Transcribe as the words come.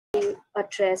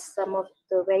address some of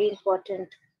the very important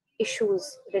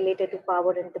issues related to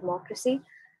power and democracy,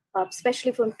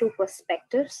 especially from two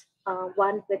perspectives.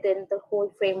 One within the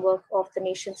whole framework of the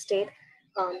nation state,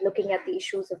 looking at the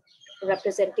issues of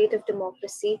representative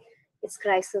democracy, its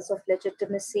crisis of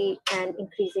legitimacy, and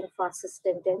increasing fascist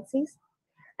tendencies.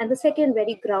 And the second,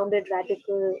 very grounded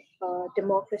radical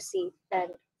democracy and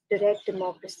direct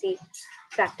democracy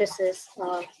practices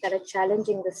that are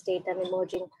challenging the state and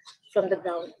emerging from the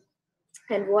ground,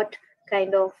 and what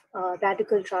kind of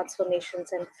radical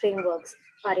transformations and frameworks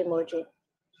are emerging.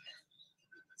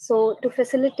 So to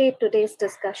facilitate today's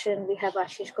discussion, we have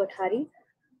Ashish Kothari.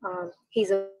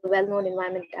 He's a well-known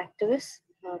environment activist,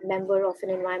 member of an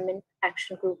environment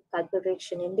action group, Bridge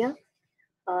in India,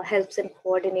 helps in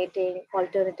coordinating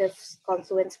alternatives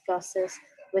confluence process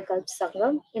Vikalp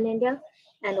Sangam in India,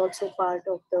 and also part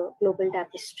of the global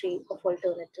tapestry of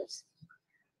alternatives.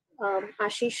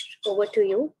 Ashish, over to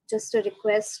you. Just a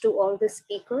request to all the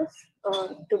speakers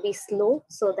to be slow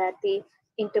so that the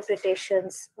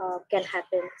interpretations can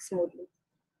happen smoothly.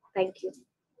 Thank you.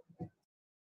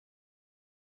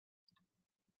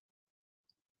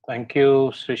 Thank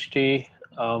you, Srishti.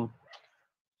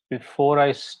 Before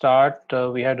I start,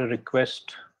 we had a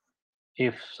request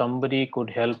if somebody could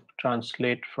help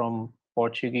translate from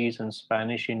Portuguese and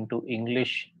Spanish into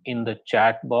English in the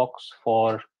chat box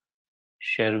for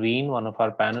Şervîn, one of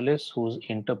our panelists, whose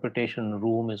interpretation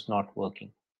room is not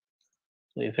working.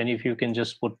 So if any of you can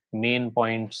just put main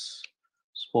points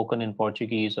spoken in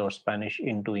Portuguese or Spanish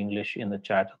into English in the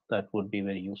chat, that would be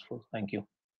very useful. Thank you.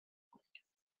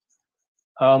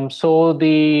 So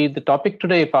the topic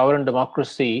today, power and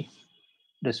democracy,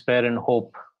 despair and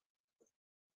hope.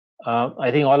 I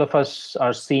think all of us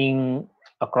are seeing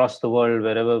across the world,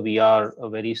 wherever we are, a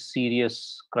very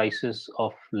serious crisis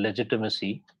of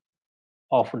legitimacy,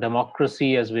 of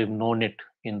democracy as we've known it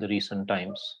in the recent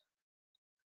times.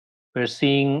 We're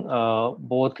seeing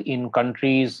both in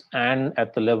countries and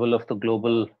at the level of the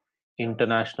global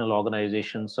international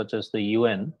organizations such as the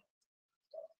UN,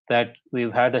 that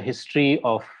we've had a history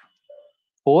of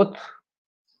both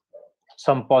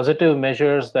some positive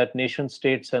measures that nation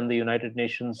states and the United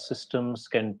Nations systems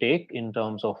can take in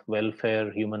terms of welfare,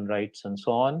 human rights, and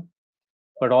so on,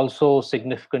 but also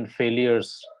significant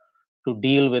failures to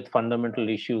deal with fundamental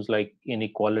issues like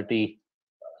inequality,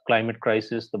 climate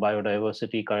crisis, the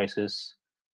biodiversity crisis,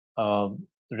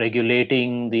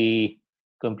 regulating the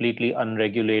completely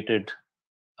unregulated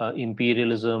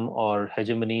imperialism or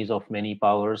hegemonies of many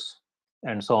powers,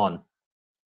 and so on.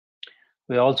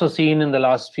 We've also seen in the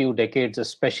last few decades,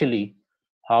 especially,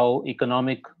 how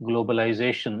economic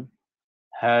globalization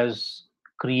has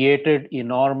created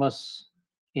enormous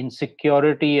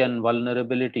insecurity and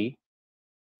vulnerability,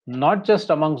 not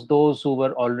just amongst those who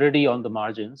were already on the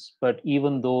margins, but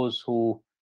even those who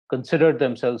considered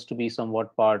themselves to be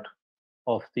somewhat part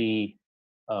of the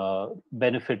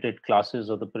benefited classes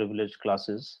or the privileged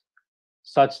classes,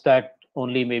 such that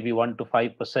only maybe 1 to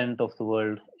 5% of the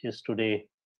world is today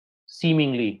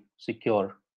seemingly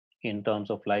secure in terms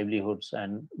of livelihoods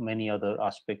and many other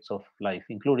aspects of life,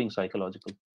 including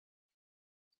psychological.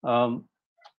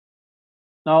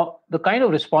 Now, the kind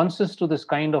of responses to this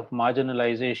kind of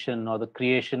marginalization or the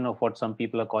creation of what some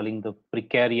people are calling the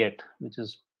precariat, which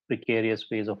is precarious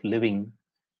ways of living,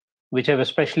 which have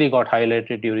especially got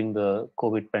highlighted during the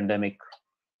COVID pandemic.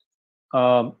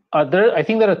 I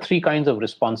think there are three kinds of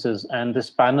responses, and this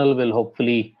panel will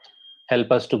hopefully help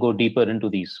us to go deeper into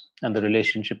these and the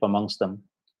relationship amongst them.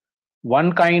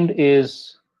 One kind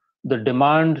is the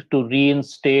demand to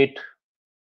reinstate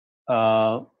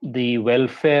the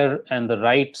welfare and the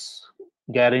rights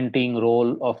guaranteeing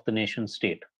role of the nation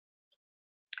state.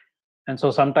 And so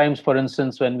sometimes, for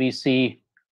instance, when we see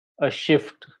a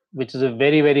shift, which is a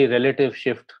very, very relative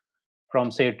shift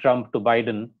from, say, Trump to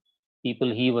Biden, people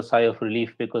heave a sigh of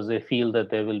relief because they feel that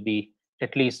there will be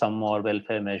at least some more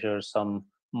welfare measures, some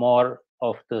more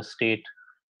of the state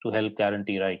to help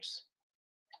guarantee rights.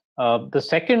 The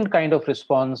second kind of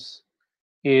response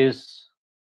is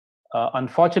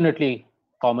unfortunately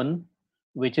common,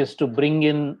 which is to bring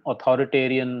in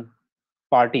authoritarian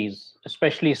parties,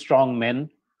 especially strong men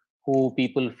who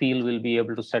people feel will be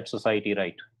able to set society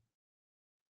right.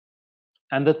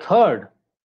 And the third,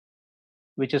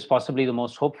 which is possibly the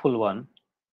most hopeful one,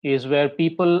 is where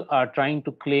people are trying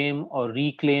to claim or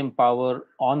reclaim power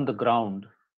on the ground,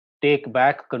 take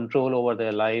back control over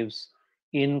their lives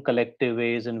in collective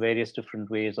ways, in various different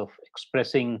ways of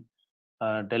expressing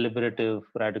deliberative,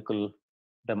 radical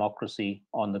democracy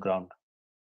on the ground.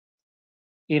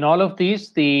 In all of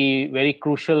these, the very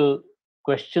crucial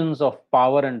questions of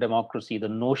power and democracy, the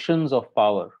notions of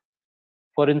power,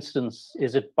 For instance,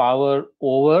 is it power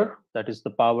over, that is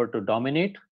the power to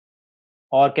dominate?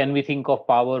 Or can we think of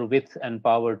power with and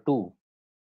power to,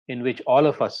 in which all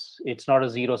of us, it's not a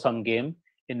zero-sum game,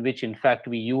 in which in fact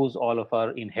we use all of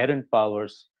our inherent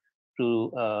powers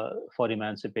to for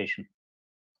emancipation.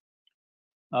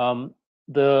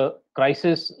 The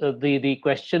crisis, the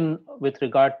question with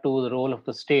regard to the role of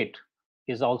the state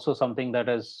is also something that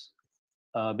has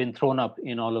been thrown up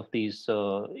in all of these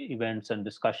events and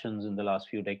discussions in the last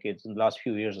few decades, in the last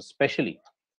few years especially.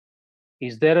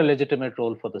 Is there a legitimate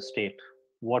role for the state?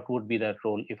 What would be that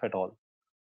role, if at all?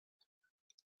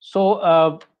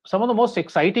 So some of the most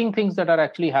exciting things that are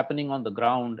actually happening on the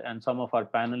ground, and some of our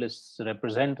panelists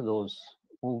represent those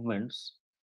movements,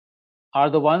 are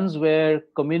the ones where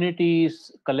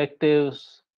communities,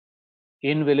 collectives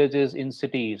in villages, in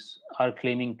cities are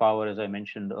claiming power, as I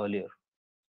mentioned earlier.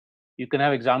 You can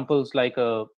have examples like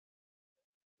a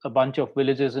bunch of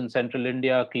villages in central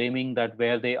India claiming that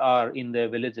where they are in their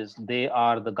villages, they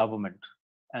are the government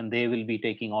and they will be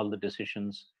taking all the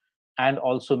decisions, and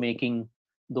also making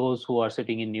those who are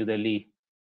sitting in New Delhi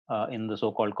in the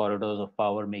so-called corridors of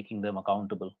power, making them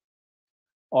accountable.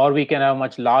 Or we can have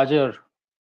much larger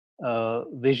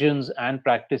visions and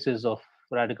practices of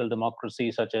radical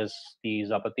democracy, such as the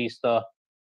Zapatista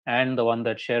and the one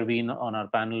that Şervîn on our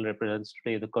panel represents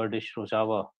today, the Kurdish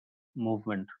Rojava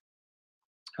movement.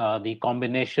 The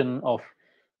combination of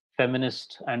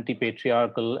feminist,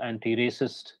 anti-patriarchal,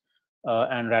 anti-racist,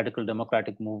 and radical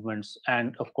democratic movements,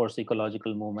 and of course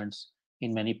ecological movements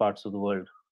in many parts of the world.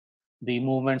 The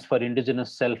movements for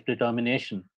indigenous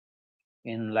self-determination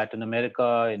in Latin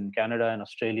America, in Canada, in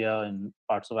Australia, in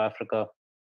parts of Africa.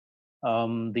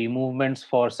 The movements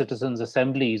for citizens'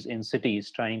 assemblies in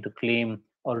cities trying to claim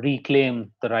or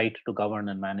reclaim the right to govern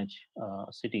and manage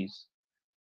cities.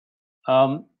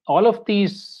 All of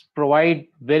these provide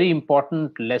very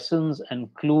important lessons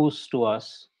and clues to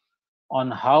us on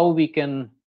how we can,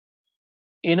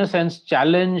 in a sense,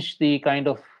 challenge the kind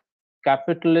of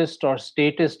capitalist or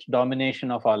statist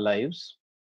domination of our lives,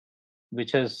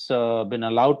 which has been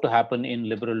allowed to happen in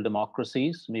liberal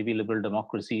democracies. Maybe liberal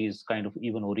democracy is kind of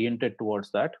even oriented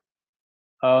towards that.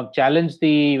 Challenge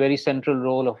the very central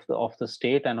role of the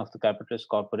state and of the capitalist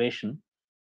corporation.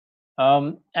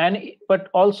 But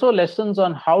also lessons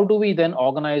on how do we then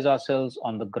organize ourselves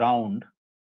on the ground?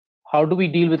 How do we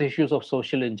deal with issues of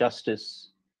social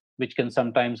injustice, which can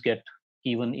sometimes get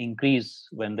even increase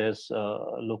when there's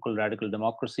local radical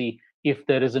democracy, if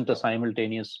there isn't a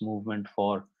simultaneous movement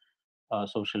for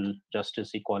social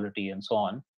justice, equality, and so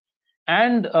on.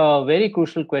 And a very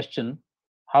crucial question,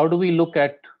 how do we look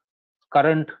at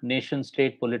current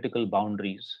nation-state political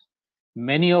boundaries,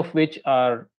 many of which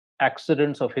are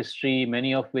accidents of history,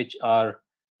 many of which are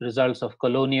results of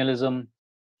colonialism.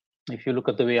 If you look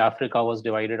at the way Africa was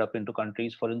divided up into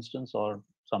countries, for instance, or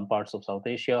some parts of South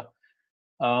Asia,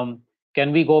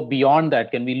 can we go beyond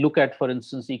that? Can we look at, for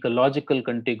instance, ecological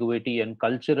contiguity and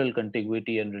cultural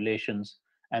contiguity and relations,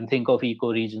 and think of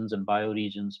ecoregions and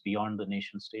bioregions beyond the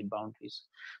nation-state boundaries?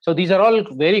 So these are all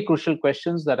very crucial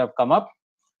questions that have come up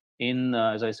in,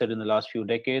 as I said, in the last few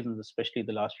decades, and especially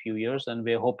the last few years. And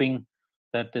we're hoping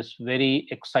that this very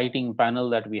exciting panel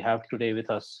that we have today with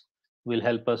us will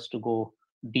help us to go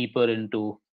deeper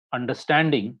into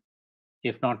understanding,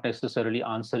 if not necessarily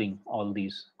answering, all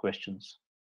these questions.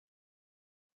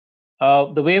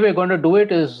 The way we're going to do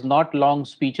it is not long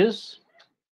speeches.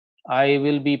 I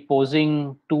will be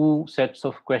posing 2 sets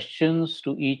of questions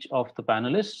to each of the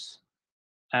panelists,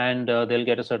 and they'll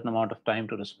get a certain amount of time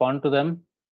to respond to them.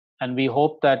 And we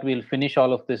hope that we'll finish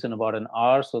all of this in about an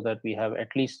hour, so that we have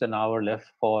at least an hour left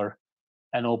for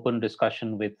an open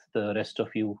discussion with the rest of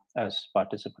you as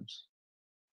participants.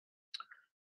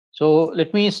 So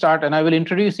let me start, and I will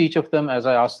introduce each of them as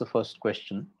I ask the first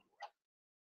question.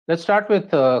 Let's start with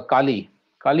Kali.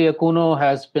 Kali Akuno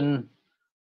has been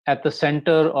at the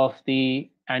center of the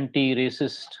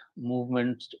anti-racist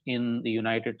movement in the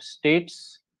United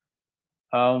States,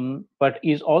 but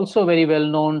is also very well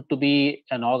known to be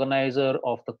an organizer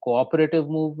of the cooperative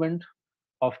movement,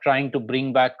 of trying to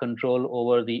bring back control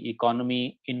over the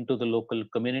economy into the local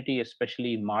community,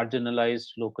 especially marginalized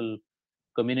local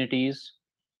communities.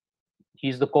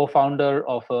 He's the co-founder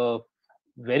of a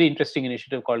very interesting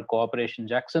initiative called Cooperation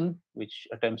Jackson, which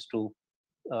attempts to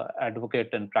advocate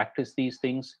and practice these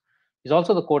things. He's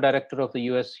also the co-director of the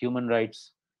US Human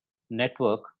Rights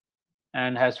Network,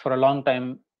 and has for a long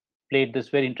time played this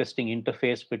very interesting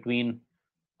interface between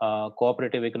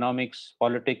cooperative economics,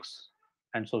 politics,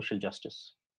 and social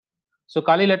justice. So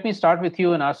Kali, let me start with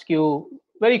you and ask you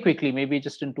very quickly, maybe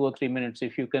just in 2 or 3 minutes,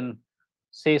 if you can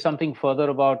say something further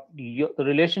about the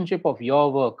relationship of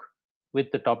your work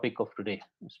with the topic of today,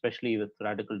 especially with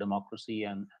radical democracy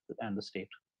and the state.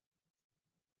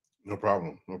 No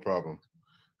problem. No problem.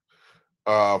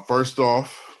 First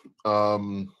off,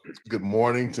 good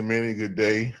morning to many, good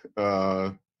day.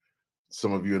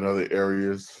 Some of you in other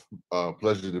areas.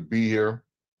 Pleasure to be here.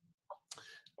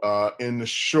 In the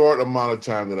short amount of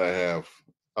time that I have,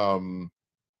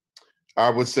 I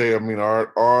would say, I mean,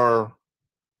 our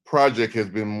project has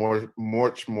been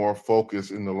much more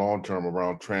focused in the long term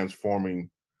around transforming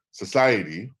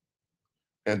society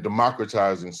and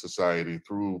democratizing society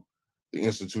through the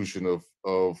institution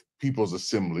of people's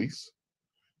assemblies.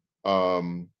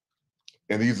 And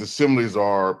these assemblies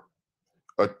are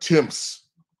attempts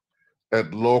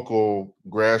at local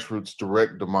grassroots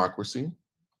direct democracy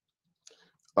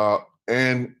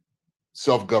and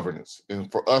self-governance.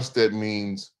 And for us, that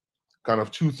means kind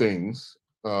of two things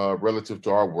relative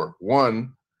to our work.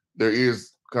 One, there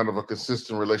is kind of a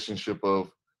consistent relationship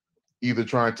of either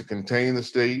trying to contain the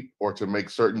state or to make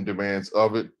certain demands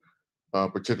of it,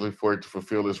 particularly for it to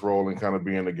fulfill its role in kind of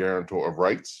being a guarantor of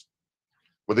rights.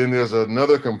 But then there's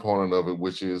another component of it,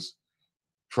 which is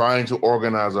trying to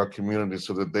organize our communities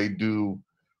so that they do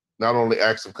not only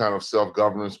acts of kind of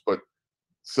self-governance, but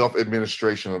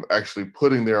self-administration of actually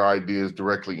putting their ideas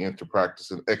directly into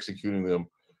practice and executing them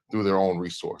through their own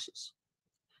resources.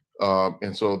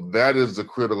 And so that is the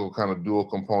critical kind of dual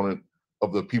component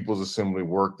of the People's Assembly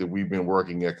work that we've been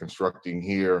working at constructing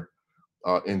here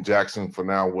in Jackson for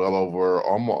now well over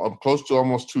close to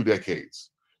almost 2 decades,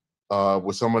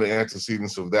 with some of the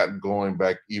antecedents of that going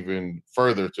back even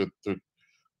further to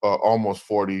almost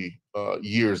 40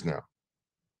 years now.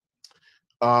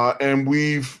 And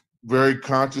we've very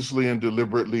consciously and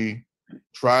deliberately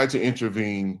tried to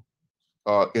intervene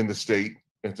in the state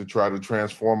and to try to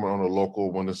transform it on a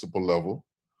local municipal level,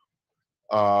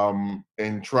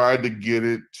 and tried to get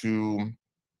it to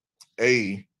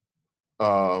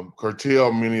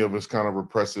curtail many of its kind of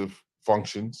repressive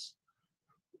functions,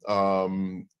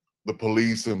 the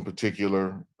police in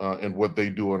particular, and what they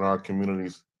do in our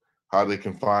communities, how they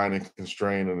confine and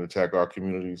constrain and attack our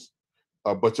communities,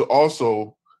 but to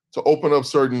also to open up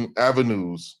certain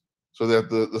avenues so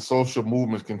that the social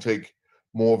movements can take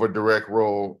more of a direct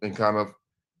role in kind of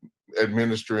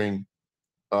administering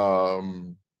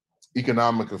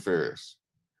economic affairs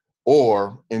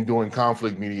or in doing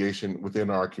conflict mediation within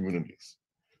our communities.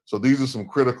 So these are some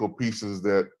critical pieces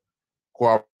that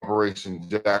Co-operation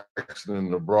Jackson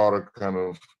and the broader kind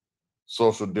of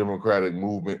social democratic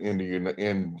movement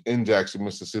in Jackson,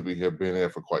 Mississippi have been there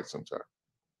for quite some time.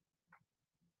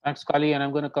 Thanks, Kali, and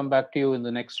I'm going to come back to you in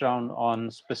the next round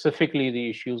on specifically the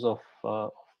issues of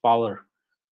power,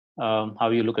 how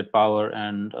you look at power,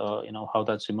 and how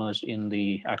that's emerged in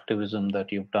the activism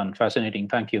that you've done. Fascinating,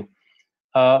 thank you.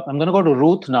 I'm going to go to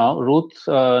Ruth now. Ruth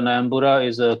Nyambura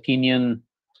is a Kenyan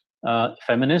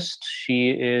feminist.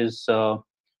 She is,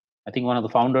 I think, one of the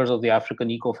founders of the African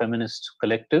Eco-Feminist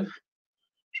Collective.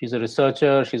 She's a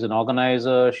researcher, she's an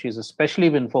organizer, she's especially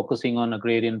been focusing on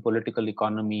agrarian political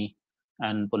economy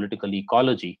and political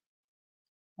ecology.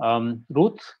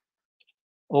 Ruth,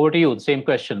 over to you, the same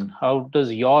question. How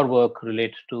does your work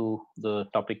relate to the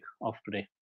topic of today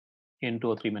in 2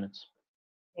 or 3 minutes?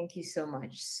 Thank you so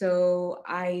much. So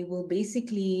I will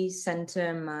basically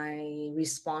center my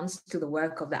response to the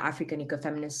work of the African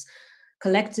Eco-Feminist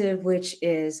Collective, which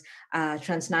is a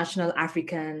transnational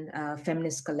African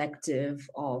feminist collective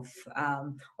of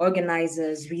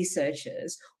organizers,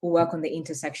 researchers who work on the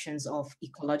intersections of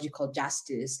ecological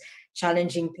justice,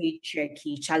 challenging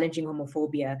patriarchy, challenging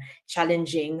homophobia,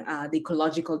 challenging the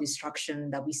ecological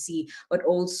destruction that we see, but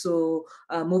also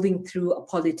moving through a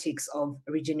politics of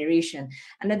regeneration.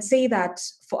 And I'd say that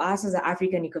for us as the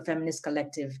African Eco-Feminist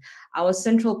Collective, our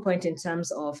central point in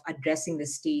terms of addressing the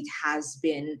state has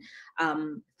been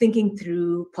thinking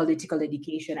through political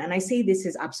education. And I say this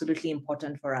is absolutely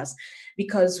important for us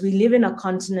because we live in a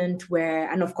continent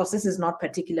where, and of course, this is not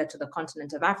particular to the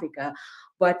continent of Africa,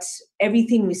 but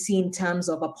everything we see in terms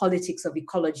of a politics of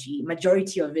ecology,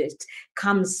 majority of it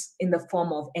comes in the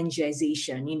form of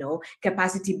NGOization,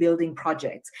 capacity building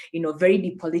projects, very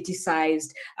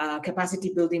depoliticized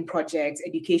capacity building projects,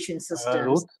 education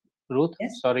systems. Ruth,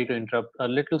 yes? Sorry to interrupt. A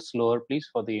little slower, please,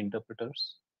 for the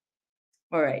interpreters.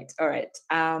 All right.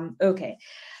 Okay.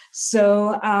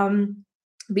 So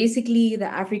basically, the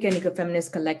African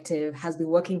Eco-Feminist Collective has been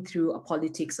working through a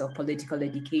politics of political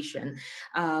education.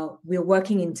 We're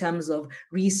working in terms of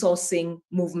resourcing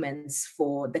movements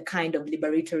for the kind of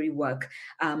liberatory work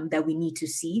that we need to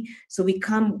see. So we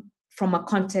come from a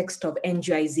context of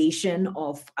NGOization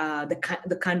of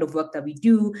the kind of work that we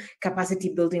do,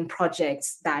 capacity building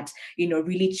projects that,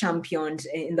 really championed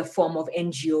in the form of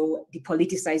NGO,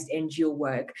 depoliticized NGO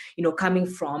work, coming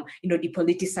from,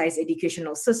 depoliticized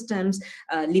educational systems,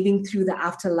 living through the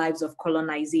afterlives of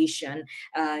colonization,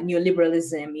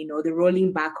 neoliberalism, the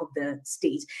rolling back of the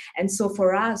state. And so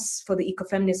for us, for the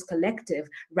Ecofeminist Collective,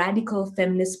 radical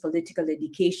feminist political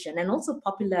education and also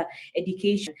popular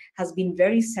education has been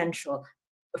very central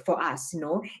for us,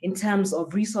 in terms of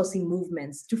resourcing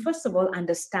movements to, first of all,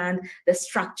 understand the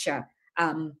structure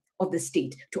of the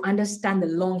state, to understand the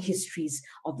long histories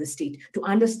of the state, to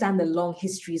understand the long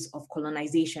histories of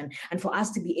colonization, and for us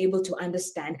to be able to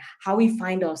understand how we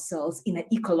find ourselves in an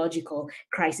ecological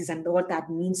crisis and what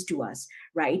that means to us,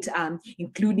 right?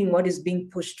 Including what is being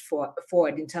pushed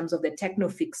forward in terms of the techno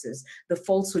fixes, the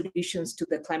false solutions to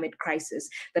the climate crisis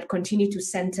that continue to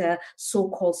center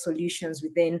so-called solutions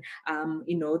within,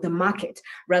 the market,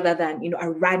 rather than,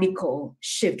 a radical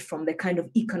shift from the kind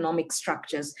of economic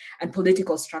structures and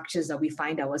political structures that we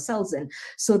find ourselves in.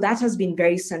 So that has been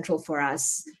very central for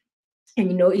us.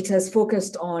 And, it has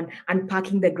focused on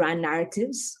unpacking the grand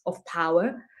narratives of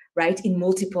power, right, in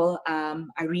multiple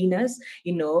arenas,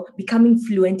 becoming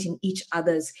fluent in each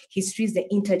other's histories, the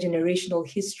intergenerational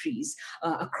histories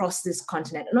across this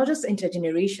continent, not just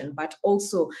intergeneration, but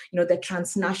also, the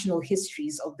transnational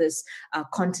histories of this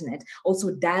continent,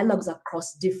 also dialogues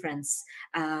across difference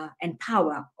and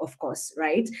power, of course,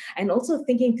 right? And also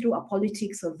thinking through a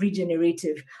politics of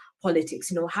regenerative politics.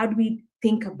 How do we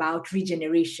think about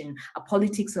regeneration, a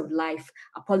politics of life,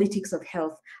 a politics of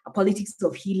health, a politics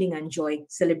of healing and joy,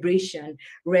 celebration,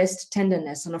 rest,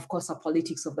 tenderness, and of course, a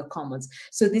politics of the commons.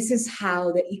 So this is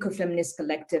how the Ecofeminist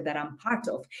Collective that I'm part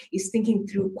of is thinking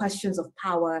through questions of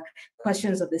power,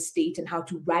 questions of the state, and how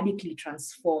to radically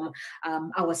transform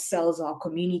ourselves, our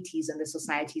communities, and the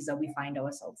societies that we find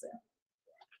ourselves in.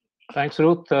 Thanks,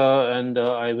 Ruth. And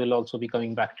I will also be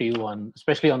coming back to you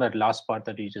especially on that last part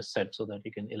that you just said, so that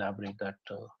you can elaborate that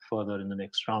further in the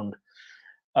next round.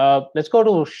 Let's go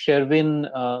to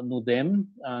Şervîn Nûdem.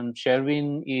 And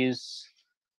Şervîn is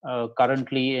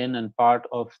currently in and part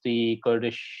of the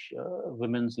Kurdish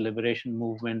women's liberation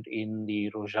movement in the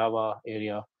Rojava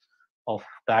area of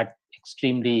that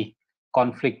extremely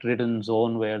conflict-ridden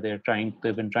zone where they've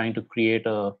been trying to create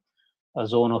a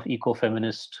zone of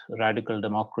eco-feminist radical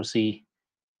democracy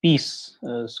peace.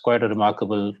 Is quite a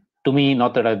remarkable, to me,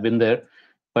 not that I've been there,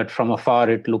 but from afar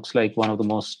it looks like one of the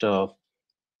most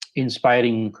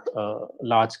inspiring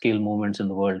large-scale movements in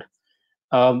the world.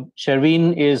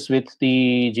 Şervîn is with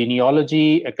the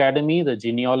Genealogy Academy. The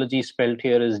genealogy spelled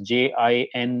here is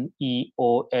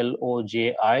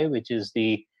Jineoloji, which is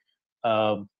the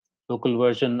local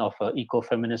version of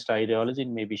eco-feminist ideology.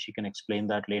 Maybe she can explain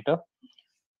that later.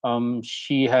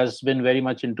 She has been very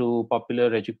much into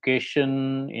popular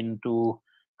education, into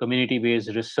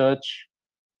community-based research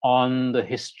on the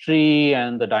history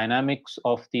and the dynamics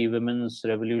of the women's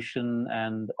revolution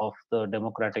and of the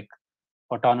democratic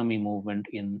autonomy movement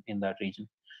in that region.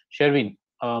 Şervîn,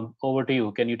 over to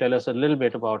you. Can you tell us a little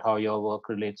bit about how your work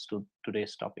relates to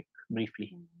today's topic,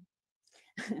 briefly?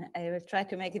 I will try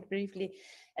to make it briefly.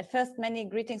 At first, many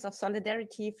greetings of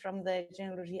solidarity from the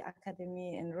Genealogy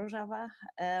Academy in Rojava.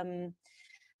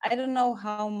 I don't know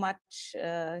how much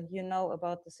you know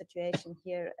about the situation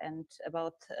here and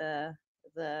about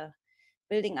the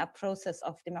building up process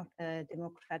of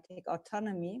democratic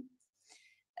autonomy.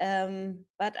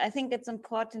 But I think it's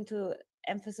important to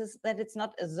emphasize that it's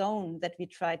not a zone that we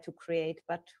try to create,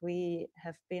 but we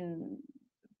have been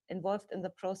involved in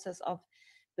the process of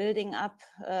building up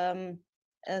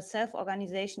a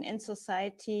self-organization in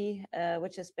society,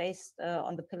 which is based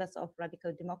on the pillars of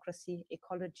radical democracy,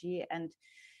 ecology, and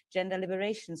gender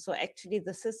liberation. So actually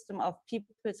the system of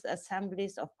people's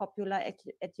assemblies, of popular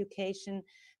education,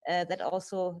 that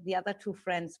also the other two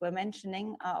friends were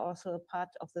mentioning, are also a part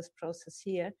of this process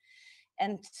here.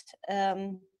 And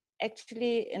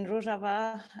actually in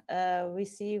Rojava, we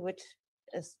see, which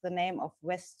is the name of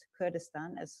West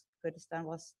Kurdistan, as Kurdistan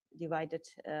was divided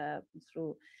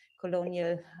through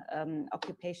colonial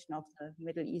occupation of the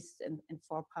Middle East in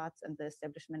 4 parts and the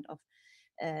establishment of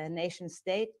a nation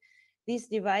state. These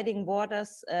dividing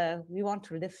borders, we want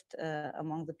to lift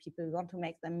among the people. We want to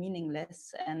make them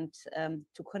meaningless and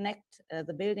to connect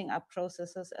the building up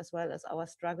processes as well as our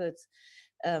struggles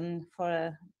for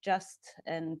a just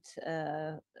and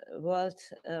world.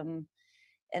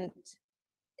 And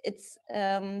it's,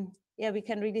 yeah, we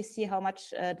can really see how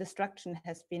much destruction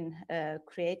has been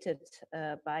created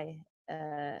by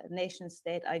nation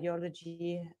state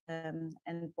ideology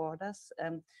and borders,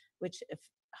 which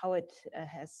how it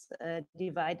has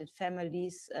divided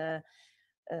families,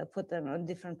 put them on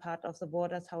different parts of the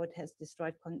borders, how it has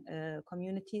destroyed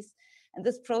communities. And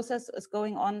this process is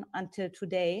going on until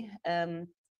today. And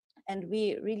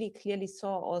we really clearly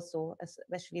saw also,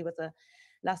 especially with the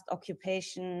last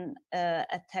occupation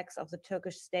attacks of the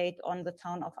Turkish state on the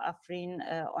town of Afrin,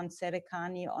 on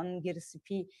Serikani, on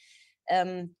Girsipi,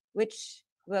 which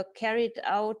were carried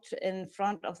out in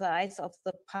front of the eyes of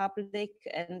the public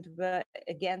and were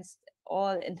against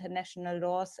all international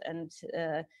laws and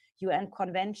UN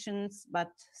conventions,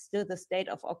 but still the state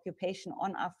of occupation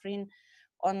on Afrin,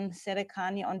 on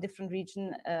Serikani, on different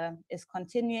regions is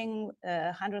continuing.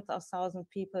 Hundreds of thousands of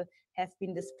people have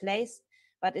been displaced.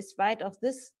 But in spite of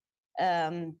this,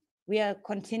 we are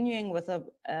continuing with a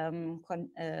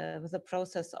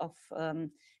process of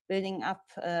building up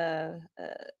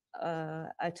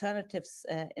alternatives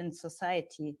in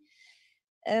society.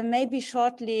 Maybe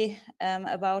shortly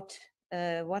about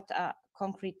what are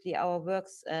concretely our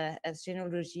works as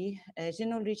genealogy.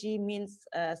 Genealogy means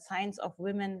science of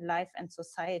women, life, and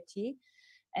society,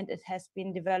 and it has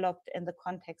been developed in the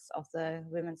context of the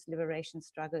women's liberation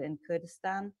struggle in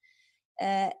Kurdistan.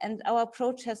 And our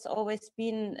approach has always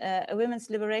been a women's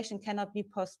liberation cannot be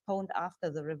postponed after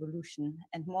the revolution.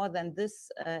 And more than this,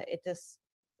 it is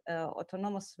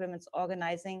autonomous women's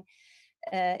organizing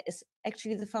is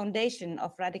actually the foundation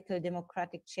of radical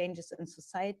democratic changes in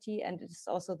society, and it is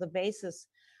also the basis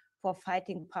for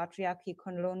fighting patriarchy,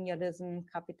 colonialism,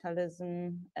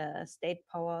 capitalism, state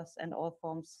powers, and all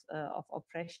forms of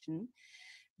oppression.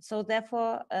 So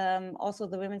therefore, also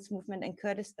the women's movement in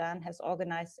Kurdistan has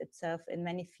organized itself in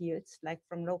many fields, like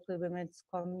from local women's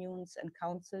communes and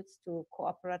councils to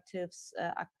cooperatives,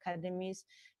 academies,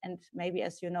 and maybe,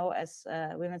 as you know, as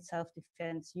women's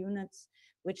self-defense units,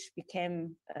 which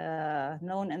became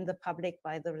known in the public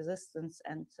by the resistance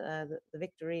and the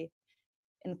victory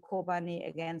in Kobani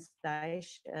against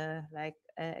Daesh,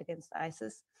 against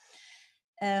ISIS.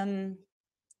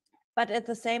 But at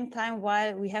the same time,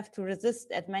 while we have to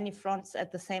resist at many fronts at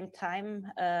the same time,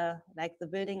 like the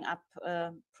building up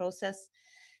process,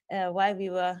 while we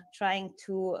were trying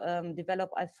to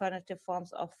develop alternative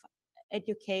forms of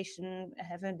education,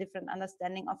 having a different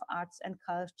understanding of arts and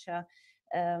culture,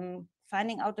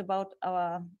 finding out about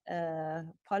our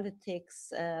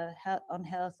politics on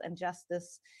health and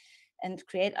justice, and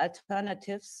create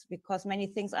alternatives, because many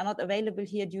things are not available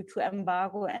here due to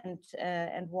embargo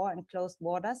and war and closed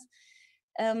borders.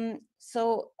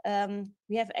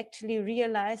 We have actually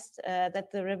realized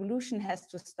that the revolution has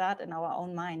to start in our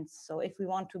own minds. So if we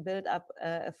want to build up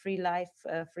a free life,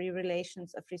 free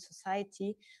relations, a free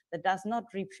society that does not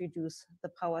reproduce the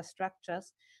power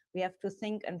structures, we have to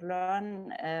think and learn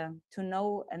to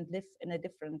know and live in a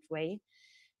different way.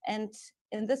 And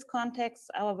in this context,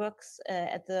 our works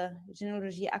at the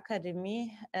Genealogy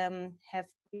Academy have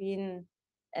been,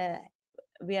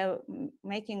 we are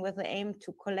making with the aim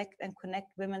to collect and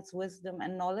connect women's wisdom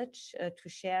and knowledge to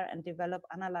share and develop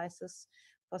analysis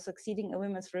for succeeding a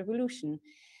women's revolution.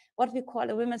 What we call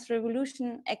a women's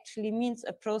revolution actually means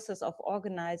a process of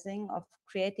organizing, of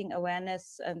creating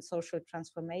awareness and social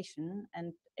transformation.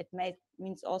 And it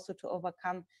means also to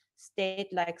overcome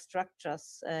state-like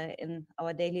structures in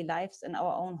our daily lives, in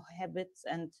our own habits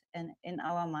and in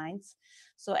our minds.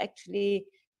 So actually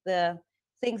the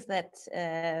things that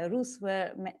Ruth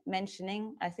were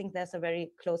mentioning, I think there's a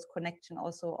very close connection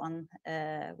also on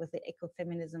with the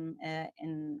ecofeminism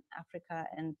in Africa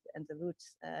and the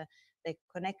roots they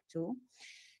connect to.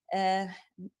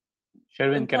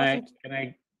 Şervîn, can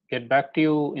I get back to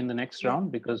you in the next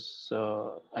round, because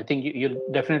I think you'll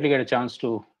definitely get a chance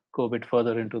to go a bit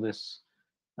further into this.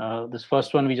 This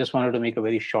first one, we just wanted to make a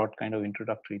very short kind of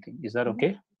introductory thing. Is that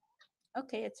okay?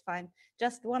 Okay, it's fine.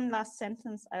 Just one last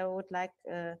sentence I would like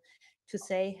to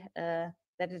say that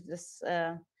it is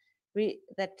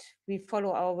that we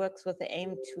follow our works with the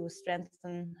aim to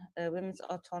strengthen women's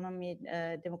autonomy,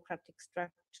 democratic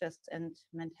structures, and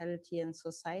mentality in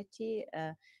society.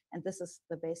 And this is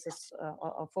the basis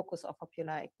or focus of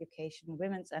popular education,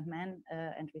 women's and men,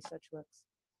 and research works.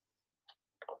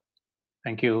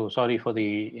 Thank you. Sorry for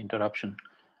the interruption.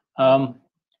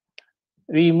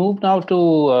 We move now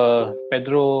to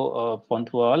Pedro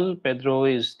Pontual. Pedro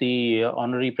is the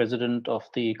honorary president of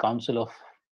the Council of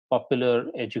Popular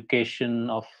Education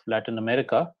of Latin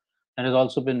America, and has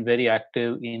also been very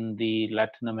active in the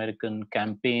Latin American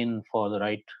campaign for the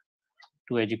right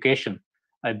to education.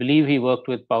 I believe he worked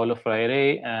with Paulo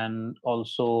Freire and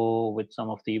also with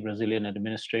some of the Brazilian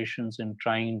administrations in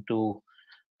trying to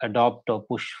adopt or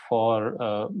push for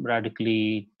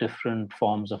radically different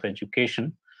forms of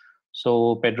education.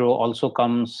 So Pedro also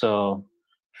comes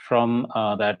from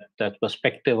that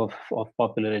perspective of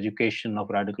popular education, of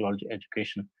radical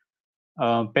education.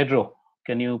 Pedro,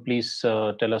 can you please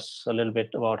tell us a little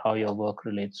bit about how your work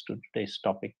relates to today's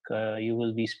topic? You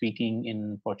will be speaking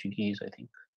in Portuguese, I think.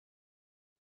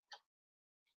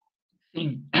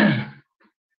 Sim.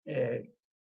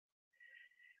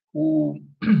 O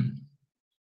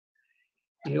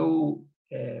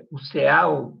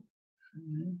CEAL,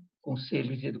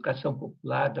 Conselho de Educação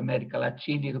Popular da América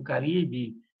Latina e do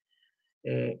Caribe,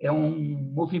 é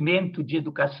um movimento de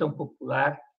educação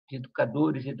popular, de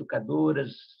educadores e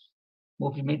educadoras,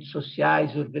 movimentos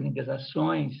sociais,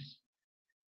 organizações,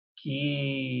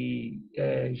 que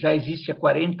já existe há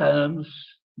 40 anos,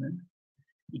 né,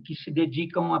 e que se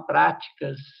dedicam a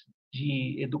práticas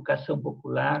de educação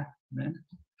popular, né,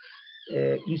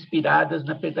 inspiradas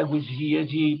na pedagogia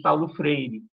de Paulo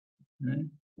Freire, né?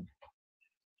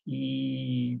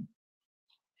 E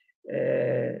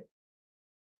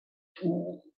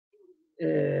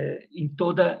em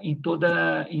toda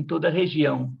a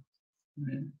região,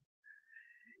 né?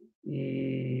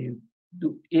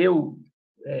 Eu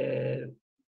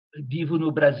vivo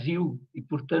no Brasil e,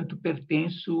 portanto,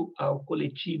 pertenço ao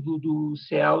coletivo do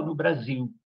CEAL no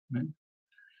Brasil, né?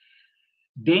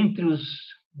 Dentre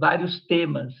os vários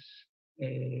temas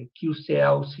que o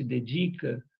CEAL se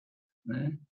dedica,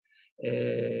 né,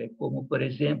 como, por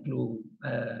exemplo,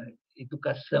 a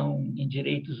educação em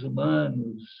direitos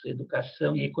humanos,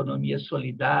 educação em economia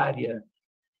solidária,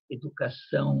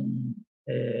 educação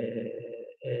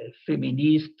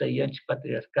feminista e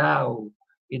antipatriarcal,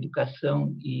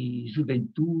 educação e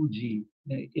juventude,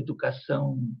 né,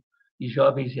 educação de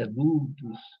jovens e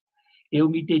adultos. Eu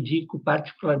me dedico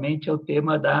particularmente ao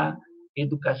tema da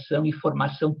educação e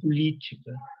formação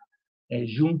política,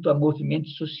 junto a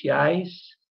movimentos sociais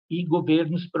e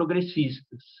governos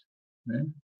progressistas, né?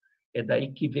 É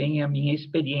daí que vem a minha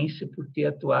experiência por ter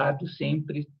atuado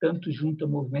sempre tanto junto a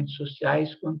movimentos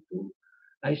sociais quanto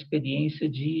a experiência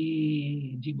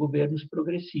de governos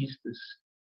progressistas,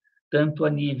 tanto a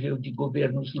nível de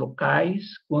governos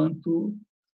locais quanto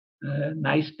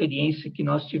na experiência que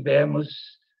nós tivemos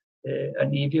a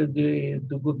nível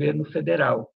do governo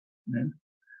federal, né?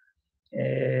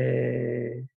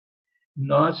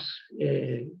 Nós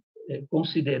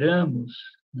consideramos,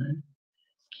 né,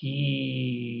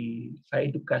 que a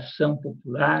educação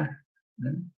popular,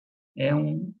 né, é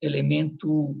um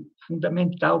elemento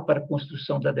fundamental para a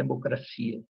construção da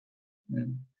democracia, né?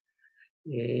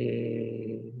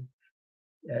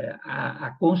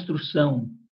 A construção,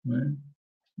 né,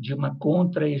 de uma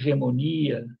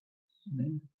contra-hegemonia,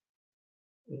 né,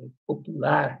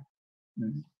 popular,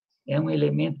 né, é um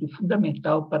elemento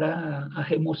fundamental para a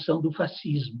remoção do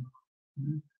fascismo,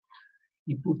 né?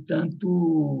 E,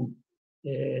 portanto,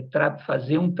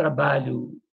 fazer um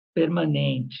trabalho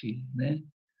permanente, né,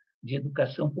 de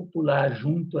educação popular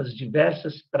junto às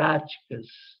diversas práticas,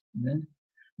 né,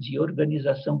 de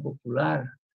organização popular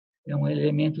é um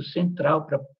elemento central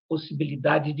para a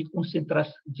possibilidade de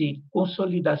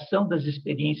consolidação das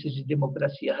experiências de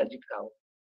democracia radical.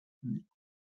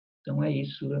 Então, é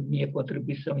isso a minha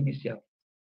contribuição inicial.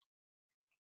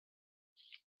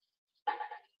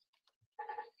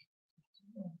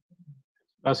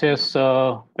 Gracias,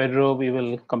 Pedro. We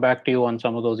will come back to you on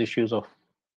some of those issues of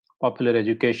popular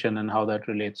education and how that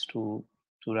relates to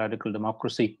radical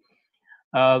democracy.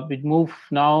 We move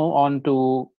now on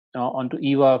to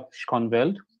Eva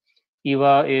Schonveld.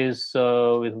 Eva is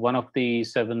with one of the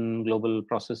 7 global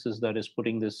processes that is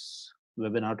putting this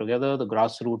webinar together, the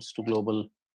Grassroots to Global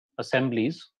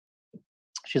Assemblies.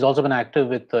 She's also been active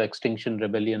with the Extinction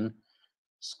Rebellion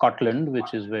Scotland,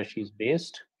 which is where she's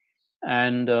based,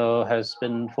 and has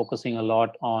been focusing a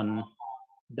lot on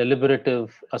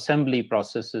deliberative assembly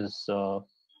processes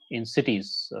in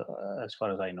cities, as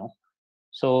far as I know.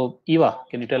 So, Eva,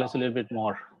 can you tell us a little bit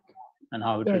more and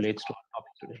how it relates to our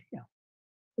topic today?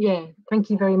 Yeah, thank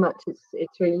you very much.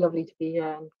 It's really lovely to be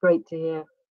here and great to hear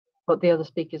what the other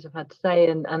speakers have had to say.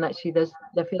 And actually,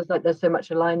 there feels like there's so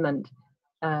much alignment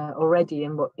already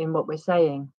in what we're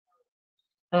saying.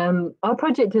 Our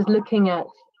project is looking at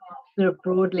sort of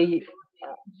broadly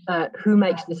who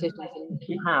makes decisions and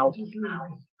how,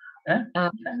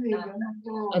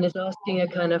 and is asking a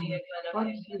kind of.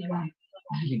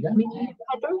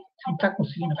 Pedro? Não está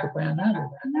conseguindo acompanhar nada?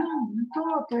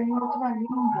 Não estou em outra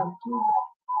língua.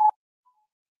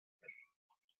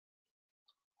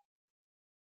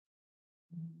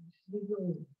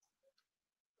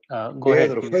 Go ahead.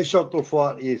 Pedro, fecha o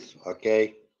telefone. Isso,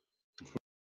 ok.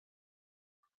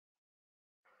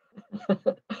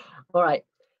 All right.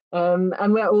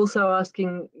 And we're also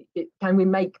asking, can we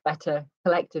make better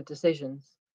collective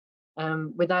decisions?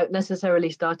 without necessarily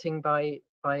starting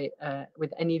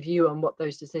with any view on what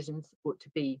those decisions ought to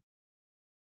be.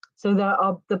 So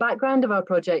the background of our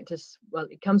project is, well,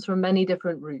 it comes from many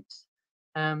different roots,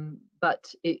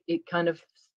 but it kind of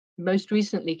most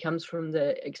recently comes from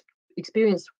the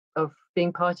experience of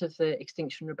being part of the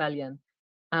Extinction Rebellion,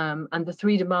 and the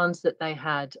 3 demands that they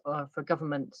had for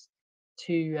governments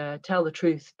to tell the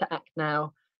truth, to act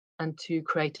now, and to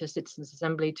create a citizens'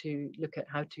 assembly to look at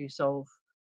how to solve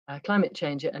climate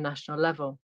change at a national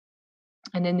level.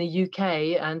 And in the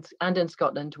UK and in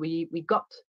Scotland, we got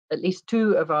at least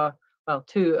two of our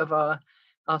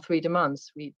 3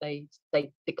 demands. They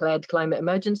declared climate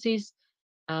emergencies,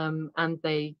 and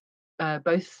they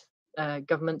both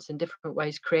governments in different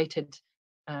ways created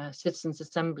citizens'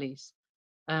 assemblies.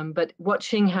 But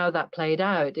watching how that played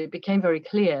out, it became very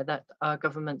clear that our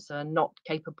governments are not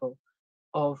capable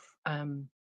of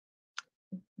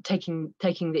taking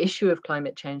the issue of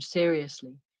climate change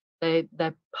seriously.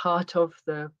 They're part of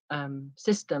the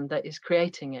system that is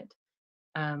creating it.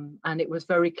 And it was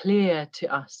very clear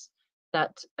to us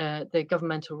that the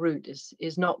governmental route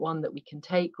is not one that we can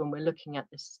take when we're looking at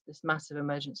this massive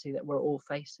emergency that we're all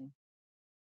facing.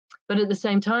 But at the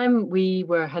same time, we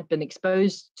had been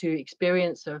exposed to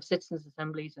experience of citizens'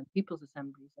 assemblies and people's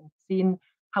assemblies and seen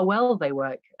how well they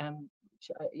work,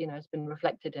 which has been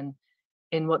reflected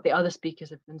in what the other speakers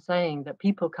have been saying, that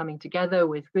people coming together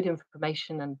with good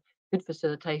information and good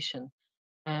facilitation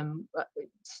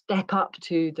step up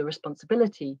to the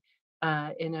responsibility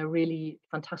in a really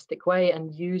fantastic way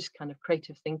and use kind of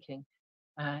creative thinking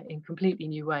in completely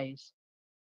new ways.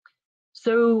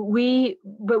 So we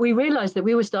realized that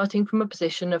we were starting from a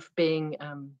position of being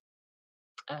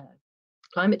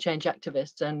climate change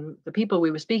activists, and the people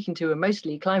we were speaking to were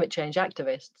mostly climate change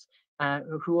activists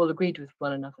who all agreed with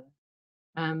one another.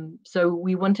 So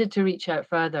we wanted to reach out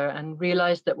further and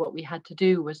realized that what we had to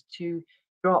do was to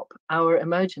drop our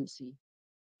emergency,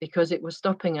 because it was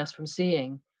stopping us from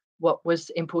seeing what was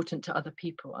important to other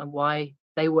people and why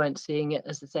they weren't seeing it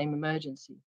as the same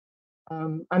emergency.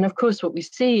 And of course, what we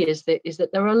see is that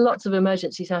there are lots of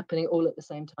emergencies happening all at the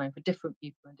same time for different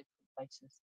people in different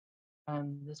places.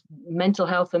 There's mental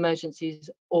health emergencies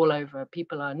all over.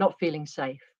 People are not feeling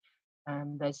safe.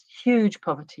 There's huge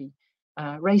poverty,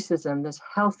 racism, there's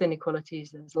health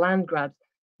inequalities, there's land grabs.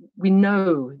 We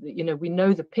know that, we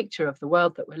know the picture of the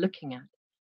world that we're looking at.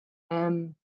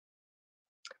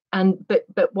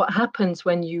 But what happens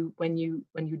when you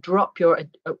drop your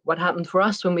what happened for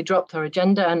us when we dropped our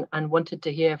agenda and wanted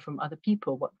to hear from other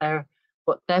people what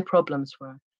their problems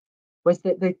were, was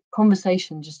that the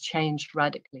conversation just changed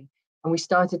radically, and we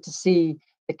started to see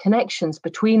the connections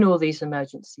between all these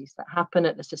emergencies that happen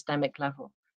at the systemic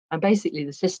level, and basically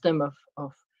the system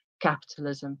of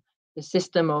capitalism, the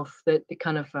system of the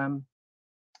kind of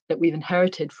that we've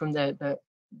inherited from the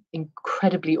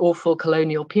incredibly awful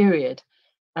colonial period,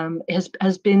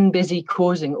 has been busy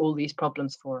causing all these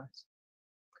problems for us.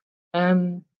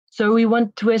 So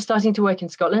we're starting to work in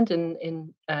Scotland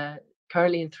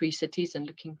currently in 3 cities, and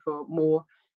looking for more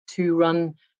to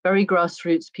run very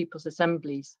grassroots people's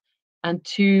assemblies and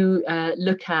to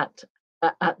look at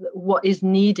what is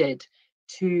needed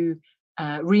to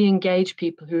re-engage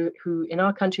people who in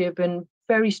our country have been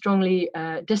very strongly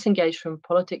disengaged from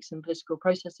politics and political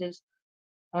processes,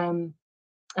 and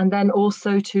then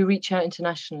also to reach out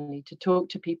internationally to talk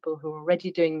to people who are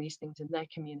already doing these things in their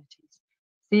communities,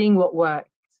 seeing what works,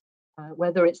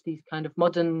 whether it's these kind of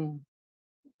modern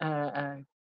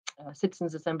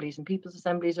citizens' assemblies and people's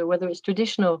assemblies, or whether it's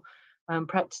traditional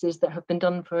practices that have been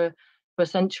done for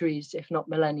centuries, if not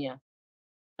millennia.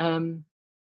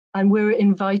 And we're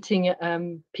inviting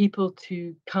people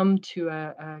to come to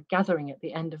a gathering at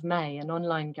the end of May, an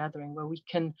online gathering where we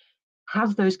can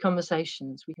have those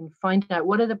conversations. We can find out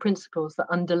what are the principles that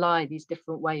underlie these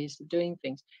different ways of doing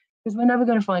things, because we're never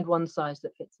going to find one size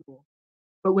that fits all.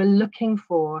 But we're looking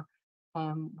for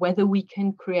whether we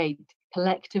can create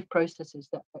collective processes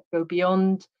that go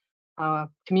beyond our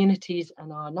communities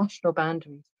and our national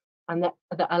boundaries, and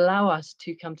that allow us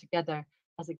to come together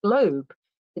as a globe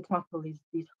to tackle these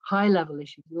high-level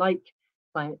issues like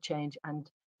climate change and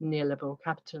neoliberal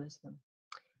capitalism.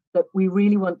 But we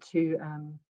really want to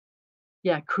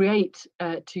create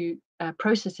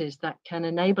processes that can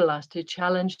enable us to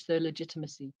challenge the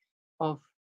legitimacy of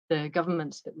the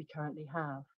governments that we currently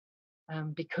have,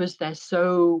 because they're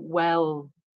so well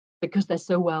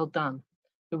done.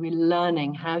 So we're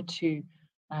learning how to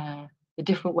the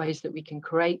different ways that we can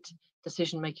create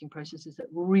decision-making processes that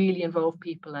really involve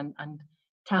people and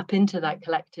tap into that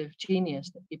collective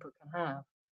genius that people can have.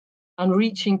 and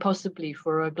reaching possibly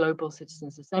for a global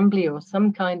citizens assembly or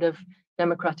some kind of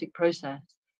democratic process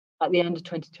at the end of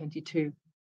 2022,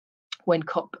 when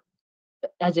COP,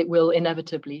 as it will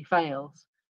inevitably, fails,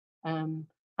 and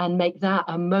make that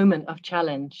a moment of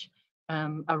challenge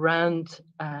around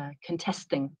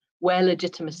contesting where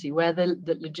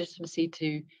the legitimacy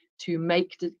to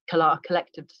make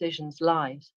collective decisions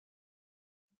lies.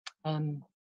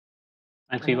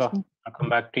 Thanks, Eva. I'll come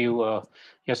back to you.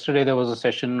 Yesterday, there was a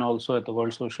session also at the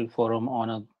World Social Forum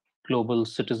on a global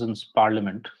citizens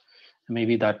parliament.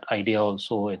 Maybe that idea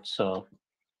also, its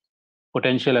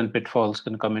potential and pitfalls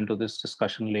can come into this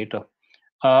discussion later.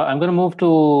 I'm going to move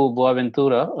to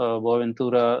Boaventura.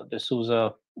 Boaventura de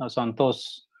Sousa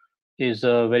Santos is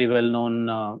a very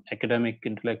well-known academic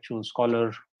intellectual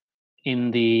scholar in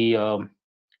the,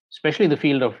 especially the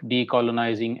field of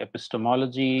decolonizing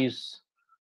epistemologies,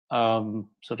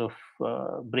 sort of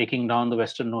breaking down the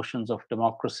Western notions of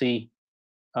democracy,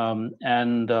 there's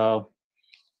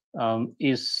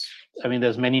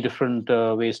many different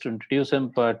ways to introduce him,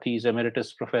 but he's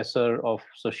emeritus professor of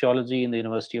sociology in the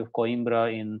University of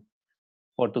Coimbra in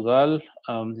Portugal.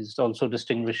 He's also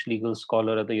distinguished legal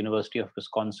scholar at the University of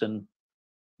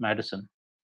Wisconsin-Madison.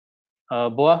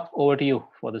 Boa, over to you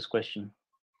for this question.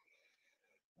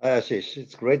 Ashish,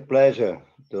 it's a great pleasure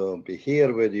to be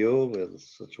here with you, with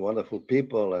such wonderful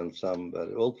people and some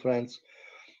very old friends.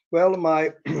 Well,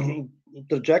 my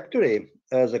trajectory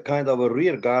as a kind of a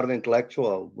rearguard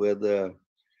intellectual with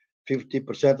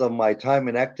 50% of my time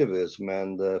in activism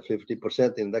and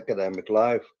 50% in academic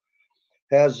life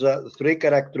has three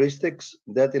characteristics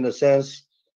that, in a sense,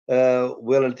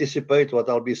 will anticipate what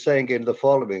I'll be saying in the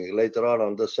following, later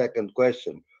on the second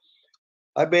question.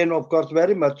 I've been, of course,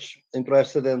 very much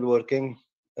interested in working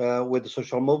with the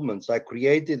social movements. I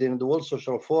created in the World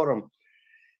Social Forum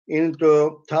in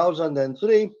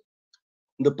 2003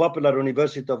 the Popular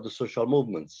University of the Social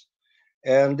Movements.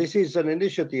 And this is an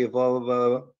initiative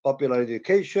of popular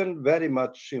education, very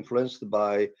much influenced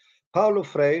by Paulo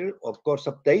Freire, of course,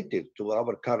 updated to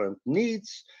our current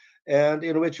needs, and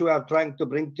in which we are trying to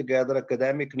bring together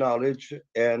academic knowledge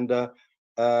and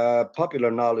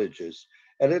popular knowledges.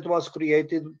 And it was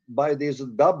created by this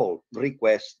double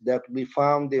request that we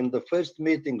found in the first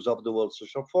meetings of the World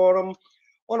Social Forum.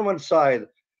 On one side,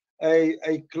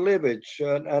 a cleavage,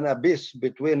 an abyss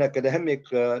between academic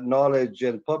knowledge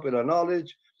and popular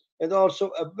knowledge, and also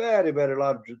a very, very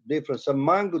large difference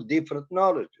among different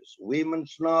knowledges,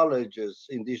 women's knowledges,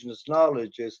 indigenous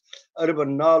knowledges,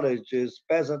 urban knowledges,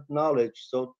 peasant knowledge,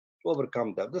 so to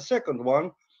overcome that. The second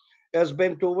one has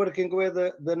been to working with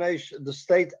the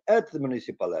state at the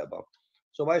municipal level.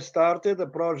 So I started a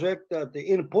project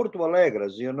in Porto Alegre,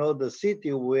 you know, the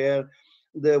city where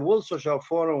the World Social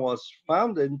Forum was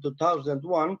founded in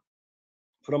 2001.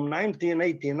 From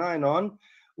 1989 on,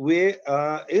 we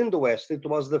in the West, it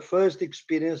was the first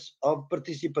experience of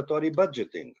participatory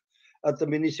budgeting at the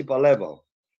municipal level.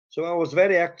 So I was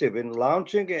very active in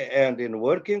launching and in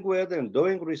working with and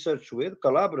doing research with,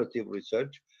 collaborative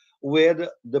research with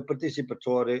the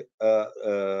participatory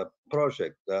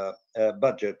project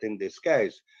budget in this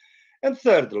case. And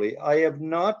thirdly, I have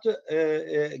not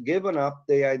given up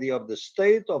the idea of the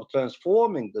state, of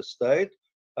transforming the state.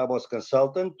 I was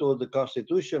consultant to the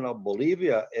Constitution of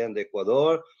Bolivia and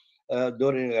Ecuador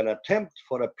during an attempt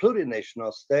for a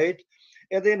plurinational state.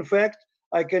 And in fact,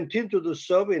 I continue to do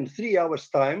so. In 3 hours'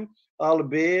 time, I'll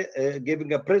be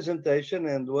giving a presentation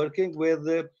and working with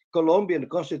the Colombian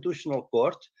Constitutional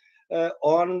Court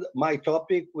on my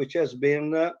topic, which has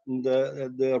been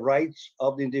the rights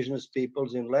of the indigenous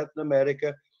peoples in Latin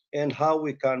America and how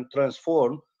we can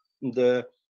transform the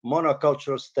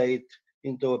monocultural state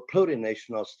into a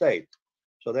plurinational state.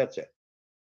 So that's it.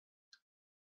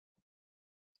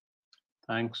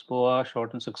 Thanks, Boa.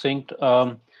 Short and succinct.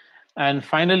 And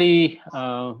finally,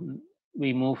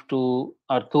 we move to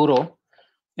Arturo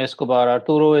Escobar.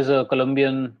 Arturo is a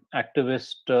Colombian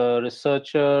activist,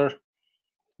 researcher,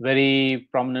 very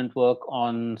prominent work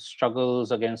on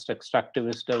struggles against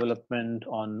extractivist development,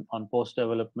 on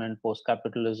post-development,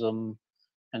 post-capitalism,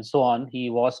 and so on.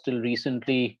 He was till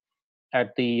recently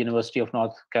at the University of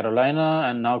North Carolina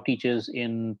and now teaches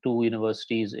in 2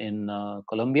 universities in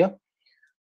Colombia.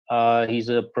 He's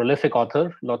a prolific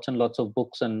author, lots and lots of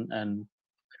books and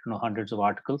hundreds of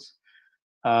articles.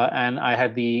 And I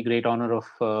had the great honor of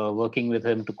working with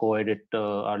him to co-edit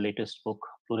our latest book,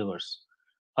 Pluriverse.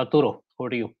 Arturo, over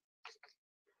to you.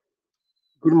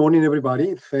 Good morning,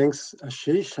 everybody. Thanks,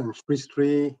 Ashish and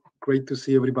Pristri. Great to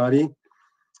see everybody.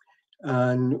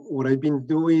 And what I've been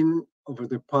doing over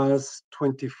the past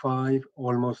 25,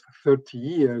 almost 30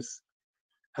 years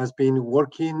has been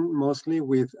working mostly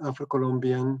with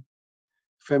Afro-Colombian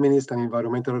feminist and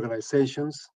environmental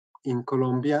organizations in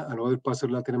Colombia and other parts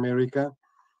of Latin America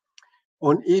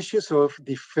on issues of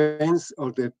defense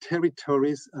of their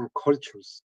territories and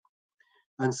cultures.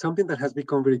 And something that has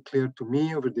become very clear to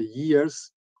me over the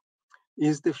years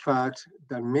is the fact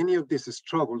that many of these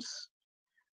struggles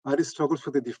are the struggles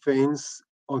for the defense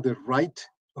of the right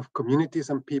of communities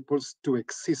and peoples to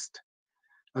exist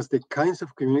as the kinds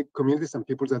of communities and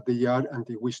peoples that they are and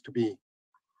they wish to be.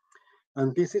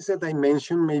 And this is a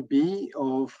dimension maybe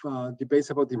of debates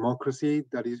about democracy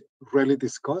that is rarely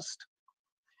discussed,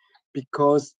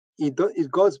 because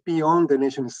it goes beyond the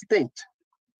nation state.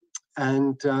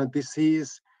 And this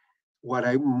is what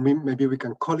maybe we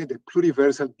can call it the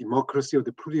pluriversal democracy, or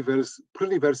the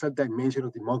pluriversal dimension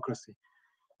of democracy.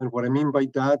 And what I mean by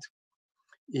that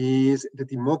is the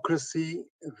democracy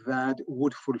that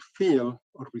would fulfill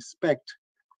or respect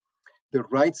the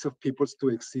rights of peoples to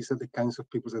exist as the kinds of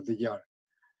peoples that they are.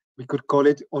 We could call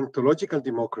it ontological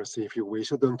democracy, if you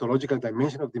wish, or the ontological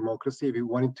dimension of democracy, if you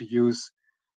wanted to use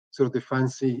sort of the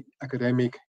fancy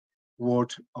academic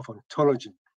word of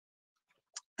ontology.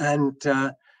 And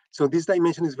so this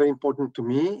dimension is very important to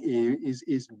me.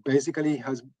 Is basically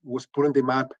was put on the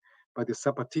map by the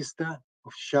Zapatista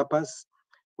of Chiapas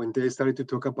when they started to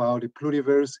talk about the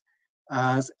pluriverse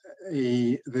as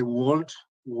the world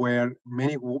where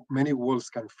many worlds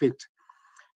can fit.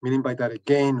 Meaning by that,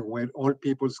 again, where all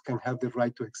peoples can have the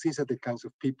right to exist as the kinds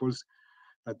of peoples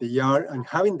that they are, and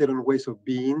having their own ways of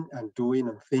being and doing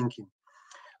and thinking.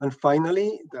 And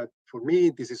finally, that for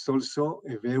me, this is also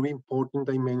a very important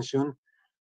dimension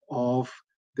of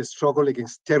the struggle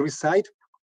against terricide.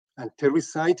 And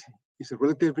terricide is a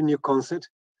relatively new concept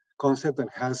that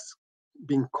has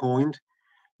been coined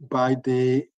by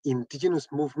the indigenous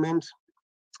movement,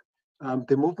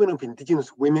 the movement of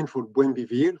indigenous women for buen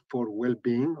vivir, for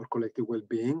well-being or collective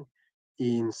well-being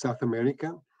in South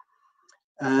America.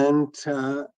 And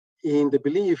in the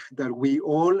belief that we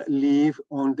all live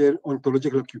under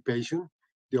ontological occupation,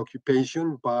 the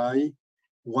occupation by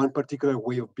one particular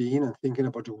way of being and thinking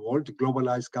about the world,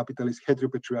 globalized, capitalist,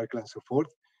 heteropatriarchal, and so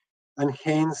forth. And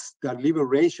hence, that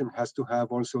liberation has to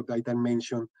have also that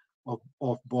dimension of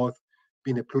both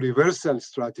being a pluriversal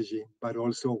strategy, but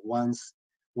also one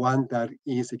that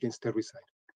is against terricide.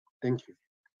 Thank you.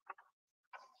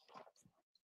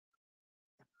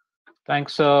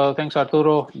 Thanks,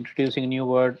 Arturo, introducing a new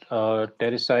word,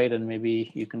 terricide, and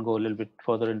maybe you can go a little bit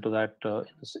further into that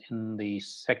in the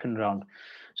second round.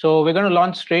 So we're going to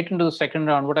launch straight into the second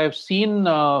round. What I've seen,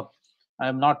 I'm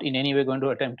not in any way going to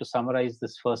attempt to summarize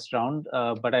this first round,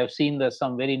 but I've seen there's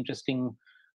some very interesting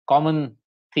common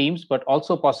themes, but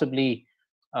also possibly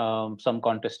some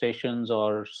contestations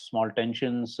or small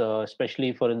tensions,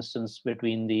 especially, for instance,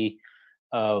 between the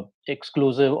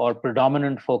exclusive or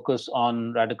predominant focus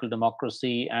on radical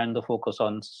democracy and the focus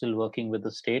on still working with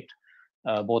the state,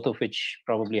 both of which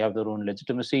probably have their own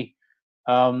legitimacy.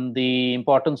 The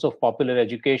importance of popular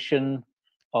education,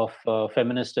 of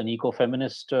feminist and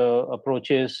eco-feminist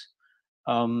approaches,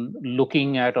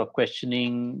 looking at or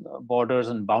questioning borders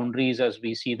and boundaries as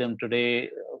we see them today,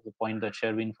 the point that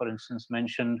Şervîn, for instance,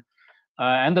 mentioned,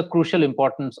 and the crucial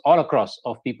importance all across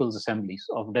of people's assemblies,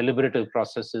 of deliberative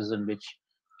processes in which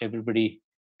everybody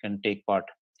can take part.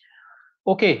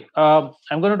 Okay, I'm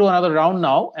going to do another round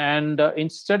now, and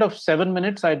instead of 7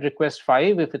 minutes, I'd request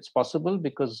 5 if it's possible,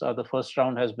 because the first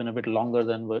round has been a bit longer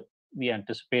than what we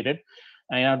anticipated.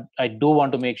 And I do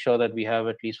want to make sure that we have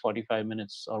at least 45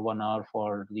 minutes or 1 hour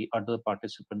for the other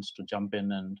participants to jump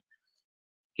in and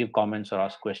give comments or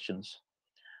ask questions.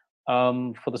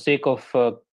 For the sake of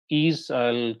ease,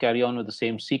 I'll carry on with the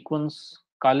same sequence.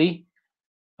 Kali,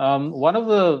 one of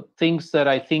the things that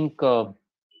I think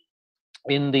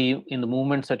in the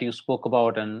movements that you spoke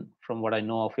about, and from what I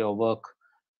know of your work,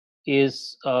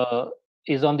 is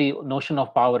on the notion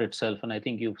of power itself, and I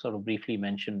think you've sort of briefly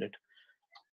mentioned it.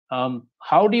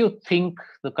 How do you think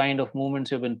the kind of movements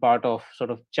you've been part of sort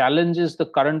of challenges the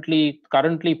currently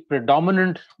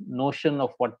predominant notion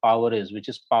of what power is, which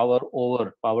is power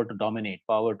to dominate,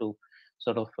 power to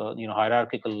sort of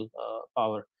hierarchical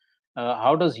power?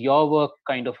 How does your work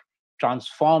kind of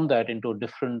transform that into a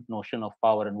different notion of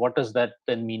power, and what does that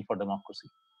then mean for democracy?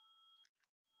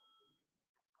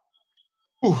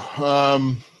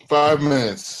 5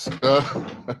 minutes.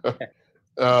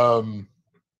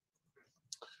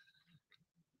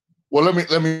 Well,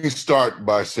 let me start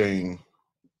by saying,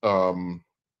 our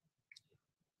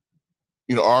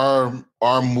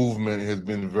movement has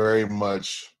been very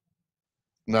much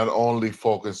not only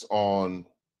focused on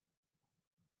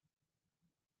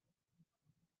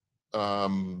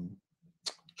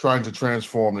trying to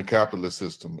transform the capitalist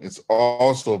system. It's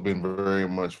also been very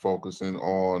much focusing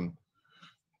on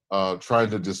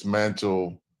trying to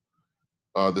dismantle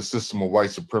the system of white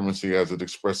supremacy as it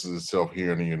expresses itself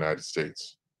here in the United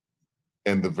States,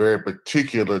 and the very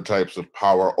particular types of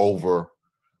power over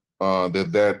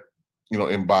that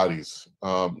embodies.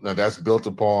 Now that's built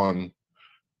upon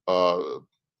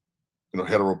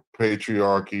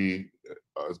heteropatriarchy.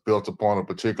 It's built upon a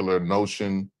particular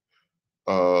notion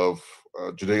of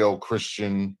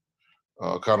Judeo-Christian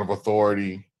kind of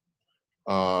authority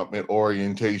and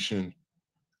orientation,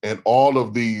 and all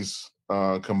of these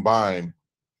combined,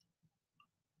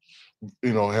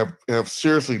 have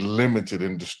seriously limited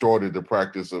and distorted the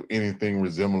practice of anything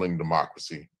resembling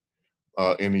democracy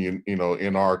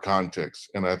in our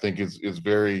context. And I think it's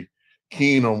very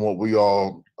keen on what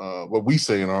we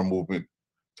say in our movement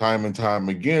time and time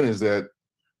again, is that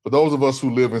for those of us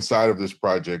who live inside of this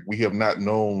project, we have not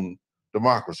known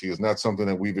democracy. It's not something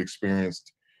that we've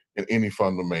experienced in any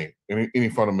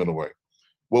fundamental way.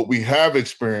 What we have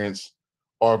experienced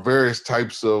are various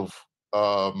types of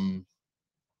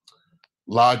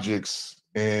logics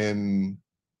and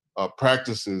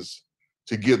practices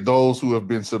to get those who have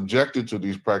been subjected to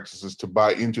these practices to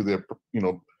buy into their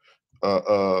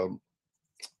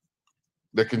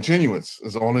continuance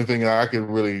is the only thing I could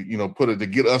really, put it, to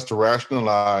get us to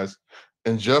rationalize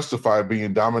and justify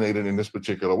being dominated in this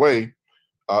particular way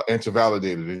and to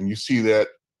validate it. And you see that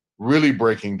really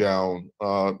breaking down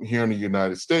here in the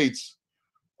United States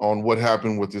on what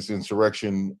happened with this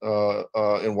insurrection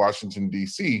in Washington,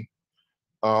 D.C.,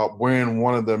 wherein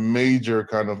one of the major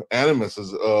kind of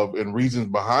animuses and reasons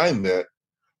behind that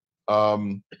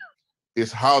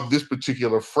is how this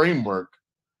particular framework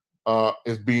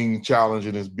is being challenged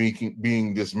and is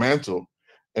being dismantled,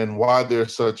 and why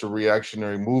there's such a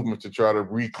reactionary movement to try to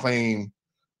reclaim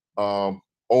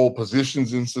old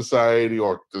positions in society,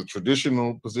 or the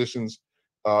traditional positions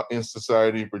in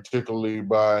society, particularly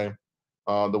by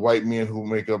the white men who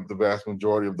make up the vast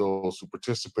majority of those who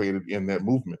participated in that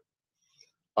movement.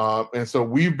 And so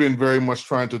we've been very much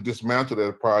trying to dismantle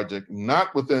that project,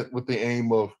 not with the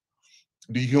aim of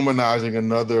dehumanizing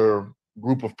another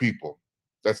group of people.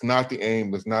 That's not the aim.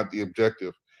 That's not the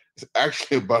objective. It's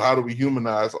actually about how do we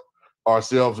humanize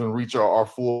ourselves and reach our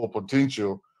full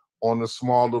potential on the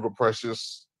small little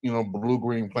precious,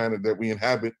 blue-green planet that we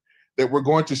inhabit, that we're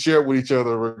going to share with each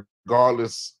other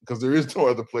regardless, because there is no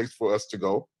other place for us to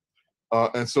go.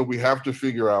 And so we have to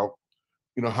figure out,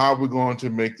 how we're going to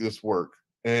make this work.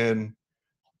 And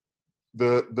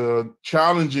the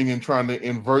challenging in trying to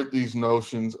invert these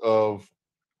notions of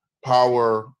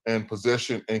power and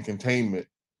possession and containment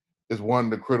is one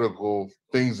of the critical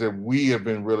things that we have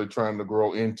been really trying to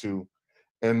grow into,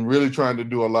 and really trying to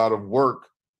do a lot of work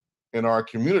in our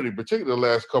community, particularly the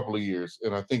last couple of years.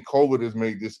 And I think COVID has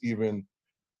made this even,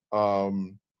 brought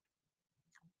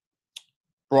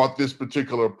this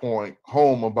particular point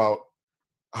home about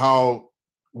how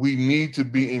we need to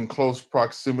be in close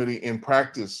proximity in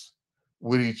practice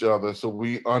with each other, so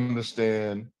we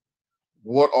understand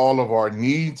what all of our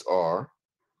needs are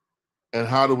and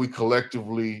how do we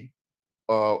collectively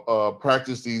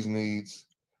practice these needs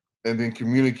and then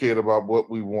communicate about what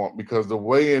we want. Because the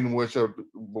way in which,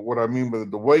 what I mean by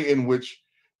the way in which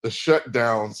the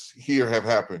shutdowns here have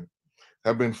happened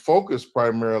have been focused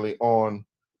primarily on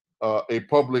a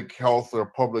public health or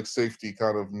public safety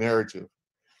kind of narrative.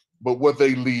 But what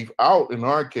they leave out in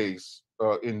our case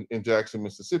in Jackson,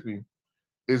 Mississippi,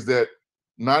 is that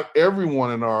not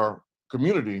everyone in our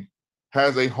community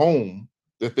has a home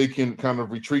that they can kind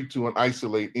of retreat to and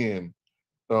isolate in.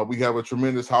 We have a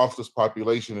tremendous houseless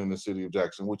population in the city of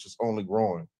Jackson, which is only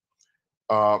growing.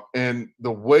 And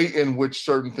the way in which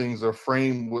certain things are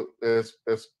framed as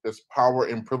power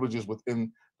and privileges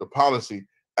within the policy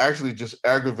actually just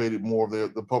aggravated more of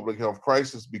the public health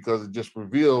crisis, because it just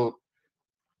revealed,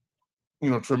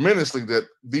 tremendously, that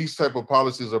these type of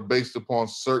policies are based upon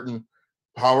certain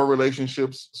power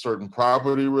relationships, certain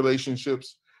property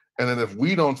relationships. And then if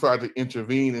we don't try to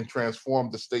intervene and transform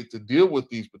the state to deal with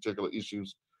these particular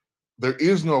issues, there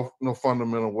is no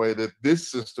fundamental way that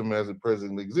this system as it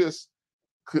presently exists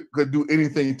could do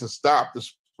anything to stop the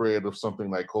spread of something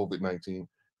like COVID-19,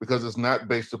 because it's not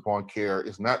based upon care.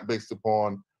 It's not based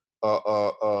upon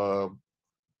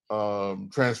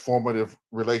transformative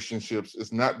relationships.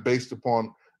 It's not based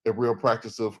upon a real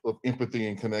practice of empathy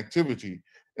and connectivity.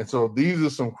 And so these are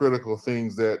some critical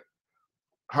things that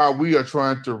how we are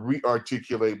trying to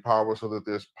re-articulate power so that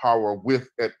there's power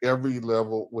at every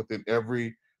level, within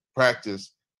every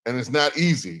practice. And it's not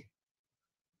easy.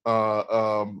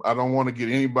 I don't want to get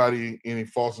anybody any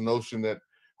false notion that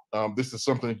this is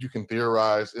something that you can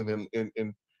theorize and then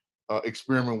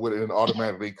experiment with it, and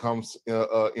automatically comes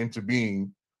into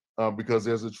being, because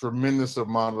there's a tremendous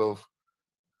amount of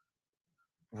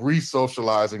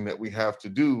re-socializing that we have to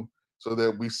do so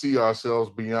that we see ourselves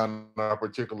beyond our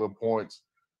particular points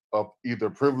of either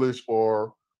privilege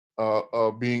or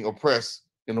being oppressed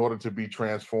in order to be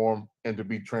transformed and to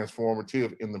be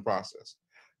transformative in the process.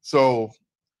 So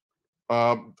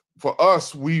for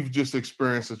us, we've just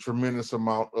experienced a tremendous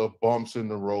amount of bumps in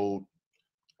the road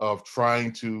of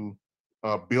trying to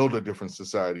build a different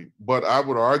society. But I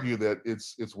would argue that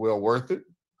it's well worth it.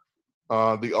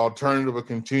 The alternative of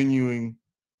continuing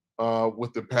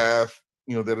with the path,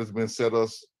 that has been set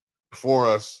for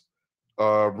us,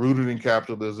 rooted in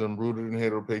capitalism, rooted in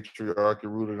heteropatriarchy,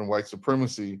 rooted in white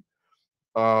supremacy.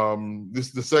 This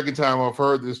is the second time I've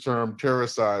heard this term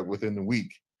terroricide within the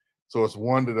week. So it's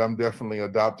one that I'm definitely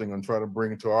adopting and trying to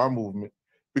bring into our movement,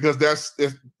 because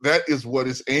that is what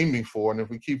it's aiming for. And if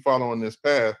we keep following this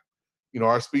path,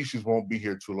 our species won't be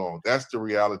here too long. That's the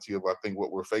reality of, I think,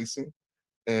 what we're facing.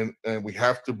 And we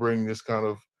have to bring this kind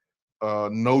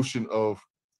of notion of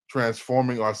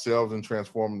transforming ourselves and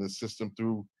transforming the system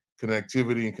through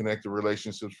connectivity and connected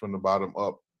relationships from the bottom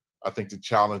up. I think the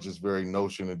challenge is very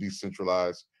notion of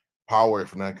decentralized power,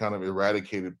 from that kind of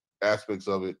eradicated aspects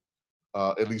of it,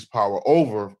 at least power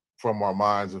over from our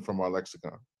minds and from our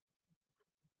lexicon.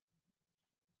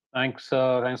 Thanks,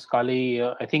 Kali.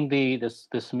 I think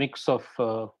this mix of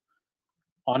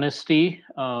honesty,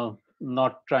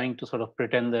 not trying to sort of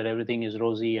pretend that everything is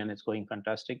rosy and it's going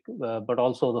fantastic, but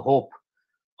also the hope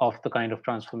of the kind of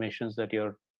transformations that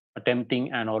you're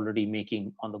attempting and already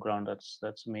making on the ground.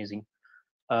 That's amazing.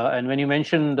 And when you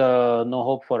mentioned no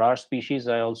hope for our species,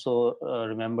 I also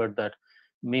remembered that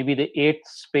maybe the 8th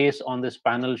space on this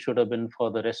panel should have been for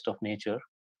the rest of nature.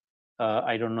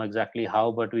 I don't know exactly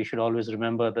how, but we should always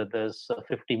remember that there's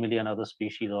 50 million other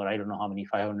species, or I don't know how many,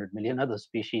 500 million other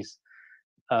species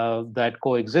that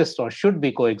coexist or should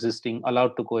be coexisting,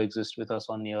 allowed to coexist with us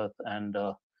on the earth. And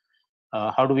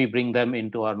how do we bring them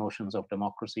into our notions of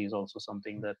democracy is also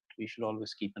something that we should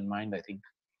always keep in mind, I think.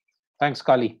 Thanks,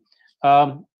 Kali.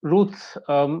 Ruth,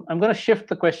 I'm going to shift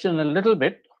the question a little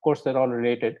bit. Of course, they're all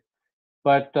related.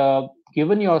 But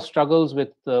given your struggles with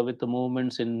the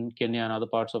movements in Kenya and other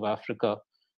parts of Africa,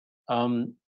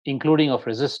 including of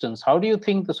resistance, how do you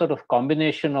think the sort of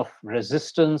combination of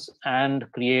resistance and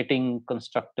creating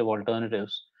constructive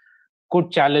alternatives could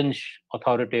challenge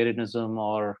authoritarianism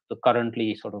or the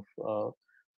currently sort of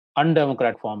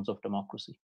undemocratic forms of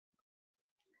democracy?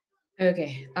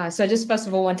 Okay, so I just first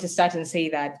of all want to start and say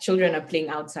that children are playing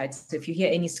outside. So if you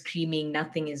hear any screaming,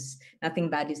 nothing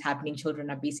bad is happening. Children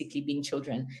are basically being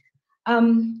children.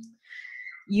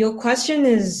 Your question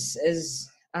is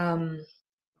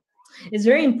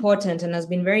very important and has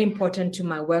been very important to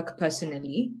my work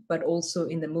personally, but also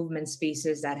in the movement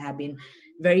spaces that have been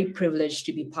very privileged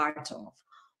to be part of.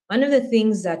 One of the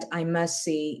things that I must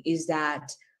say is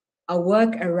that our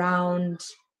work around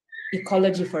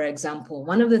ecology, for example,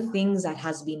 one of the things that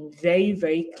has been very,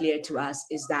 very clear to us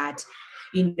is that,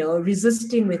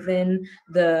 resisting within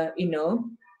the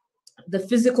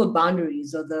physical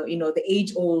boundaries or the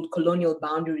age-old colonial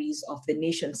boundaries of the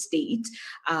nation state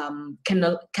can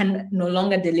no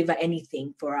longer deliver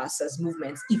anything for us as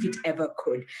movements, if it ever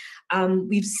could.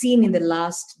 We've seen in the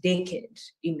last decade,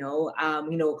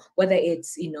 whether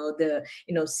it's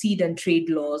the seed and trade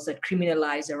laws that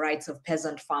criminalize the rights of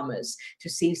peasant farmers to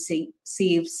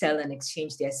save, sell, and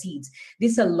exchange their seeds.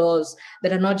 These are laws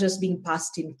that are not just being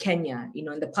passed in Kenya, in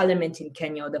the parliament in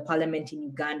Kenya, or the parliament in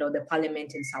Uganda, or the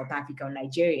parliament in South Africa or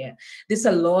Nigeria. These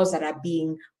are laws that are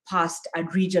being passed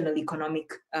at regional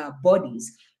economic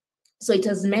bodies. So it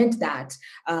has meant that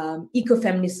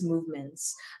ecofeminist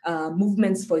movements,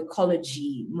 movements for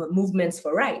ecology, movements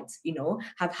for rights,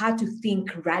 have had to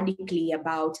think radically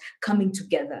about coming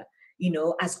together,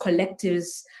 as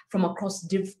collectives from across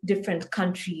different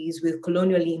countries with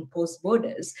colonially imposed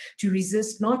borders to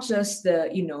resist not just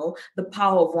the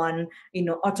power of one,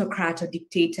 autocrat or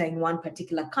dictator in one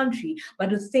particular country,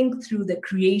 but to think through the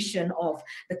creation of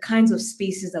the kinds of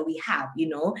spaces that we have,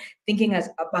 thinking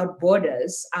about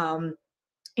borders.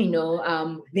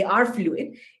 They are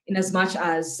fluid in as much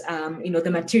as, the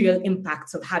material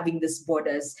impacts of having these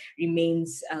borders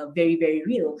remains very, very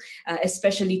real,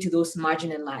 especially to those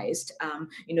marginalized,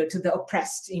 to the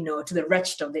oppressed, to the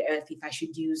wretched of the earth, if I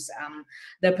should use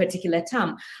the particular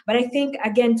term. But I think,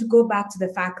 again, to go back to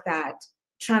the fact that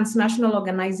transnational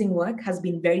organizing work has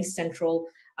been very central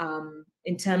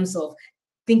in terms of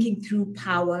thinking through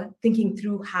power, thinking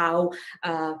through how,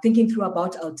 thinking through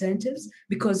about alternatives,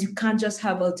 because you can't just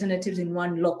have alternatives in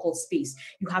one local space.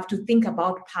 You have to think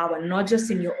about power, not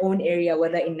just in your own area,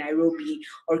 whether in Nairobi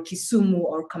or Kisumu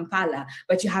or Kampala,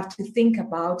 but you have to think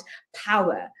about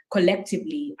power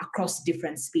collectively across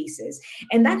different spaces.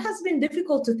 And that has been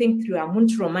difficult to think through. I want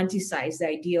to romanticize the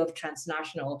idea of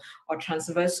transnational or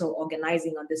transversal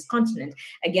organizing on this continent.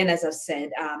 Again, as I've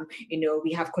said,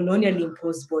 we have colonially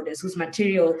imposed borders whose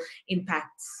material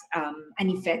impacts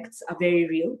and effects are very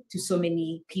real to so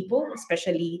many people,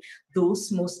 especially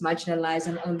those most marginalized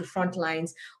and on the front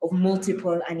lines of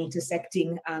multiple and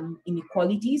intersecting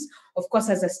inequalities. Of course,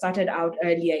 as I started out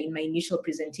earlier in my initial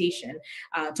presentation,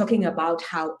 talking about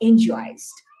how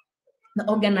NGOized the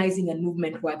organizing and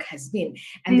movement work has been.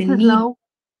 And this the is need... low.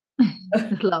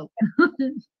 It's low.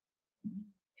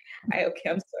 Okay,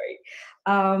 I'm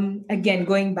sorry. Again,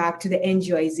 going back to the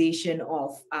NGOization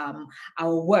of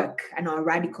our work and our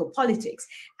radical politics.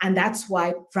 And that's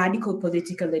why radical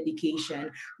political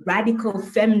education, radical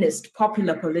feminist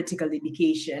popular political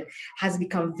education has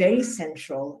become very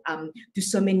central to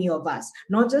so many of us,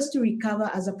 not just to recover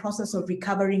as a process of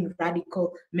recovering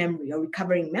radical memory or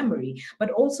recovering memory, but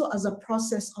also as a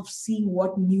process of seeing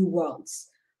what new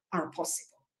worlds are possible.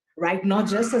 Right, not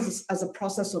just as a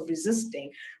process of resisting,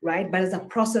 right, but as a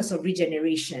process of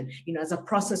regeneration, as a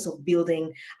process of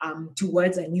building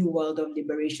towards a new world of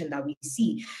liberation that we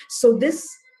see. So this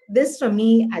for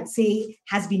me, I'd say,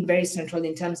 has been very central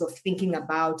in terms of thinking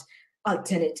about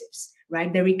alternatives,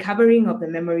 right, the recovering of the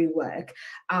memory work,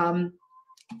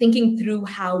 thinking through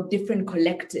how different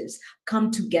collectives come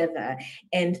together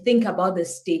and think about the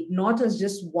state, not as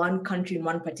just one country in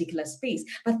one particular space,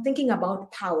 but thinking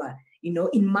about power,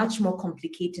 in much more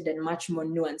complicated and much more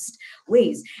nuanced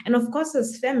ways. And of course,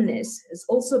 as feminists, it's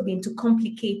also been to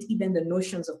complicate even the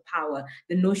notions of power,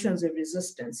 the notions of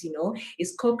resistance,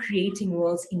 is co-creating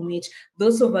worlds in which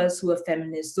those of us who are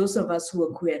feminists, those of us who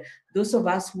are queer, those of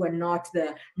us who are not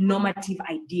the normative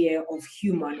idea of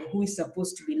human, who is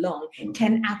supposed to belong,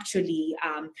 can actually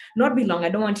not belong. I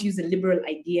don't want to use the liberal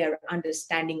idea or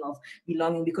understanding of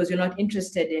belonging, because we're not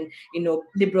interested in,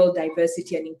 liberal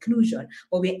diversity and inclusion,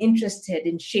 but we're interested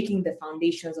in shaking the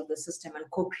foundations of the system and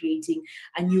co-creating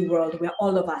a new world where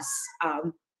all of us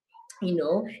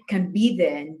can be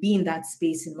there and be in that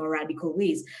space in more radical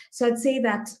ways. So I'd say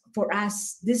that for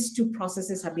us, these two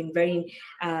processes have been very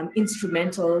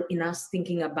instrumental in us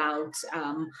thinking about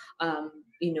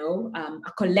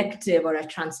a collective or a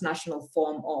transnational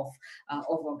form of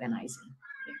organizing.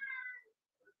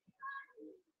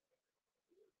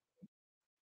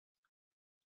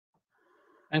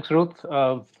 Thanks, Ruth.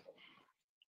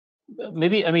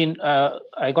 Maybe,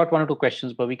 I got one or two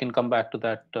questions, but we can come back to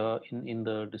that in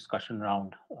the discussion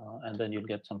round, and then you'll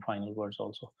get some final words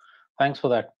also. Thanks for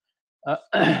that.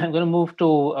 I'm going to move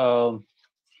to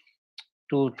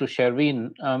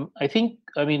Şervîn. I think,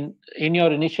 in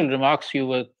your initial remarks,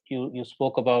 you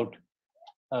spoke about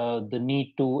the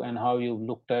need to and how you've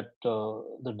looked at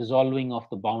the dissolving of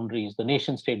the boundaries, the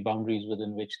nation-state boundaries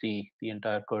within which the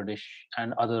entire Kurdish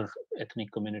and other ethnic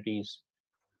communities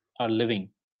are living.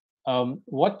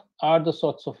 What are the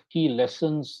sorts of key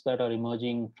lessons that are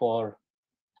emerging for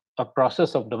a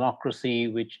process of democracy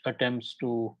which attempts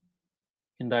to,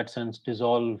 in that sense,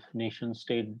 dissolve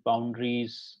nation-state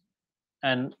boundaries?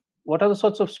 And what are the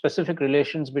sorts of specific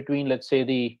relations between, let's say,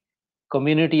 the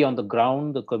community on the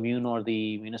ground, the commune or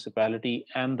the municipality,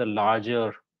 and the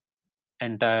larger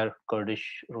entire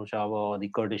Kurdish Rojava or the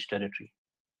Kurdish territory?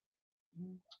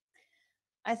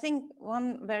 I think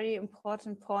one very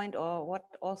important point, or what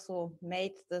also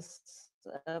made this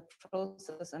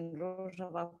process in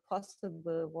Rojava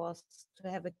possible, was to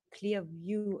have a clear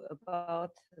view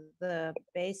about the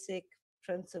basic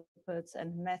principles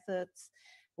and methods,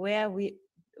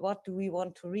 what do we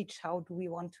want to reach, how do we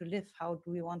want to live, how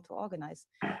do we want to organize.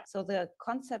 So the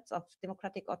concepts of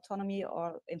democratic autonomy,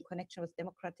 or in connection with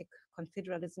democratic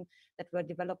confederalism, that were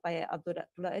developed by Abdullah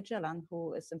Öcalan,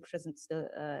 who is imprisoned still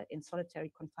in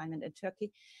solitary confinement in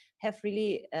Turkey, have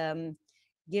really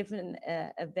given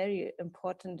a very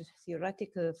important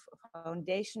theoretical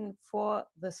foundation for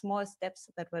the small steps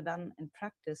that were done in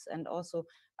practice, and also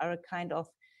are a kind of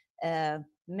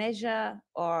measure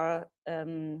or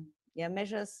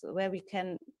measures where we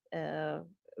can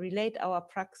relate our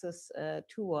praxis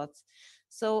towards.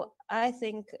 So I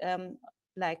think, on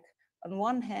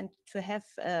one hand, to have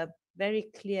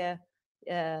very clear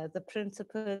the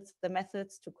principles, the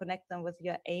methods, to connect them with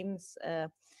your aims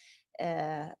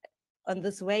on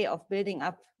this way of building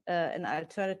up an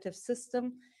alternative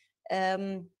system,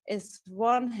 is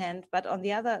one hand, but on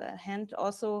the other hand,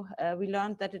 also we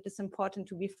learned that it is important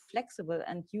to be flexible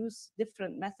and use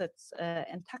different methods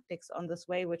and tactics on this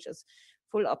way, which is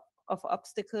full of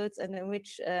obstacles, and in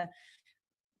which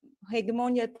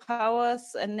hegemonial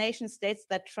powers and nation states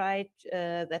that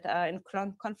that are in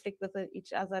conflict with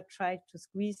each other try to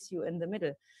squeeze you in the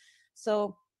middle.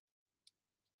 So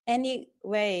any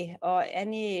way or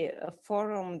any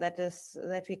forum that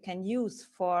we can use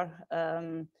for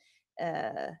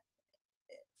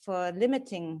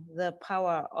limiting the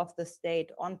power of the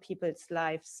state on people's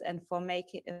lives, and for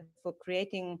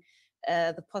creating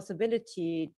the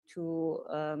possibility to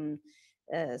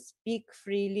speak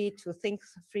freely, to think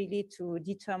freely, to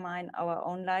determine our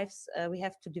own lives, we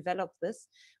have to develop this.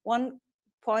 One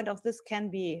point of this can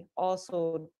be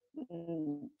also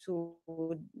to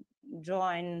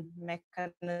join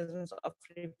mechanisms of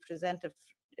representative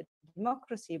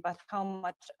democracy, but how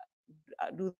much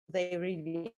do they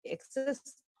really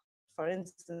exist? For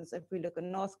instance, if we look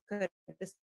in North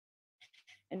Kurdistan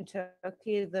in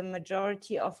Turkey, the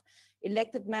majority of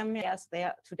elected members, they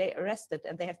are today arrested,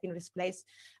 and they have been displaced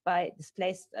by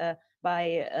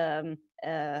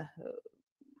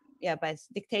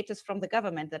dictators from the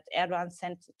government that Erdogan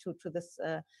sent to these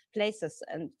places.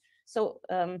 And so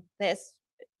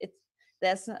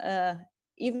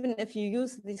even if you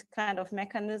use these kind of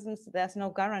mechanisms, there's no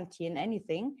guarantee in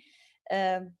anything.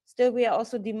 Still, we are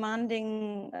also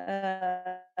demanding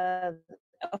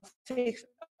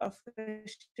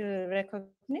official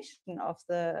recognition of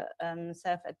the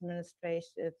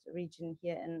self-administrated region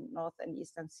here in North and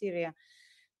Eastern Syria.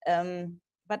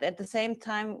 But at the same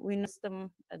time, we know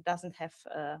them doesn't have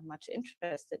much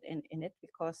interest in it,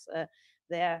 because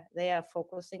they are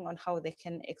focusing on how they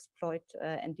can exploit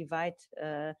and divide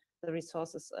the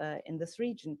resources in this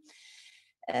region.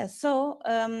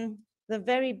 The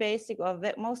very basic or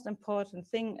the most important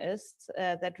thing is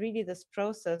that really this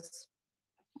process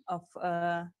of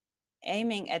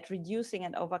aiming at reducing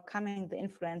and overcoming the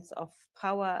influence of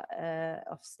power,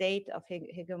 of state, of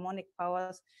hegemonic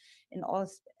powers in all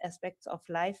aspects of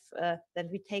life, that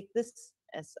we take this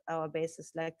as our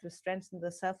basis, like to strengthen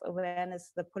the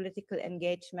self-awareness, the political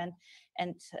engagement,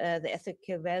 and the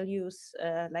ethical values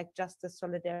like justice,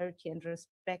 solidarity, and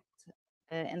respect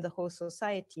in the whole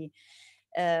society.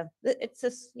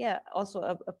 It's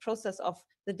also a process of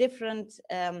the different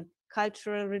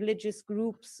cultural, religious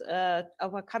groups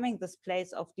overcoming this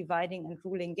place of dividing and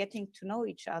ruling, getting to know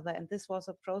each other. And this was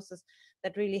a process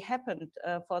that really happened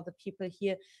for the people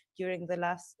here during the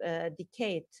last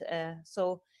decade.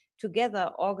 So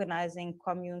together organizing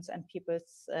communes and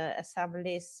people's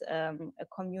assemblies, a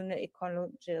communal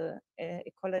ecological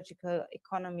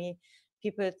economy,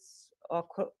 people's or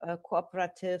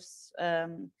cooperatives,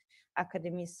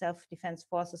 academies, self-defense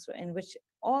forces, in which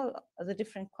all the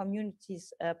different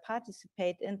communities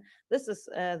participate in. This is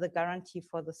the guarantee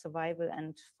for the survival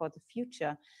and for the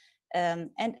future. And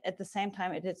at the same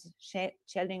time, it is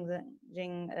challenging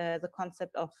the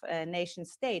concept of a nation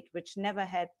state, which never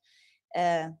had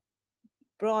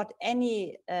brought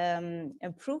any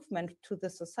improvement to the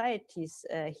societies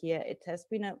here. It has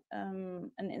been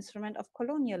an instrument of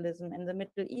colonialism in the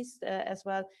Middle East as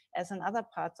well as in other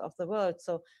parts of the world.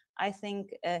 So I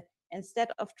think instead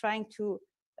of trying to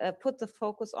put the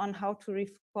focus on how to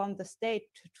reform the state,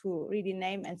 to really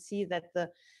name and see that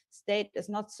the state is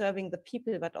not serving the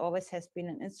people, but always has been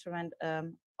an instrument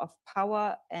of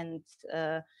power and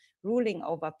ruling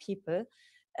over people.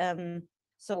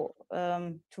 To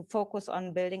focus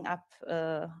on building up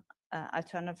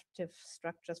alternative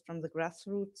structures from the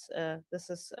grassroots, this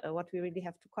is what we really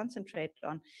have to concentrate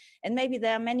on. And maybe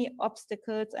there are many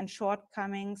obstacles and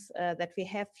shortcomings that we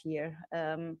have here.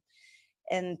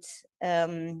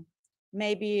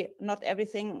 Maybe not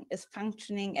everything is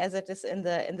functioning as it is in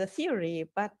the theory,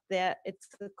 but it's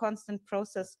a constant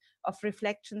process of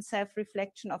reflection,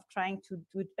 self-reflection, of trying to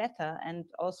do it better. And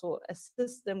also a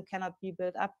system cannot be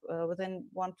built up within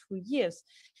 1-2 years.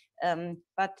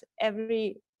 But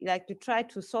you try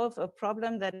to solve a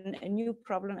problem, then a new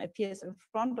problem appears in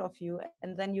front of you,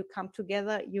 and then you come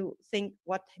together, you think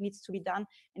what needs to be done,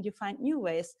 and you find new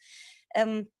ways.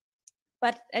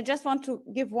 But I just want to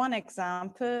give one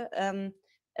example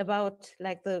about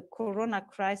the Corona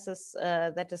crisis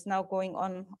that is now going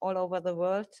on all over the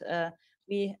world.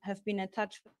 We have been in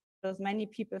touch with many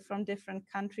people from different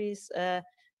countries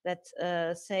that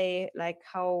say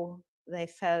how they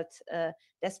felt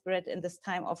desperate in this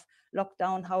time of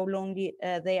lockdown, how lonely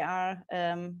they are,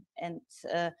 and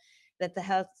that the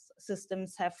health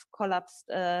systems have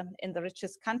collapsed in the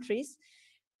richest countries.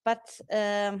 But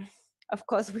of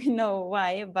course, we know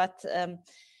why, but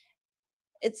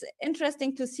it's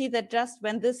interesting to see that just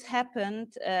when this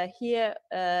happened here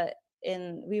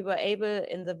we were able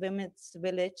in the women's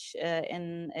village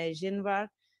in Şervîn,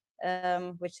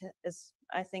 which is,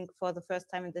 I think, for the first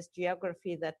time in this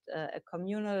geography, that a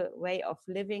communal way of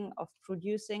living, of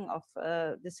producing, of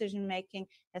decision-making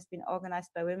has been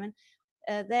organized by women.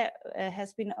 There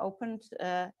has been opened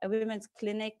a women's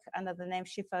clinic under the name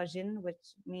Shifa Jin,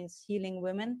 which means healing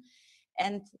women.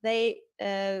 And they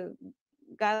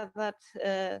gathered,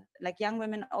 like young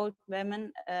women, old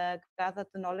women, gathered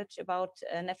the knowledge about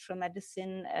natural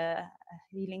medicine,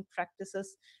 healing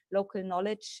practices, local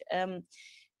knowledge.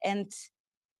 And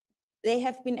they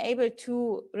have been able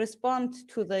to respond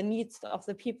to the needs of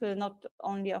the people, not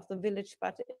only of the village,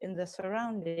 but in the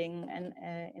surrounding and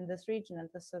in this region and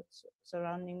the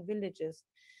surrounding villages.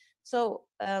 So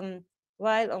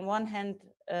while on one hand,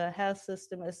 health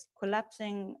system is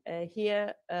collapsing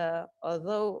here,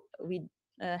 although we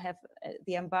have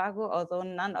the embargo, although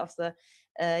none of the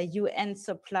UN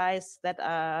supplies that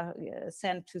are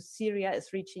sent to Syria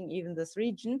is reaching even this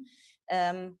region,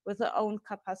 with their own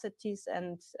capacities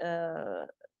and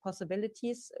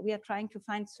possibilities, we are trying to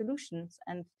find solutions,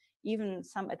 and even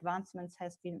some advancements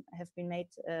have been made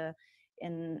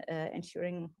in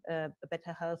ensuring a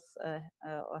better health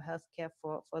or healthcare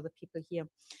for the people here.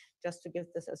 Just to give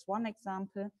this as one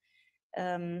example,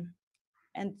 and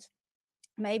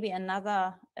maybe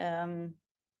another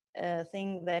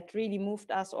thing that really moved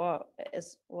us, or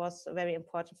was very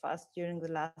important for us during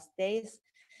the last days.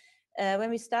 When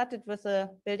we started with the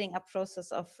building up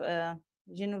process of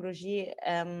genealogy,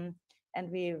 and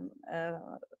we,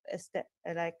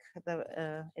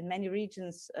 in many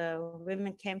regions,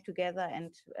 women came together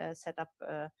and set up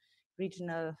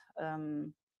regional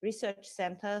research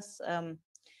centers.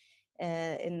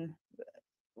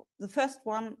 The first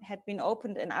one had been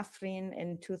opened in Afrin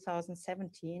in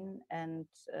 2017, and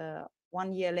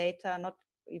 1 year later, not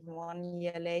even 1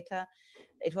 year later,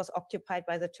 it was occupied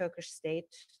by the Turkish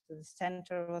state. The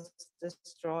center was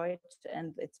destroyed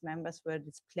and its members were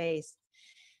displaced.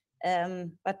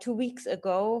 But 2 weeks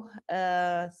ago,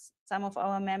 some of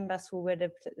our members who were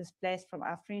displaced from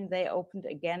Afrin, they opened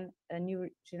again a new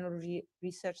genealogy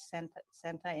research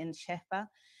center in Şervîn.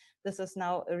 This is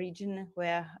now a region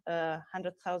where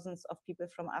hundreds of thousands of people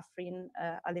from Afrin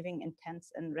are living in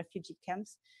tents and refugee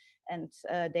camps. And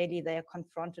daily they are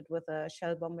confronted with a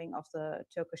shell bombing of the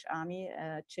Turkish army.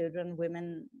 Children,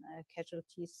 women,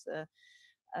 casualties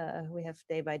we have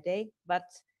day by day. But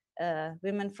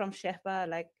women from Şervîn,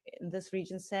 like in this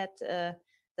region, said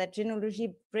that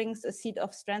genealogy brings a seed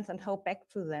of strength and hope back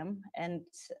to them. And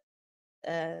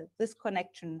this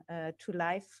connection to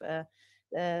life,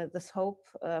 this hope,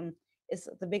 is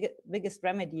the biggest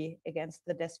remedy against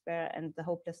the despair and the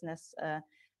hopelessness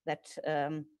that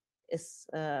is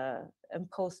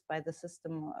imposed by the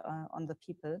system on the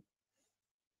people.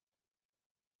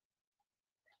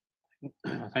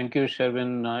 Thank you,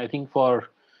 Şervîn. I think for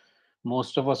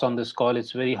most of us on this call,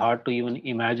 it's very hard to even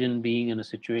imagine being in a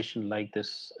situation like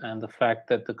this, and the fact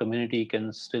that the community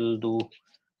can still do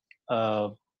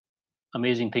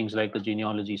amazing things like the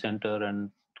genealogy center and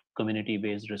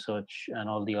community-based research and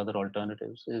all the other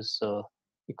alternatives is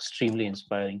extremely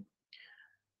inspiring.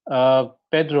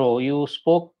 Pedro, you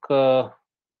spoke a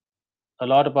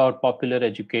lot about popular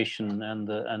education and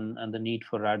the need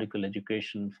for radical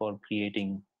education for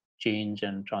creating change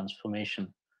and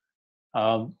transformation.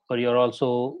 But you've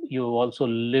also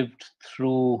lived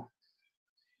through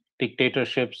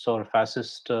dictatorships or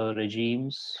fascist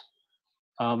regimes.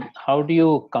 How do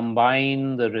you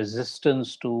combine the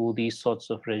resistance to these sorts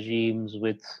of regimes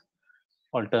with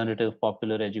alternative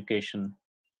popular education,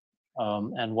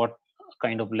 and what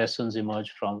kind of lessons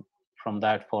emerge from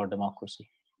that for democracy?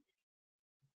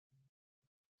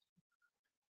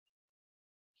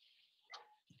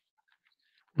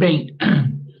 Bem,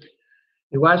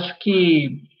 eu acho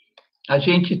que a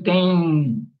gente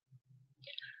tem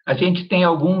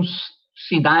alguns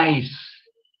sinais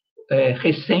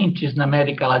recentes na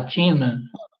América Latina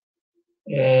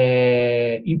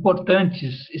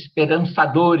importantes,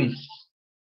 esperançadores,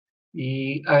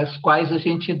 e às quais a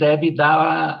gente deve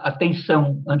dar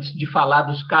atenção antes de falar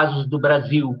dos casos do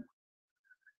Brasil.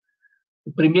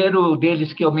 O primeiro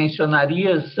deles que eu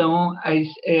mencionaria são a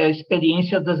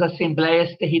experiência das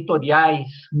assembleias territoriais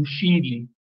no Chile,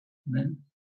 né?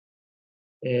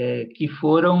 Que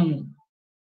foram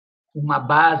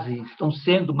estão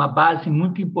sendo uma base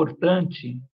muito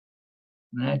importante,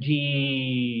 né,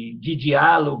 de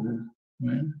diálogo,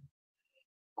 né,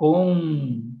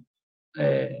 com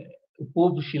o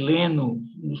povo chileno,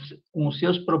 com os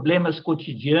seus problemas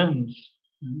cotidianos,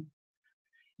 né,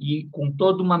 e com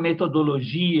toda uma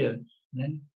metodologia,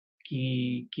 né,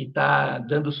 que está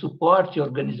dando suporte à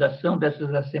organização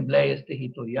dessas assembleias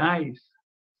territoriais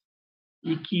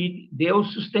e que deu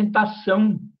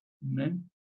sustentação, né,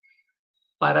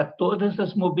 para todas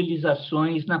as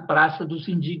mobilizações na Praça dos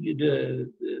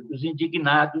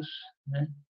Indignados, né,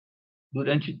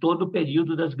 durante todo o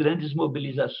período das grandes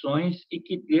mobilizações e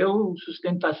que deu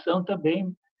sustentação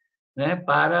também, né,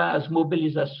 para as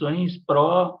mobilizações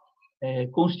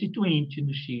pró-constituinte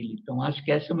no Chile. Então, acho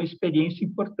que essa é uma experiência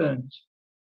importante.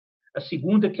 A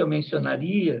segunda que eu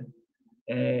mencionaria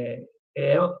é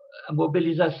a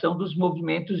mobilização dos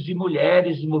movimentos de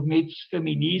mulheres, dos movimentos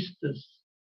feministas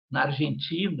na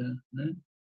Argentina, né,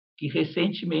 que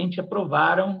recentemente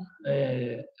aprovaram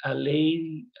a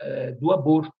lei do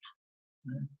aborto.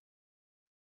 Né.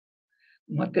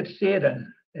 Uma terceira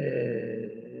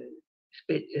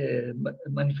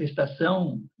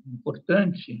manifestação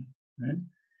importante, né,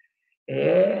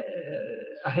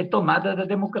 é a retomada da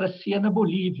democracia na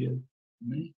Bolívia,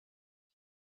 né?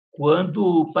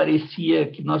 Quando parecia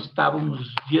que nós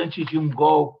estávamos diante de um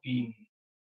golpe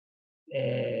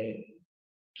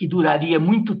que duraria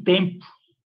muito tempo,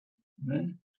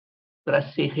 né,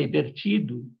 para ser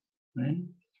revertido, né,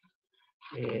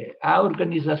 a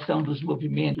organização dos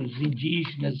movimentos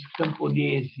indígenas,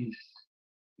 camponeses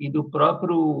e do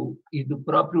próprio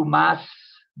MAS,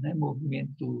 né,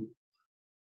 movimento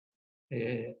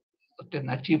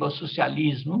alternativo ao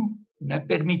socialismo, né,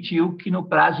 permitiu que no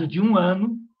prazo de um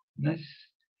ano, né,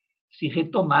 se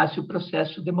retomasse o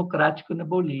processo democrático na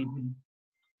Bolívia.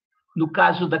 No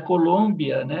caso da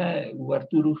Colômbia, né, o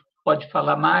Arturo pode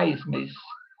falar mais, mas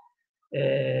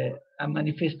a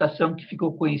manifestação que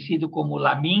ficou conhecida como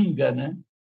La Minga, né,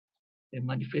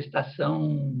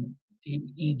 manifestação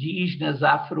de indígenas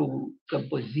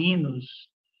afro-campesinos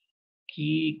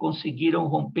que conseguiram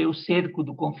romper o cerco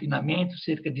do confinamento,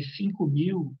 cerca de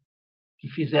 5.000, que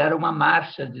fizeram uma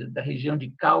marcha da região de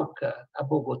Cauca a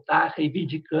Bogotá,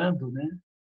 reivindicando, né,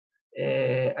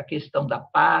 a questão da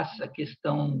paz, a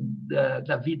questão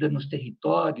da vida nos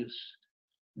territórios,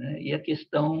 né, e a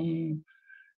questão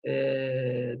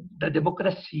da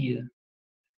democracia.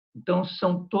 Então,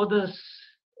 são todas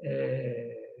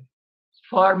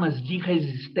formas de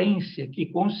resistência que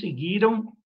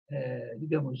conseguiram,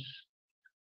 digamos,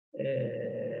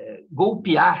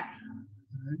 golpear,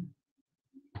 né,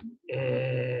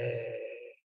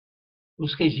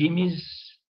 os regimes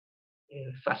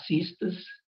fascistas,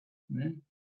 né,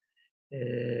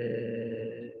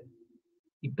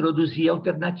 e produzir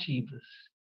alternativas.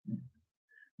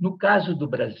 No caso do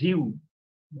Brasil,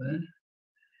 né,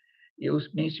 eu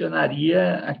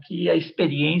mencionaria aqui a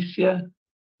experiência,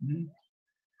 né,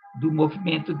 do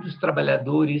movimento dos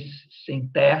trabalhadores sem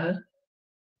terra,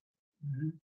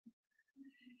 né,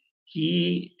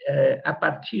 que, a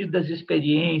partir das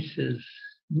experiências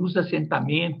nos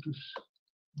assentamentos,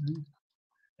 né,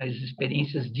 as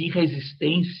experiências de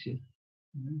resistência,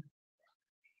 né,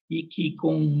 e que,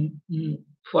 com um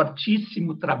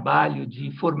fortíssimo trabalho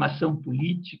de formação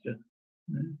política,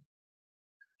 né,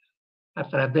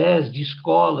 através de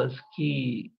escolas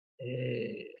que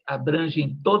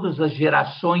abrangem todas as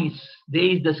gerações,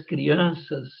 desde as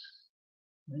crianças,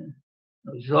 né,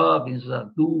 os jovens, os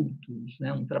adultos,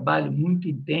 né, um trabalho muito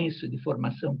intenso de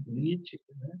formação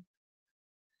política, né,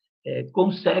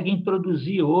 conseguem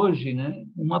produzir hoje, né,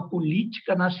 uma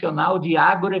política nacional de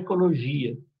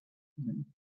agroecologia. Né,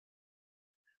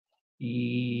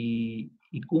 e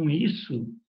com isso,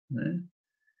 né,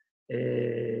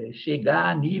 chegar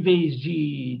a níveis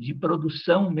de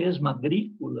produção mesmo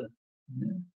agrícola,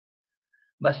 né,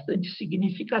 bastante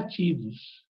significativos,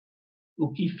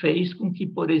 o que fez com que,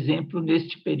 por exemplo,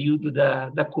 neste período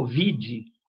da Covid,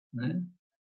 né,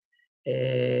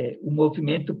 o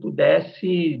movimento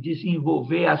pudesse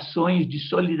desenvolver ações de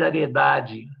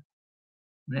solidariedade,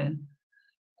 né,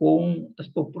 com as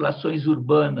populações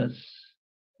urbanas,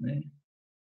 né,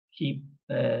 que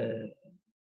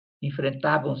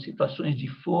enfrentavam situações de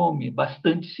fome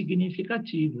bastante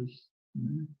significativas.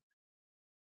 Né.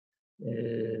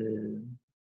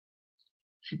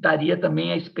 Citaria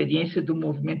também a experiência do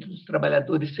movimento dos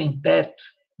trabalhadores sem teto,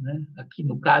 né, aqui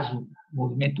no caso,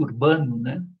 movimento urbano,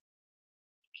 né,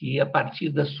 que, a partir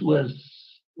das suas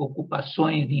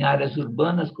ocupações em áreas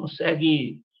urbanas,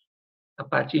 consegue, a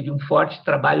partir de um forte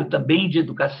trabalho também de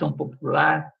educação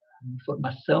popular,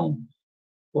 informação,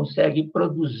 consegue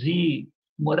produzir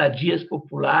moradias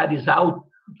populares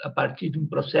a partir de um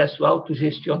processo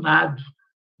autogestionado,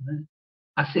 né,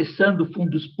 acessando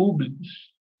fundos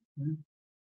públicos. Né.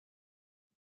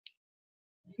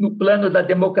 No plano da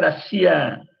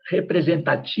democracia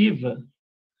representativa,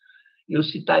 eu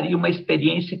citaria uma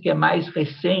experiência que é mais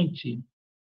recente,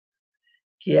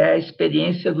 que é a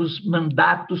experiência dos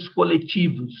mandatos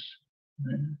coletivos,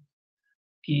 né?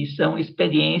 Que são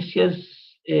experiências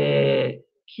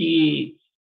que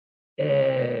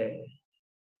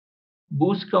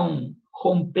buscam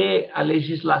romper a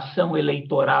legislação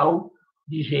eleitoral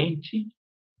vigente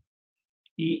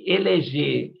e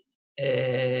eleger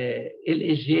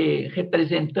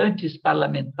representantes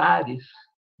parlamentares,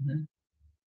 né,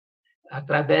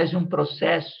 através de um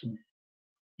processo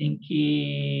em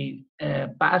que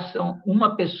passam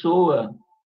uma pessoa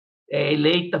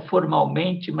eleita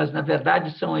formalmente, mas, na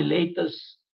verdade, são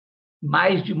eleitas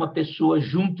mais de uma pessoa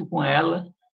junto com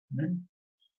ela, né,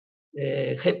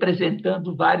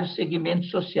 representando vários segmentos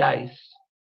sociais,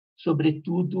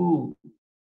 sobretudo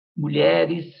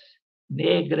mulheres,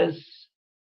 negras,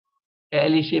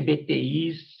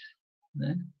 LGBTIs,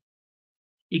 né,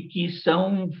 e que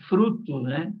são fruto,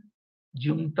 né, de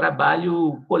um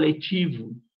trabalho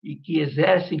coletivo e que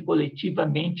exercem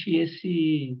coletivamente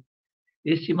esse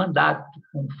mandato,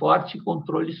 com forte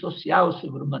controle social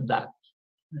sobre o mandato,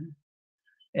 né.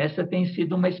 Essa tem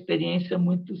sido uma experiência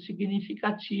muito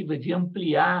significativa de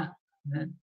ampliar, né,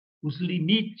 os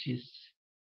limites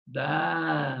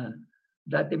da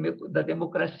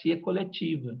democracia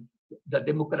coletiva, da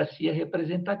democracia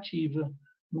representativa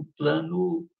no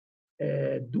plano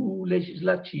do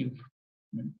legislativo,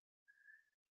 né.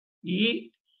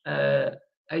 E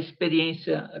a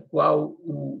experiência a qual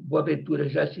o Boaventura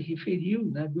já se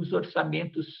referiu, né, dos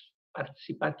orçamentos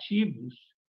participativos,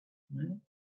 né,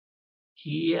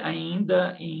 que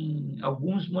ainda em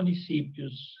alguns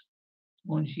municípios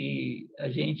onde a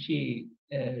gente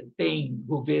tem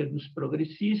governos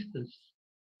progressistas,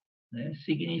 né,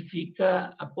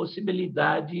 significa a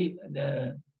possibilidade,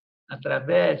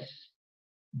 através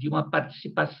de uma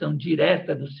participação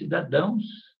direta dos cidadãos,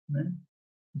 né,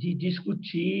 de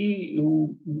discutir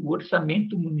o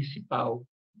orçamento municipal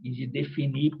e de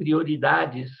definir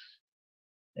prioridades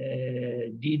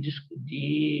de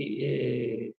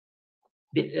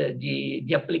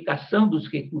aplicação dos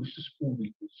recursos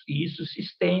públicos. E isso se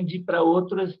estende para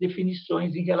outras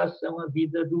definições em relação à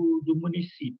vida do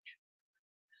município.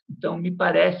 Então, me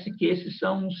parece que esses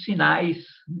são sinais,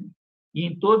 né? E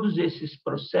em todos esses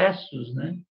processos,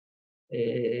 né,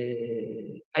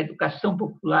 a educação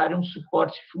popular é um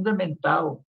suporte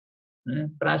fundamental, né,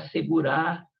 para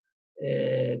assegurar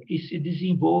que se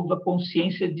desenvolva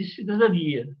consciência de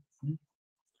cidadania, né?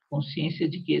 Consciência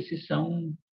de que esses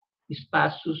são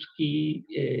espaços que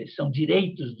são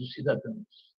direitos dos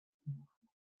cidadãos.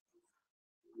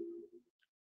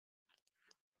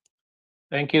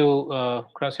 Thank you,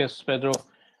 gracias, Pedro.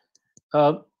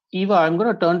 Eva, I'm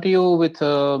going to turn to you with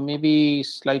a maybe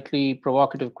slightly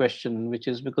provocative question, which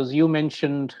is because you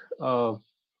mentioned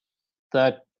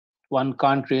that one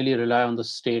can't really rely on the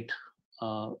state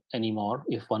anymore,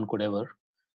 if one could ever.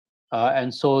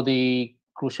 And so the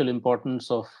crucial importance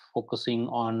of focusing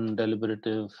on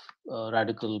deliberative,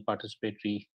 radical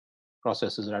participatory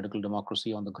processes, radical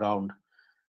democracy on the ground.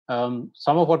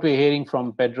 Some of what we're hearing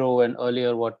from Pedro and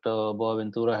earlier what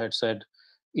Boaventura had said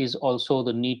is also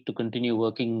the need to continue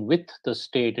working with the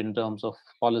state in terms of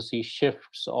policy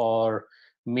shifts or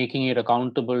making it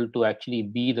accountable to actually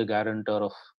be the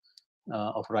guarantor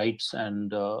of rights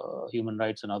and human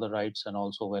rights and other rights and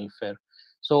also welfare.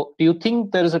 So do you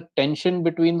think there is a tension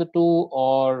between the two,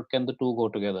 or can the two go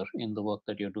together in the work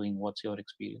that you're doing? What's your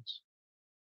experience?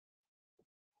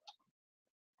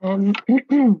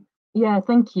 Yeah,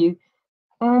 thank you.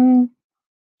 I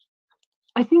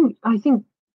think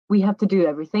we have to do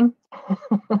everything,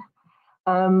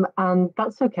 and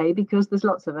that's okay because there's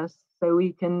lots of us, so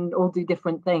we can all do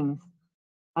different things.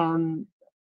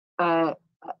 I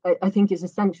think it's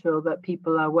essential that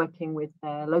people are working with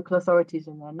their local authorities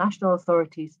and their national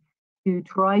authorities to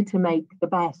try to make the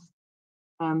best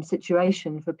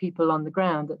situation for people on the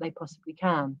ground that they possibly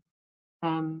can.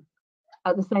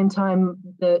 At the same time,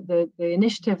 the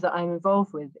initiative that I'm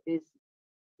involved with is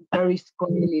very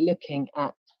squarely looking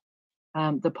at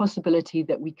the possibility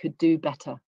that we could do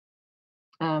better,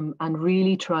 and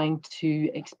really trying to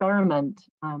experiment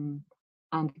and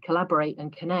collaborate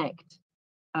and connect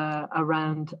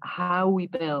around how we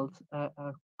build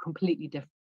a completely different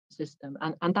system.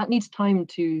 And that needs time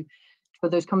for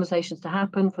those conversations to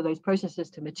happen, for those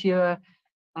processes to mature,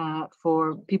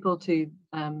 for people to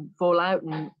fall out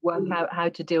and work out how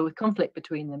to deal with conflict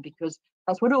between them, because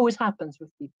that's what always happens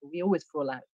with people. We always fall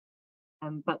out.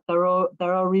 But there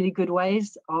are really good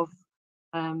ways of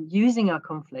using our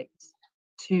conflicts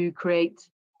to create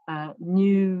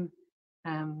new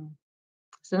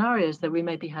scenarios that we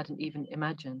maybe hadn't even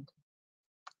imagined.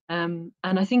 And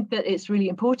I think that it's really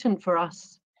important for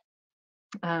us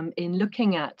in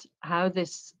looking at how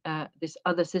this this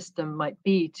other system might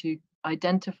be, to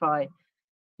identify,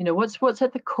 you know, what's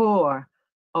at the core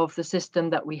of the system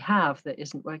that we have that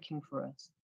isn't working for us.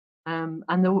 And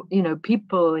the, you know,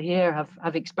 people here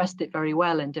have expressed it very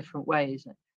well in different ways.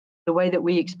 The way that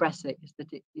we express it is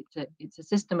that it's a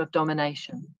system of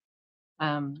domination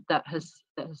that has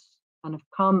kind of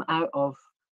come out of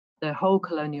the whole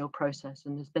colonial process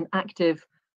and has been active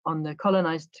on the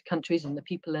colonized countries and the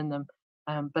people in them,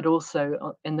 but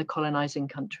also in the colonizing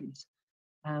countries.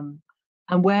 And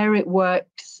where it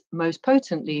works most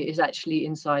potently is actually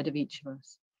inside of each of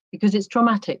us, because it's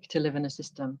traumatic to live in a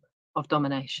system of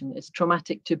domination. It's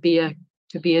traumatic to be a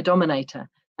dominator,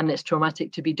 and it's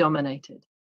traumatic to be dominated.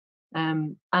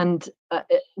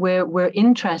 We're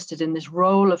interested in this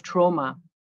role of trauma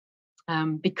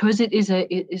because it is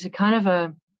a kind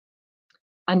of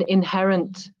an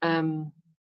inherent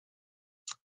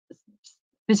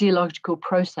physiological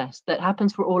process that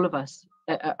happens for all of us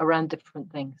around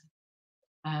different things,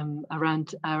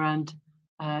 around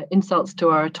insults to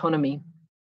our autonomy,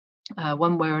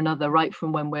 one way or another, right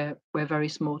from when we're very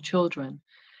small children.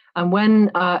 And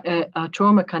when our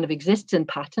trauma kind of exists in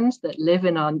patterns that live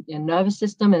in our nervous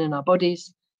system and in our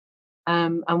bodies,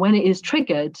 and when it is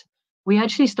triggered, we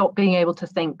actually stop being able to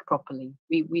think properly.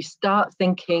 We start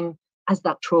thinking as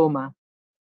that trauma.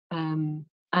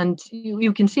 And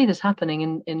you can see this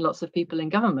happening in lots of people in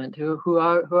government who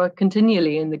are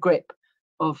continually in the grip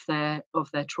of their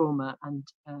trauma and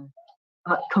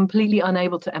are completely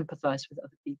unable to empathize with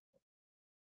other people.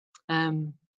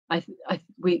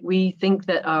 We think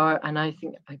that and I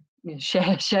think I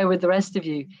share with the rest of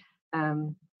you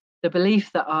the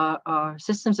belief that our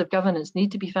systems of governance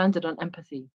need to be founded on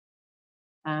empathy,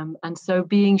 and so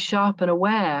being sharp and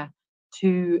aware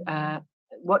to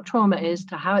what trauma is,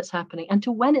 to how it's happening, and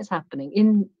to when it's happening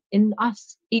in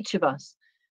us, each of us,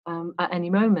 at any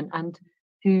moment, and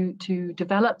to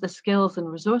develop the skills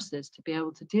and resources to be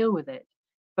able to deal with it,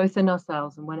 both in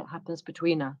ourselves and when it happens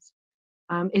between us.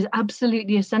 Is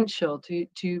absolutely essential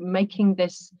to making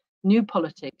this new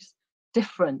politics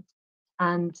different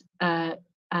and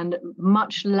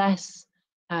much less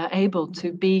able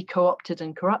to be co-opted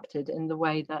and corrupted in the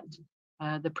way that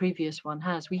the previous one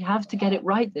has. We have to get it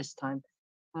right this time.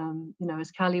 You know,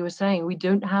 as Callie was saying, we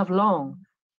don't have long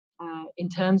in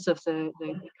terms of the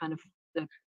kind of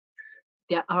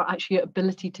our actual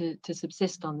ability to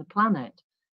subsist on the planet,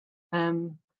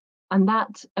 and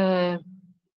that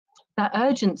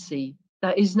urgency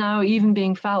that is now even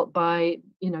being felt by,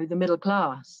 you know, the middle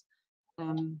class.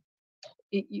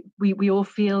 We all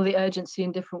feel the urgency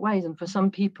in different ways, and for some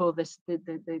people, the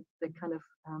kind of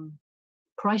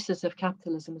crisis of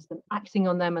capitalism has been acting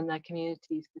on them and their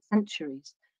communities for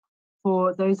centuries.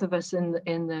 For those of us in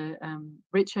the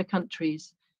richer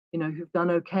countries, you know, who've done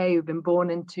okay, who've been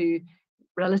born into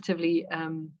relatively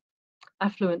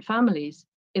affluent families,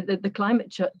 the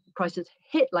climate crisis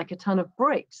hit like a ton of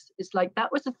bricks. It's like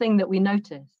that was the thing that we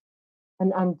noticed.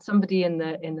 And somebody in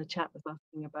the chat was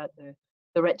asking about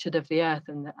the wretched of the earth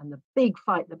and the big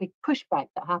fight, the big pushback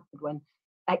that happened when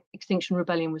Extinction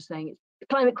Rebellion was saying the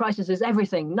climate crisis is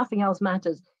everything, nothing else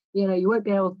matters. You know, you won't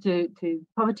be able to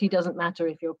poverty doesn't matter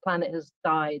if your planet has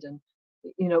died, and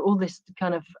you know, all this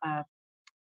kind of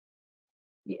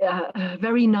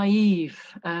very naive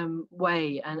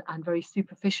way and very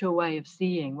superficial way of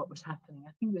seeing what was happening.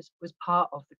 I think was part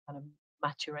of the kind of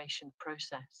maturation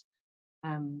process.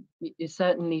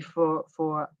 Certainly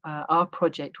for our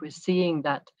project, we're seeing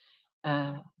that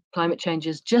climate change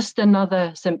is just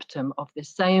another symptom of the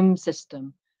same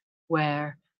system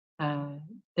where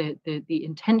the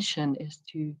intention is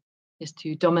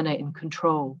to dominate and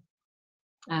control,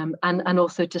 and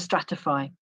also to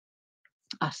stratify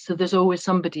us. So there's always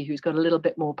somebody who's got a little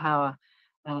bit more power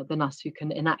than us who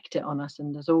can enact it on us,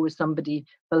 and there's always somebody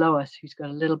below us who's got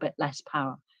a little bit less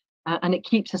power, and it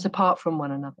keeps us apart from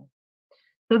one another.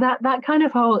 So that kind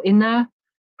of whole inner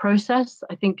process,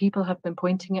 I think people have been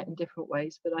pointing at in different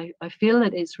ways, but I feel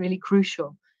that it's really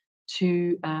crucial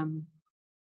to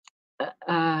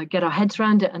get our heads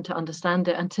around it and to understand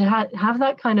it, and to have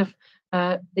that kind of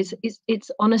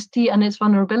it's honesty and it's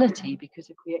vulnerability, because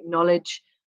if we acknowledge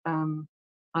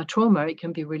our trauma, it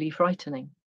can be really frightening.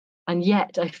 And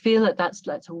yet I feel that that's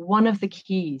one of the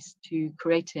keys to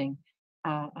creating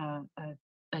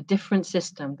a different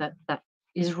system that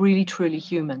is really truly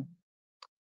human.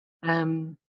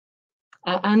 And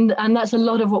that's a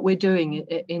lot of what we're doing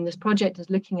in this project, is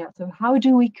looking at, so how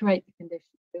do we create the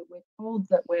conditions that we're told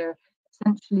that we're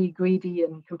essentially greedy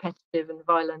and competitive and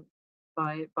violent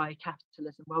by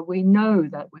capitalism? Well, we know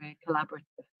that we're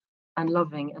collaborative and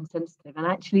loving and sensitive. And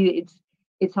actually,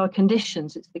 it's our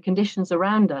conditions, it's the conditions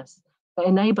around us that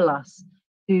enable us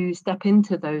to step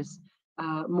into those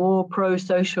more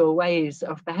pro-social ways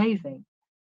of behaving.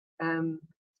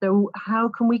 So how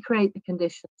can we create the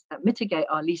conditions that mitigate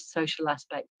our least social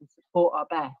aspects and support our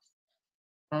best?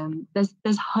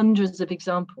 There's hundreds of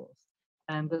examples,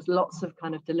 and there's lots of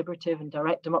kind of deliberative and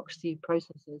direct democracy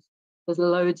processes. There's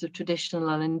loads of traditional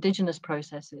and indigenous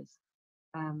processes.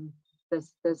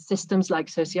 There's systems like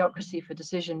sociocracy for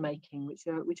decision making, which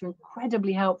are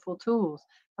incredibly helpful tools.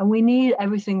 And we need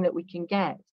everything that we can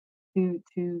get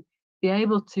to be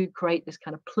able to create this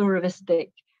kind of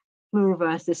pluralistic,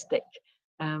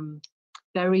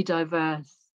 very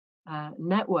diverse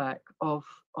network of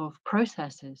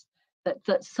processes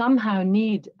that somehow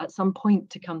need at some point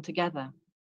to come together.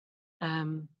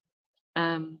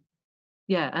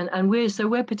 Yeah, and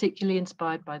we're particularly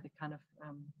inspired by the kind of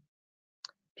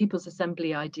People's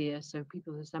Assembly idea. So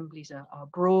People's Assemblies are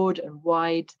broad and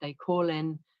wide. They call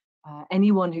in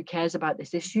anyone who cares about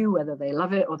this issue, whether they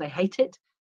love it or they hate it,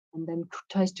 and then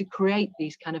tries to create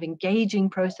these kind of engaging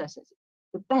processes.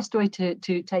 The best way to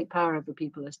take power over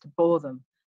people is to bore them.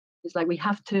 It's like we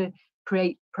have to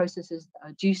create processes that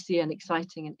are juicy and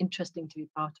exciting and interesting to be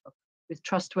part of, with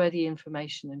trustworthy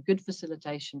information and good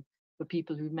facilitation for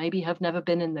people who maybe have never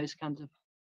been in those kinds of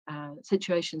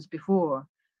situations before.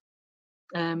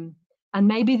 And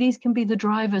maybe these can be the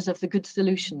drivers of the good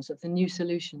solutions, of the new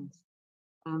solutions.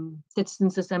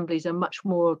 Citizens' assemblies are much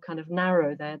more kind of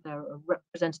narrow. They're a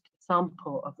representative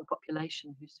sample of the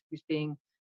population who's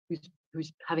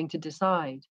having to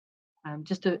decide.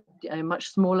 Just a much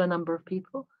smaller number of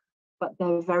people, but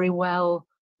they're very well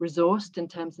resourced in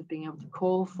terms of being able to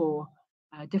call for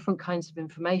different kinds of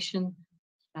information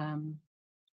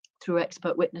through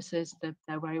expert witnesses.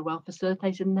 They're very well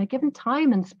facilitated, and they're given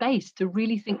time and space to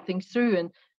really think things through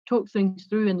and talk things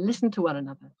through and listen to one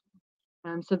another.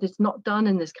 So it's not done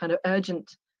in this kind of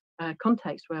urgent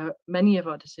context where many of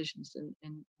our decisions in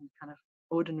kind of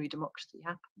ordinary democracy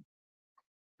happen.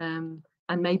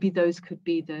 And maybe those could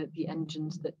be the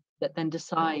engines that then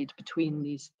decide between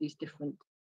these different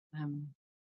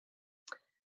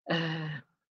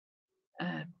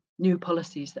new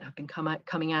policies that have been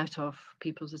coming out of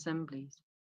people's assemblies.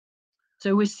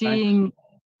 So we're seeing, thanks.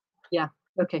 Yeah,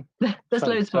 okay. There's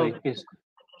loads more.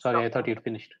 Sorry, I thought you'd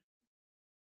finished.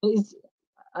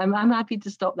 I'm happy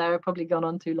to stop there. I've probably gone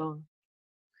on too long.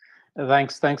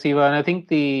 Thanks, Eva. And I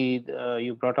think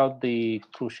you brought out the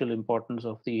crucial importance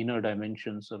of the inner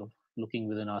dimension, sort of looking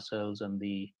within ourselves and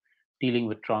the dealing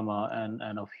with trauma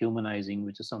and of humanizing,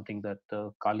 which is something that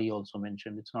Kali also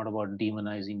mentioned. It's not about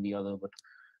demonizing the other, but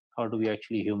how do we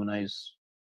actually humanize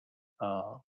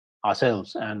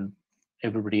ourselves and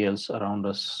everybody else around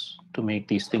us to make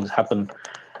these things happen.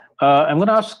 I'm going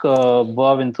to ask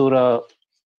Boaventura,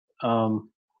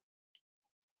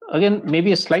 again,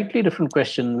 maybe a slightly different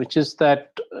question, which is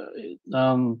that,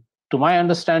 to my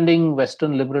understanding,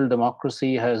 Western liberal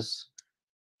democracy has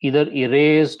either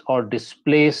erased or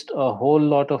displaced a whole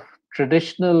lot of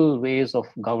traditional ways of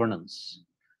governance,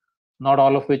 not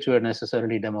all of which were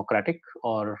necessarily democratic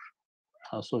or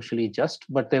socially just,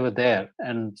 but they were there.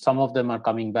 And some of them are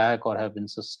coming back or have been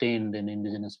sustained in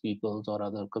indigenous peoples or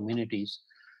other communities.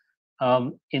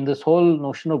 In this whole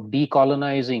notion of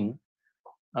decolonizing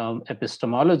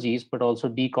epistemologies, but also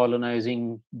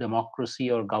decolonizing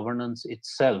democracy or governance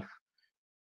itself,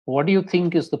 what do you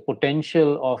think is the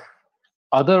potential of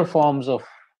other forms of,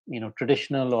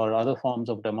 traditional or other forms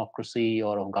of democracy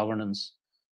or of governance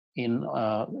in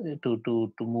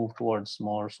to move towards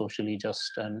more socially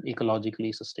just and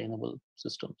ecologically sustainable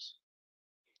systems?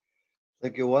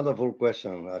 Thank you. Wonderful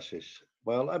question, Ashish.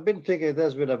 Well, I've been thinking it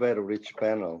has been a very rich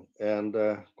panel, and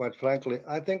quite frankly,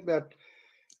 I think that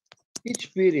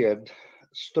each period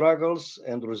struggles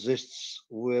and resists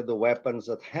with the weapons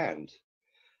at hand.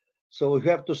 So we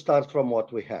have to start from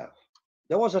what we have.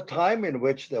 There was a time in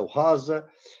which there was a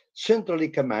centrally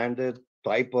commanded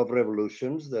type of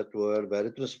revolutions that were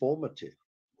very transformative.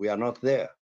 We are not there.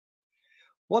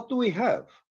 What do we have?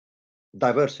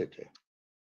 Diversity.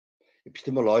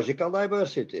 Epistemological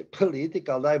diversity,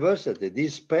 political diversity.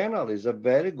 This panel is a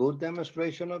very good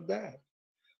demonstration of that.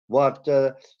 What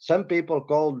some people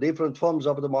call different forms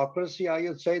of democracy, I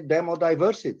would say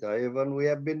demodiversity. Even we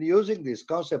have been using this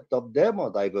concept of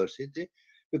demodiversity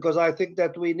because I think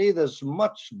that we need as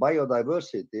much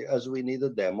biodiversity as we need a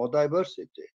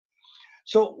demodiversity.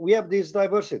 So we have this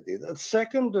diversity. The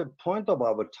second point of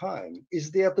our time is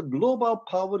that the global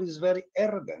power is very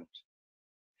arrogant.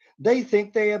 They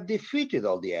think they have defeated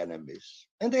all the enemies.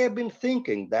 And they have been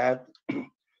thinking that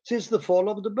since the fall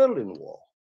of the Berlin Wall.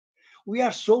 We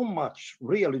are so much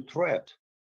really trapped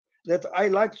that I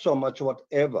like so much what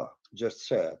Eva just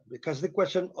said, because the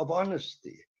question of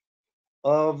honesty,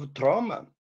 of trauma,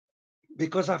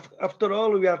 because after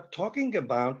all, we are talking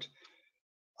about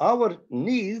our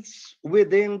needs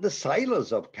within the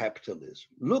silos of capitalism.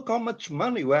 Look how much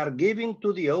money we are giving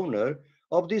to the owner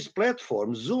of this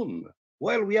platform, Zoom,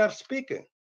 while we are speaking.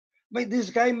 But this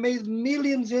guy made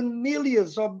millions and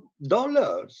millions of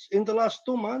dollars in the last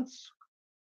 2 months.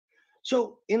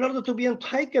 So in order to be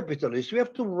anti-capitalist, we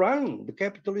have to run the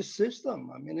capitalist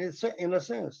system. I mean, it's in a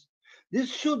sense.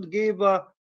 This should give a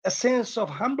sense of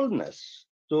humbleness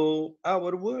to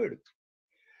our work.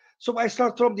 So I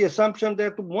start from the assumption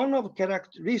that one of the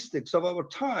characteristics of our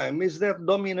time is that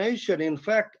domination, in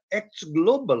fact, acts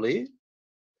globally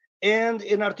and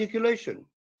in articulation.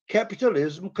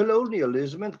 Capitalism,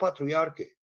 colonialism, and patriarchy.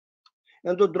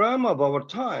 And the drama of our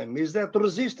time is that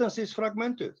resistance is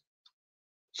fragmented.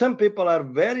 Some people are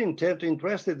very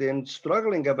interested in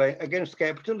struggling against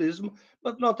capitalism,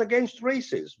 but not against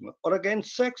racism or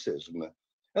against sexism.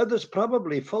 Others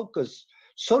probably focus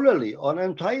solely on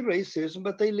anti-racism,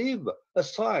 but they leave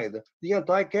aside the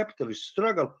anti-capitalist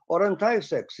struggle or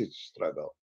anti-sexist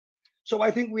struggle. So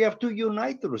I think we have to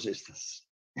unite the resistance.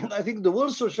 And I think the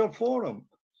World Social Forum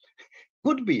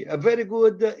could be a very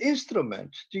good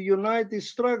instrument to unite these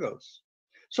struggles.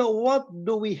 So what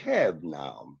do we have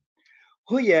now?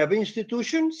 We have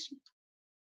institutions,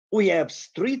 we have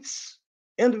streets,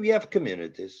 and we have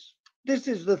communities. This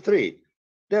is the three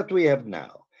that we have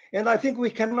now. And I think we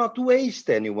cannot waste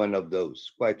any one of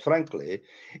those, quite frankly.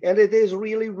 And it is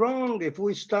really wrong if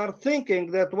we start thinking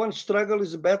that one struggle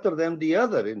is better than the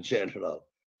other in general.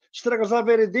 Struggles are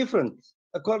very different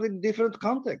according to different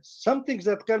contexts. Some things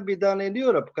that can be done in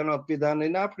Europe cannot be done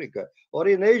in Africa or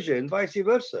in Asia and vice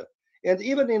versa. And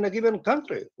even in a given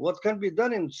country, what can be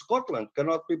done in Scotland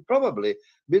cannot probably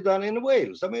be done in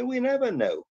Wales. I mean, we never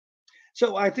know.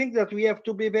 So I think that we have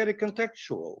to be very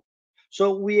contextual.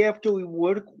 So we have to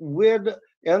work with,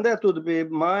 and that would be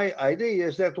my idea,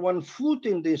 is that one foot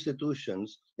in the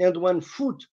institutions and one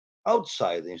foot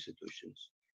outside the institutions,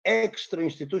 extra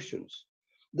institutions,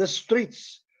 the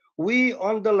streets. We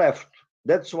on the left,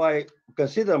 that's why I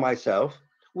consider myself,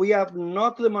 we have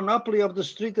not the monopoly of the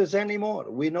streets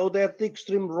anymore. We know that the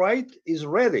extreme right is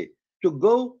ready to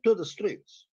go to the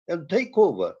streets and take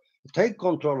over, take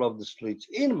control of the streets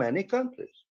in many countries,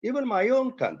 even my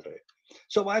own country.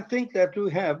 So I think that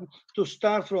we have to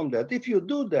start from that. If you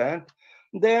do that,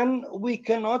 then we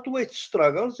cannot wait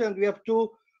struggles, and we have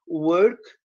to work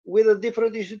with the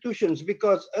different institutions,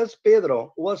 because as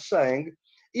Pedro was saying,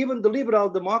 even the liberal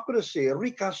democracy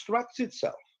reconstructs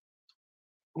itself,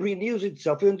 renews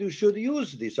itself, and you should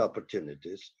use these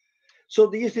opportunities. So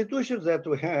the institutions that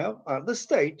we have are the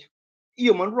state,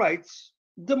 human rights,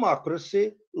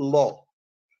 democracy, law.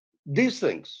 These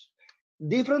things.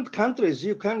 Different countries,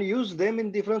 you can use them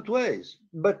in different ways,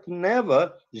 but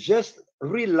never just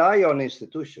rely on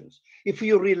institutions. If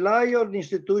you rely on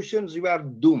institutions, you are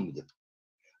doomed.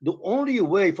 The only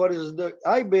way, for instance,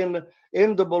 I've been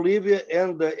in the Bolivia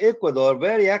and the Ecuador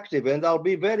very active, and I'll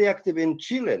be very active in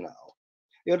Chile now.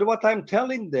 And what I'm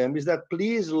telling them is that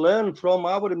please learn from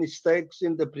our mistakes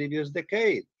in the previous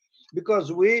decade,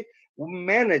 because we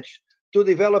managed to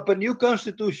develop a new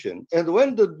constitution. And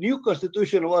when the new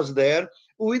constitution was there,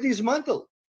 we dismantled,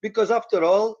 because after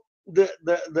all,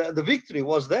 the victory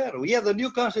was there. We had a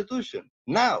new constitution.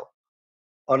 Now,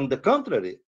 on the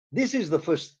contrary, this is the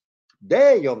first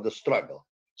day of the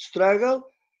struggle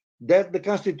that the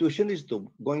constitution is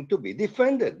going to be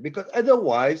defended, because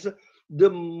otherwise the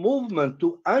movement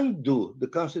to undo the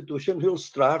constitution will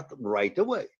start right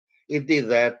away. It did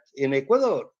that in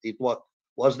Ecuador. It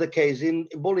was the case in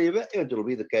Bolivia, and it will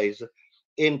be the case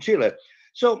in Chile.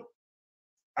 So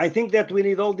I think that we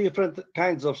need all different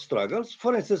kinds of struggles.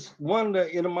 For instance, one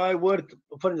in my work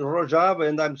for Rojava,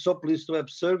 and I'm so pleased to have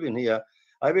Şervîn here.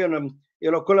 I've been,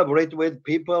 collaborate with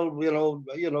people,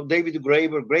 David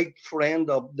Graeber, great friend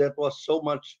that was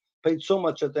paid so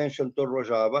much attention to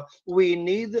Rojava. We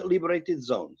need liberated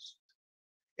zones.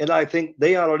 And I think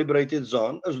they are a liberated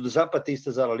zone, as the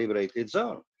Zapatistas are a liberated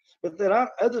zone. But there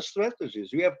are other strategies.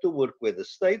 We have to work with the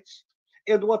states.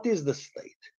 And what is the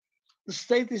state? The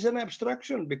state is an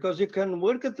abstraction, because you can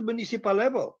work at the municipal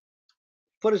level.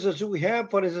 For instance,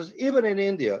 even in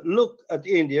India, look at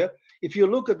India. If you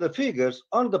look at the figures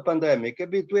on the pandemic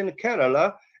between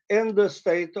Kerala and the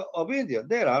state of India,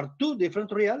 there are two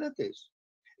different realities.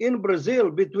 In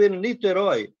Brazil, between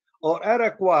Niterói or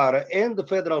Araraquara and the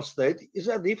federal state is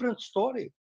a different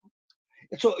story.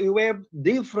 So you have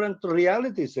different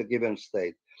realities a given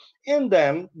state. And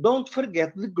then don't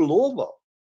forget the global.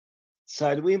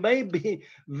 side. We may be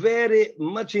very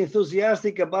much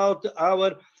enthusiastic about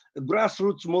our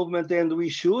grassroots movement, and we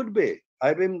should be.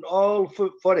 I've been all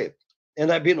for it. And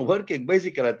I've been working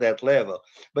basically at that level.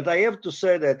 But I have to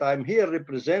say that I'm here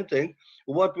representing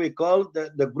what we call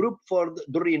the group for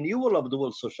the renewal of the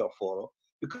World Social Forum,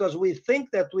 because we think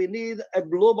that we need a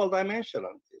global dimension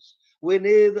on this. We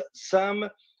need some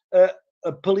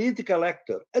a political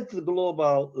actor at the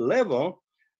global level,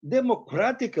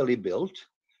 democratically built,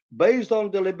 based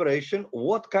on deliberation.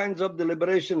 What kinds of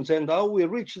deliberations and how we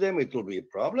reach them, it will be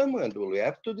a problem, and we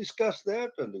have to discuss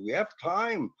that, and we have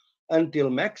time until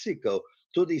Mexico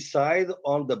to decide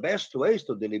on the best ways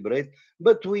to deliberate.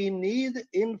 But we need,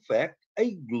 in fact,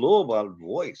 a global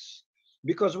voice,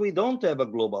 because we don't have a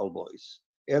global voice.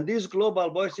 And this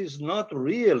global voice is not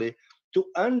really to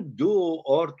undo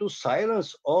or to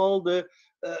silence all the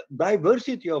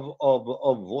diversity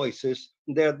of voices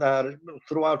that are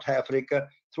throughout Africa,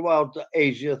 throughout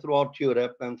Asia, throughout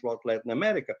Europe, and throughout Latin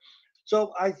America.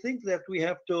 So I think that we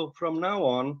have to, from now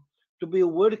on, to be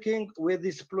working with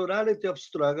this plurality of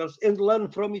struggles and learn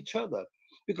from each other.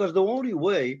 Because the only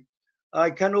way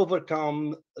I can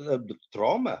overcome the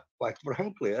trauma, quite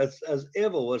frankly, as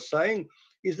Eva was saying,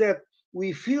 is that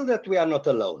we feel that we are not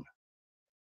alone.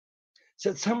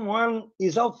 So someone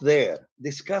is out there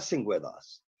discussing with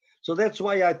us. So that's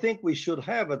why I think we should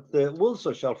have at the World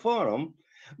Social Forum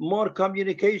more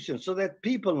communication, so that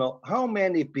people know. How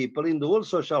many people in the World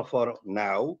Social Forum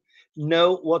now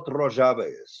know what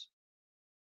Rojava is?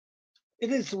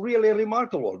 It is really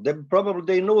remarkable.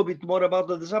 They know a bit more about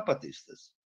the Zapatistas.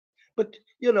 But,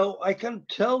 you know, I can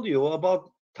tell you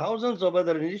about thousands of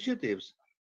other initiatives.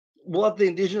 What the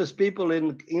indigenous people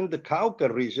in the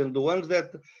Cauca region, the ones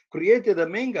that created the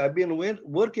Minga, I've been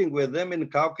working with them in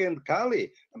Cauca and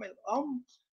Cali. I mean,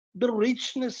 the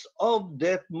richness of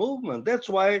that movement. That's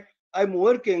why I'm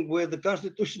working with the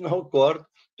Constitutional Court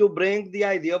to bring the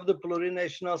idea of the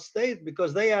plurinational state,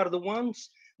 because they are the ones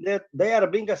that they are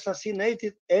being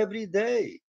assassinated every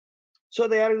day. So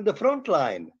they are in the front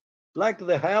line, like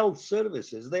the health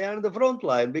services. They are in the front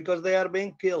line because they are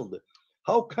being killed.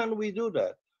 How can we do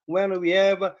that when we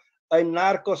have a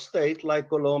narco state like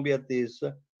Colombia is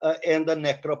and the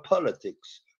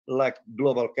necropolitics like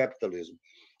global capitalism?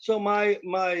 So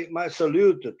my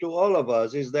salute to all of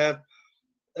us is that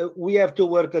we have to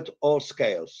work at all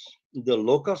scales: the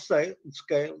local scale,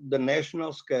 the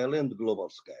national scale, and the global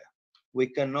scale. We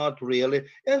cannot really,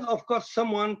 and of course,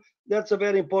 that's a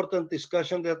very important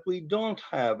discussion that we don't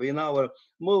have in our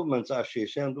movements,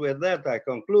 Ashish. And with that, I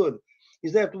conclude,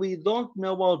 is that we don't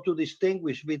know how to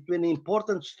distinguish between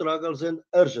important struggles and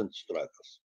urgent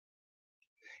struggles.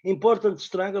 Important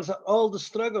struggles are all the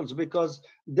struggles because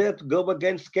that go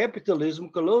against capitalism,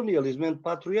 colonialism, and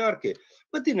patriarchy.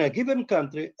 But in a given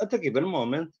country, at a given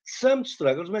moment, some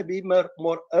struggles may be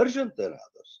more urgent than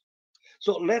others.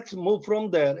 So let's move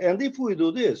from there. And if we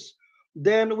do this,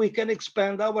 then we can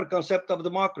expand our concept of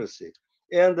democracy.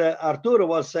 And Arturo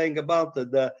was saying about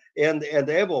and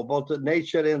Evo, about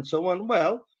nature and so on.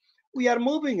 Well, we are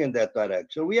moving in that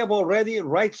direction. We have already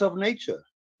rights of nature.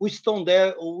 We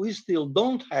still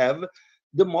don't have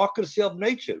democracy of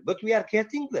nature, but we are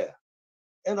getting there.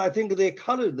 And I think the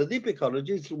ecology, the deep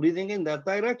ecology, is leading in that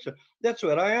direction. That's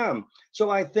where I am. So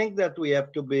I think that we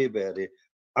have to be very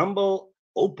humble,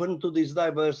 open to this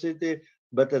diversity,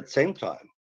 but at the same time,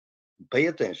 pay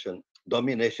attention.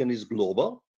 Domination is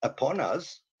global upon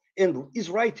us and is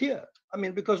right here. I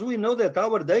mean, because we know that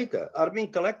our data are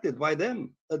being collected by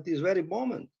them at this very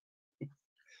moment.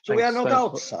 So we are not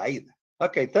outside.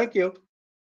 Okay, thank you.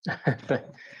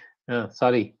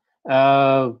 Sorry.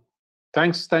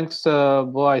 Thanks,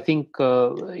 Bo. I think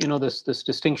you know, this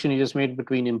distinction you just made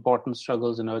between important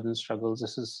struggles and urgent struggles.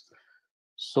 This is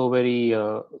so very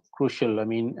crucial. I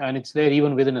mean, and it's there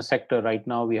even within a sector. Right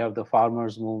now, we have the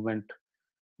farmers' movement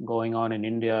going on in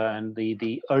India, and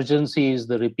the urgency is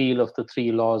the repeal of the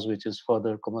 3 laws, which is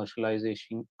further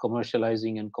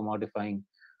commercializing and commodifying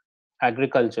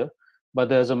agriculture. But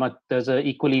there's a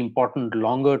equally important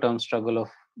longer term struggle of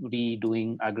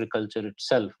redoing agriculture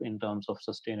itself in terms of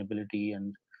sustainability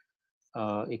and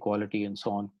equality and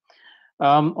so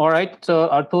on. All right,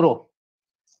 Arturo.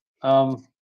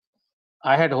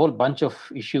 I had a whole bunch of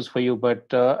issues for you,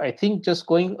 but I think just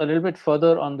going a little bit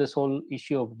further on this whole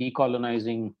issue of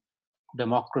decolonizing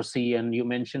democracy, and you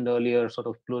mentioned earlier sort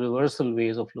of pluriversal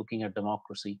ways of looking at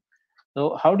democracy.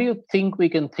 So how do you think we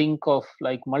can think of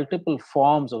like multiple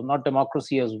forms of, not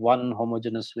democracy as one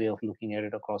homogeneous way of looking at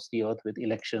it across the earth with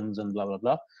elections and blah, blah,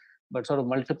 blah, but sort of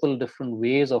multiple different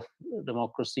ways of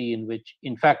democracy in which,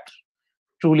 in fact,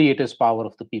 truly it is power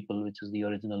of the people, which is the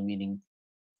original meaning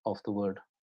of the word?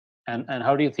 And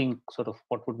how do you think, sort of,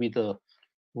 what would be the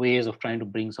ways of trying to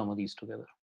bring some of these together?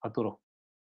 Arturo.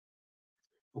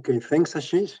 Okay, thanks,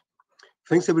 Ashish.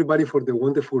 Thanks everybody for the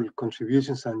wonderful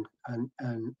contributions and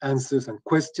answers and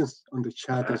questions on the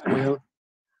chat as well.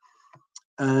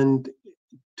 And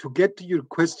to get to your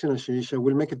question, Ashish, I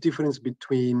will make a difference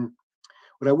between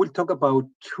what I will talk about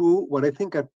what I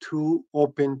think are two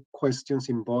open questions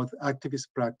in both activist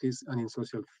practice and in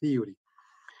social theory.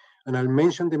 And I'll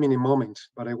mention them in a moment,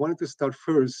 but I wanted to start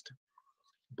first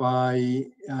by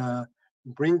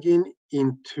bringing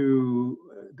into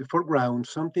the foreground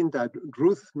something that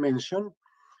Ruth mentioned,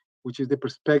 which is the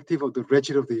perspective of the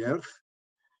wretched of the earth,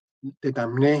 the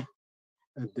damné,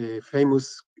 the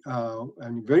famous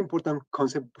and very important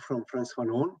concept from Frantz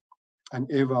Fanon,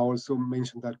 and Eva also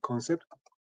mentioned that concept.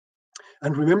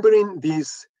 And remembering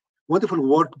this wonderful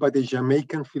work by the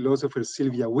Jamaican philosopher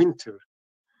Sylvia Wynter,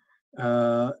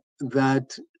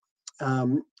 that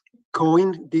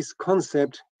coined this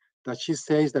concept that she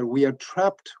says that we are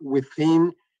trapped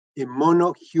within a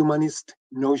mono-humanist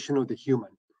notion of the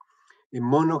human. A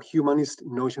mono-humanist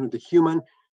notion of the human,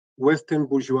 Western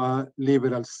bourgeois,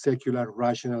 liberal, secular,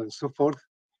 rational, and so forth,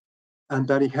 and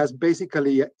that it has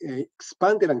basically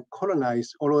expanded and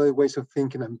colonized all other ways of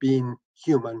thinking and being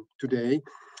human today.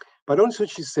 But also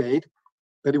she said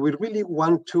that if we really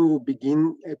want to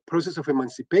begin a process of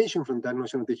emancipation from that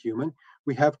notion of the human,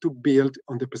 we have to build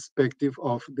on the perspective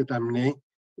of the damné,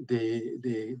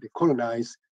 the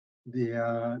colonized,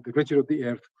 the wretched of the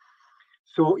earth.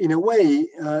 So in a way,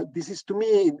 this is to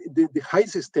me, the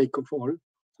highest stake of all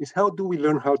is how do we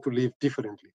learn how to live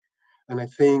differently? And I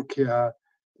think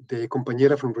the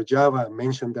compañera from Rojava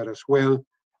mentioned that as well,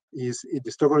 is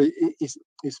the struggle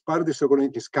is part of the struggle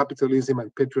against capitalism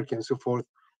and patriarchy and so forth,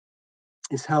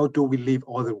 is how do we live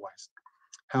otherwise?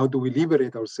 How do we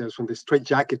liberate ourselves from the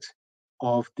straitjacket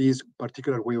of this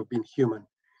particular way of being human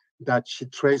that she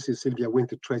traces, Sylvia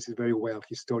Wynter traces very well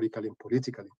historically and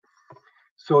politically.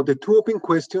 So the two open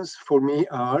questions for me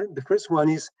are, the first one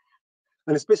is,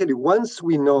 and especially once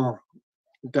we know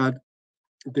that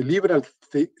the liberal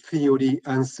theory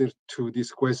answer to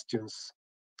these questions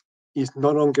is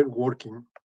no longer working,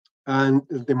 and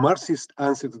the Marxist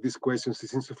answer to these questions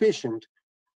is insufficient,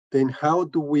 then how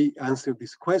do we answer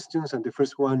these questions? And the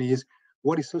first one is,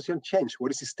 what is social change?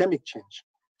 What is systemic change?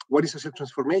 What is social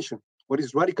transformation? What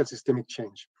is radical systemic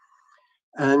change?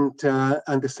 And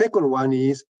the second one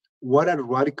is, what are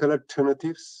radical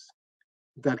alternatives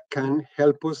that can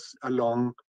help us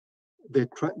along that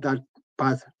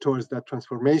path towards that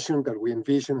transformation that we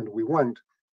envision and we want?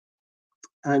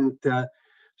 And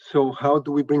so how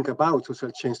do we bring about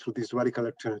social change through these radical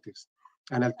alternatives?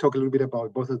 And I'll talk a little bit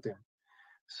about both of them.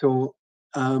 So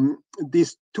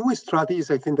these two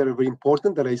strategies, I think, that are very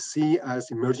important, that I see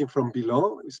as emerging from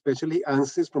below, especially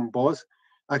answers from both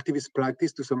activist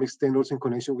practice, to some extent also in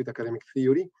connection with academic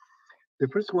theory. The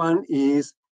first one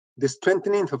is the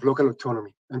strengthening of local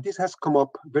autonomy. And this has come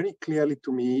up very clearly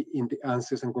to me in the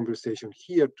answers and conversation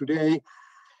here today.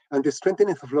 And the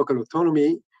strengthening of local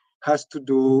autonomy has to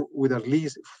do with at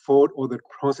least 4 other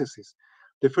processes.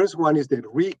 The first one is the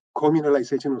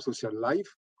recommunalization of social life.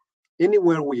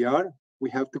 Anywhere we are, we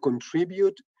have to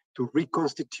contribute to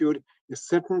reconstitute a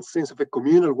certain sense of a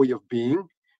communal way of being,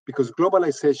 because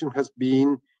globalization has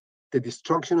been the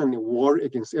destruction and the war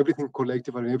against everything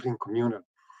collective and everything communal.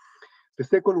 The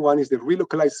second one is the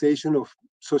relocalization of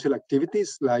social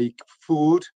activities like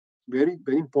food, very,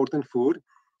 very important food.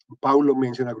 Paulo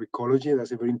mentioned agroecology,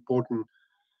 that's a very important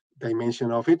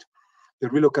dimension of it. The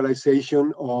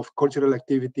relocalization of cultural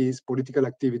activities, political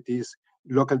activities,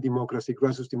 local democracy,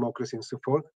 grassroots democracy, and so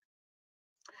forth.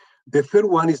 The third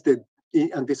one is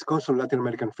and this comes from Latin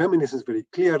American feminism very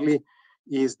clearly,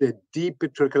 is the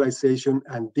de-patriarchalization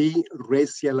and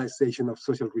de-racialization of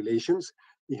social relations.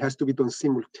 It has to be done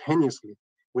simultaneously.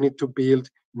 We need to build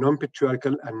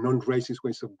non-patriarchal and non-racist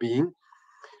ways of being.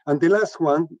 And the last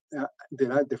one,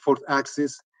 the fourth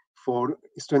axis for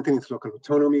strengthening local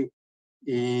autonomy,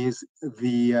 is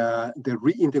the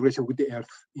reintegration with the earth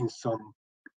in some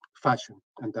fashion,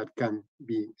 and that can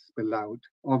be spelled out,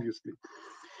 obviously.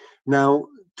 Now,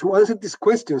 to answer these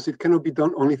questions, it cannot be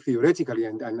done only theoretically,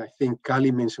 and I think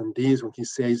Kali mentioned this when he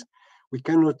says we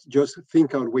cannot just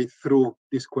think our way through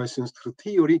these questions through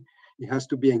theory. It has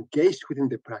to be engaged within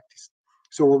the practice.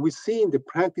 So what we see in the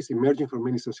practice emerging from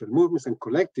many social movements and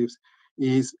collectives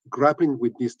is grappling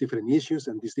with these different issues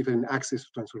and these different axes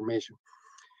of transformation.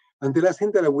 And the last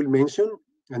thing that I will mention,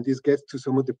 and this gets to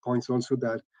some of the points also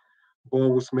that Bo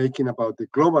was making about the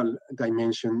global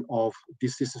dimension of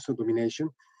these systems of domination,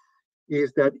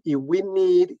 is that if we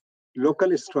need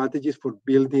local strategies for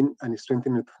building and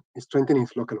strengthening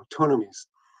its local autonomies.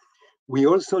 We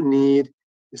also need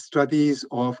strategies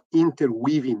of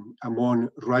interweaving among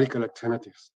radical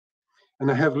alternatives. And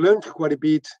I have learned quite a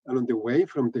bit along the way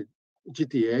from the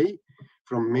GTA,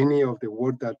 from many of the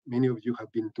work that many of you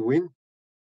have been doing,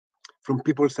 from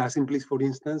people's assemblies, for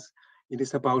instance. It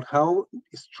is about how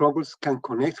struggles can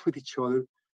connect with each other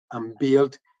and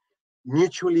build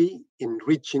mutually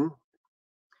enriching,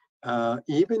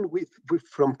 even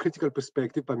from critical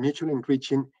perspective, but mutually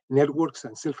enriching networks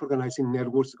and self-organizing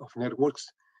networks of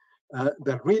networks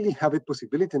that really have a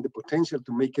possibility and the potential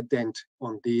to make a dent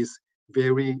on this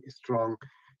very strong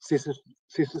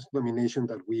systems domination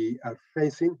that we are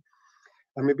facing.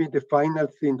 And maybe the final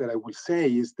thing that I will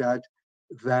say is that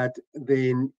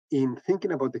then in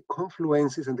thinking about the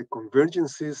confluences and the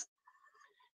convergences,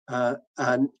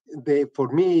 and for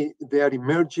me, there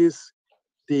emerges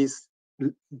this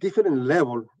different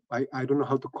level, I don't know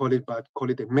how to call it, but call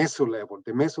it a meso level,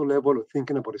 the meso level of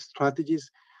thinking about strategies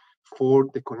for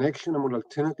the connection among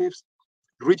alternatives,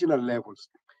 regional levels,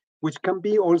 which can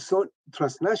be also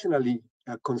transnationally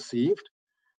conceived.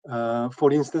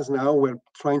 For instance, now we're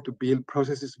trying to build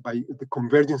processes by the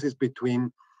convergences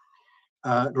between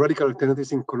radical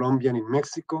alternatives in Colombia and in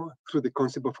Mexico through the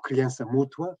concept of crianza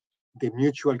mutua, the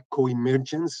mutual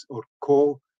co-emergence or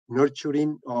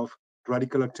co-nurturing of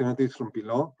radical alternatives from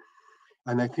below.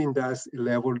 And I think that's a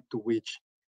level to which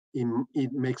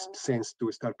it makes sense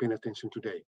to start paying attention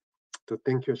today. So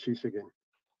thank you, Ashish, again.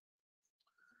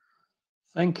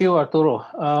 Thank you,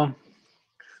 Arturo.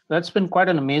 That's been quite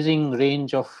an amazing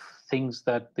range of things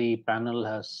that the panel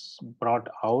has brought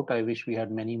out. I wish we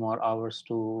had many more hours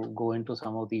to go into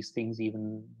some of these things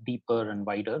even deeper and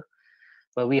wider.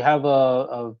 But we have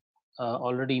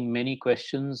already many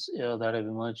questions that have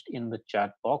emerged in the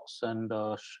chat box, and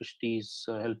Shrishti is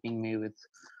helping me with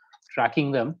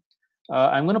tracking them.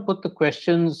 I'm going to put the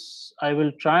questions. I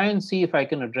will try and see if I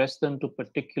can address them to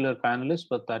particular panelists,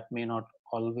 but that may not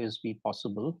always be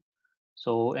possible.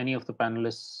 So any of the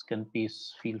panelists can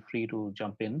please feel free to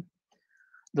jump in.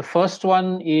 The first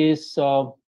one is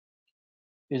about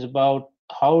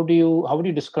how do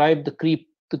you describe the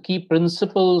key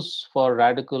principles for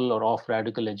radical or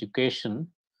off-radical education?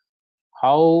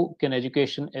 How can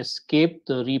education escape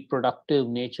the reproductive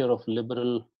nature of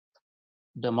liberal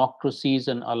democracies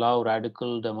and allow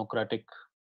radical democratic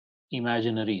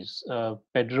imaginaries?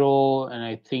 Pedro and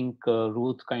I think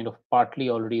Ruth kind of partly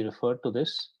already referred to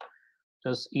this.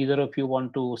 Does either of you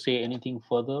want to say anything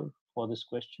further for this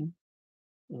question?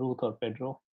 Ruth or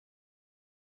Pedro?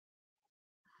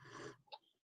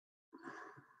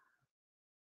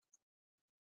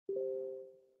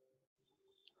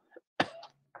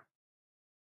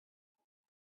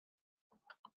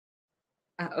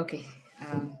 Okay,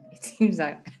 it seems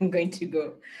like I'm going to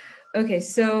go. Okay,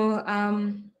 so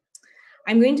I'm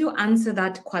going to answer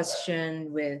that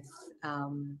question with, I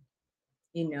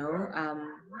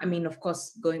mean, of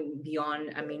course, going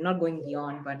beyond, I mean, not going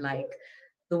beyond, but like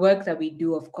the work that we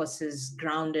do, of course, is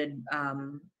grounded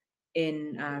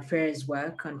in Freire's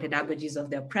work on pedagogies of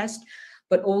the oppressed,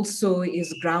 but also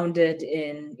is grounded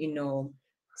in,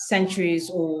 centuries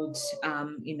old,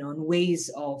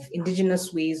 ways of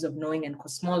indigenous ways of knowing and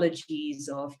cosmologies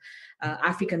of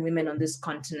African women on this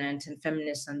continent and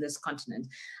feminists on this continent.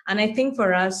 And I think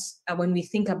for us, when we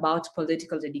think about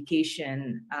political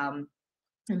education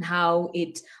and how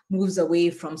it moves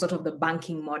away from sort of the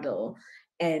banking model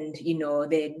and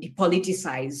the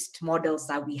depoliticized models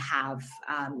that we have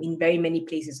in very many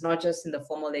places, not just in the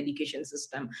formal education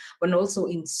system, but also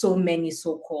in so many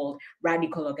so-called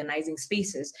radical organizing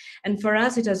spaces. And for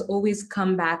us, it has always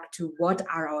come back to what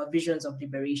are our visions of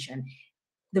liberation.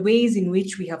 The ways in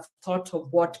which we have thought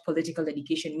of what political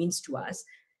education means to us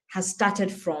has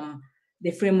started from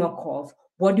the framework of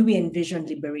what do we envision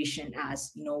liberation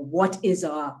as? What is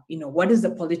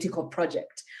the political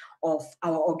project of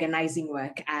our organizing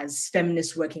work as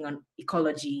feminists working on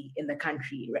ecology in the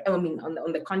country, on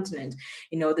the continent?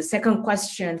 The second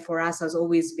question for us has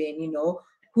always been,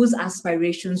 whose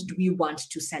aspirations do we want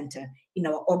to center in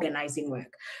our organizing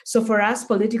work? So for us,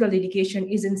 political education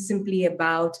isn't simply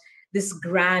about this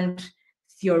grand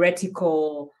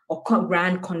theoretical or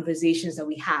grand conversations that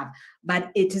we have, but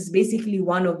it is basically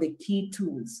one of the key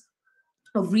tools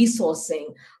of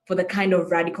resourcing for the kind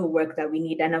of radical work that we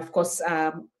need. And of course,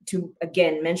 to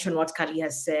again mention what Kali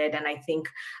has said, and I think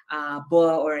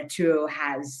Boa or Arturo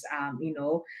has,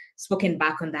 spoken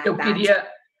back on that.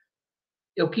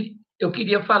 Eu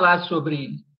queria falar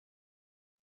sobre.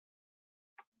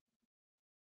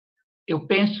 Eu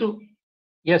penso.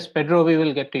 Yes, Pedro, we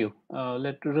will get to you.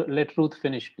 Let Ruth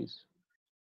finish, please.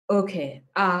 Okay.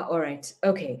 All right.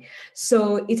 Okay.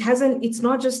 So it's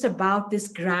not just about this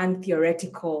grand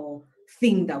theoretical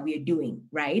thing that we are doing,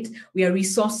 right? We are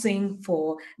resourcing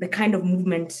for the kind of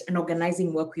movement and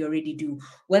organizing work we already do,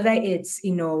 whether it's,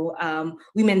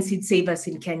 women seed savers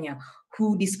in Kenya,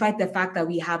 who, despite the fact that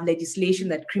we have legislation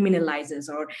that criminalizes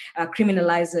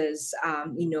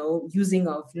using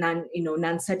of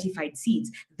non-certified seeds,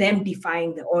 them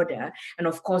defying the order, and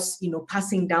of course,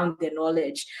 passing down their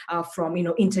knowledge from,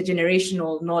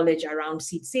 intergenerational knowledge around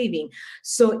seed saving.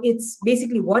 So it's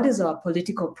basically, what is our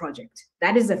political project?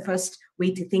 That is the first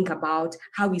way to think about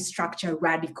how we structure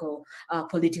radical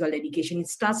political education. It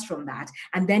starts from that,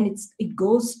 and then it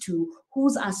goes to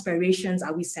whose aspirations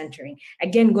are we centering?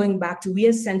 Again, going back to, we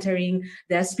are centering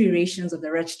the aspirations of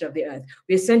the wretched of the earth.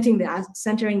 We are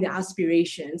centering the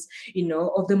aspirations,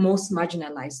 of the most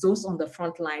marginalized, those on the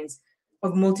front lines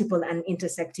of multiple and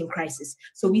intersecting crises.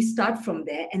 So we start from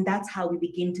there, and that's how we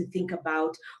begin to think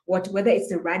about whether it's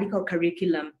the radical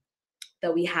curriculum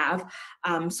that we have.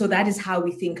 So that is how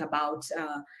we think about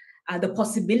the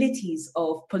possibilities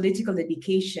of political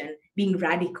education being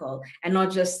radical, and not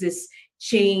just this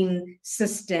chain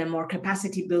system or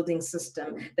capacity building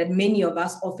system that many of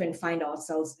us often find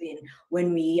ourselves in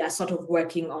when we are sort of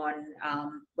working on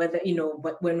when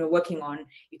we're working on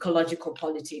ecological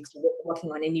politics, or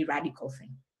working on any radical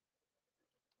thing.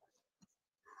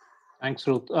 Thanks,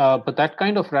 Ruth. But that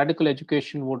kind of radical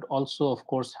education would also, of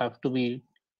course, have to be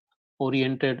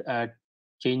oriented at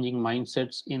changing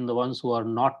mindsets in the ones who are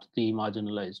not the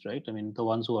marginalized, right? I mean, the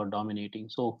ones who are dominating.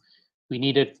 So we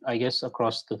need it, I guess,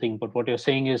 across the thing. But what you're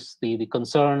saying is the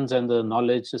concerns and the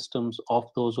knowledge systems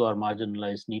of those who are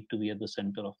marginalized need to be at the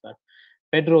center of that.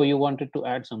 Pedro, you wanted to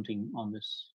add something on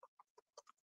this.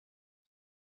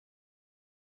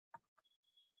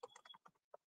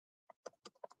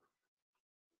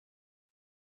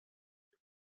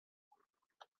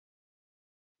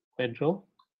 Pedro?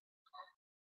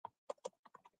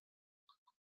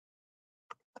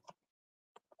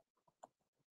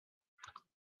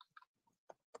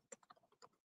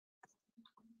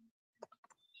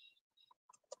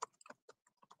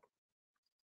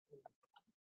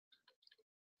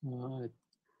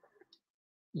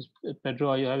 Pedro,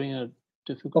 are you having a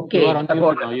difficulty? Ok, you are on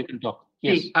agora, now, you can talk.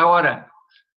 Yes. Sim, agora,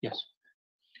 yes.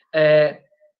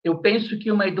 Eu penso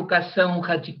que uma educação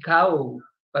radical,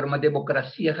 para uma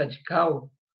democracia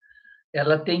radical,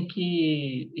 ela tem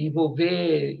que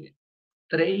envolver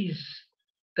três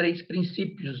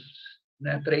princípios,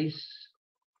 né? Três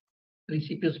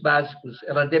princípios básicos.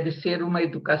 Ela deve ser uma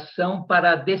educação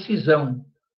para a decisão,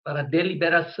 para a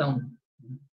deliberação.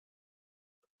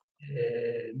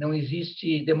 Não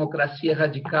existe democracia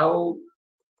radical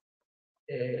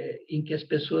em que as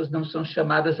pessoas não são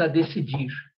chamadas a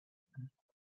decidir.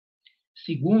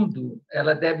 Segundo,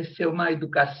 ela deve ser uma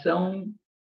educação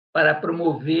para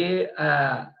promover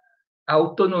a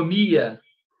autonomia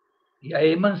e a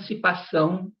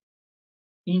emancipação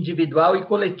individual e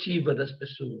coletiva das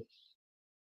pessoas.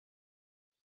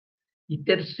 E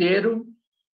terceiro,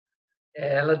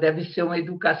 ela deve ser uma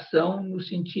educação no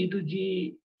sentido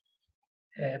de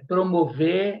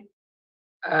promover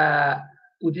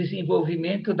o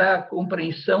desenvolvimento da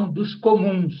compreensão dos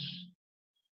comuns,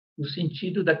 no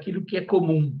sentido daquilo que é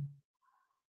comum.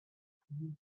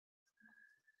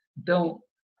 Então,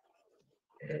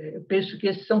 eu penso que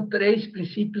esses são três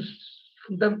princípios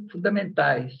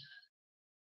fundamentais.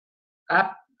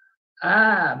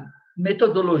 A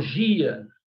metodologia,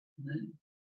 né,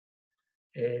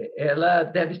 ela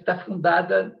deve estar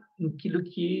fundada naquilo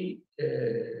que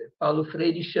Paulo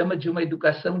Freire chama de uma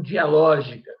educação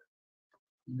dialógica,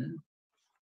 né?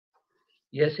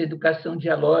 E essa educação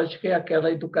dialógica é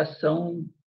aquela educação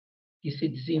que se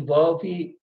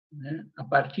desenvolve, né, a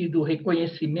partir do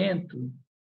reconhecimento,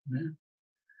 né,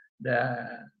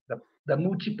 da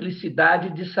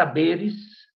multiplicidade de saberes,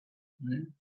 né,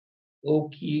 ou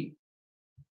que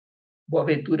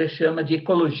Boaventura chama de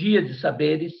ecologia de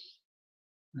saberes,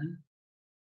 né,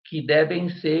 que devem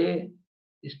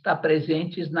estar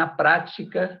presentes na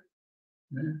prática,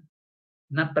 né,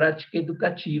 na prática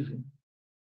educativa,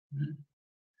 né?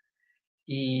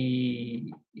 E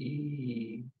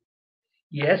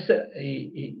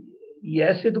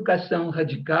essa educação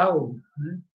radical,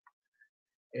 né,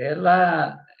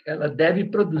 ela deve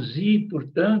produzir,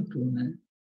 portanto, né,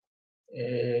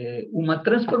 uma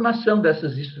transformação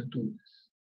dessas estruturas.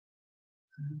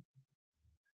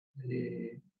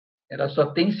 Ela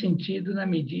só tem sentido na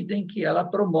medida em que ela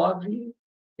promove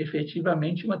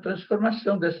efetivamente uma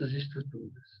transformação dessas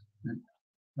estruturas, né?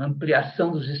 Uma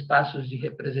ampliação dos espaços de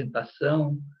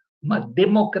representação, uma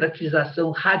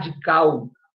democratização radical,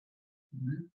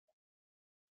 né,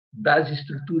 das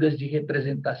estruturas de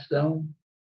representação.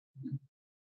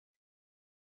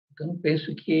 Então,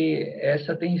 penso que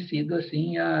essa tem sido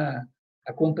assim a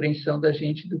compreensão da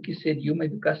gente do que seria uma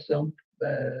educação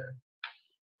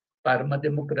para uma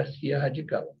democracia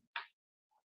radical.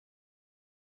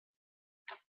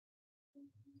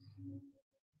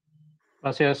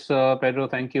 Gracias, Pedro.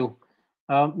 Thank you.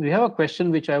 We have a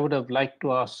question which I would have liked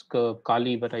to ask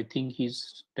Kali, but I think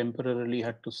he's temporarily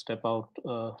had to step out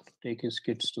to take his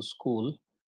kids to school.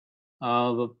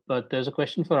 But there's a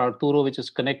question for Arturo which is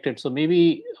connected. So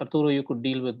maybe, Arturo, you could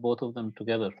deal with both of them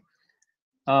together.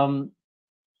 So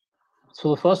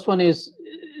the first one is,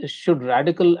 should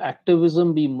radical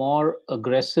activism be more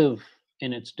aggressive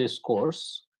in its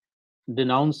discourse,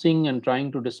 denouncing and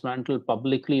trying to dismantle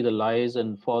publicly the lies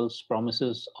and false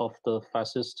promises of the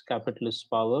fascist capitalist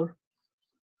power,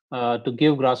 to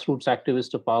give grassroots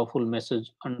activists a powerful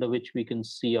message under which we can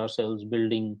see ourselves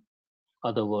building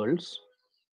other worlds?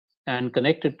 And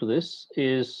connected to this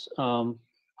is,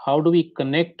 how do we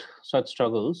connect such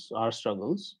struggles, our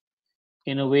struggles,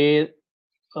 in a way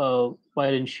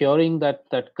while ensuring that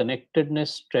that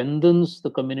connectedness strengthens the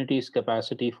community's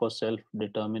capacity for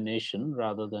self-determination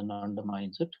rather than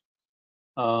undermines it,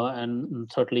 and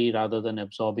certainly rather than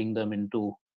absorbing them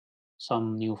into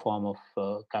some new form of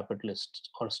capitalist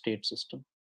or state system.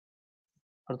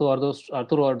 Arturo,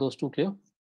 are those two clear?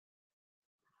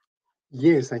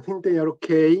 Yes, I think they are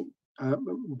okay.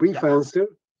 Brief answer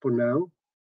for now.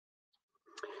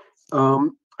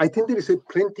 I think there is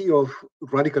plenty of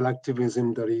radical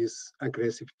activism that is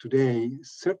aggressive today,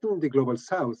 certainly in the Global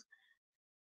South.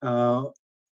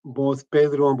 Both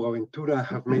Pedro and Boaventura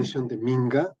have mentioned the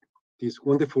Minga, this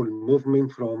wonderful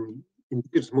movement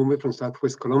indigenous movement from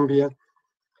Southwest Colombia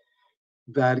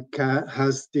that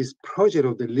has this project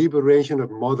of the liberation of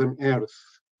modern Earth.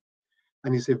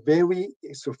 And it's a very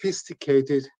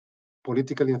sophisticated,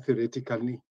 politically and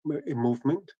theoretically, a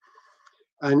movement.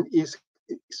 And it's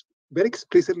very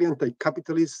explicitly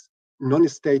anti-capitalist,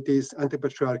 non-statist,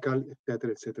 anti-patriarchal,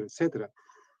 etc., etc., etc.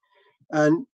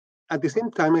 And at the same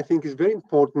time, I think it's very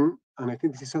important, and I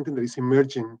think this is something that is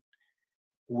emerging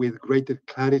with greater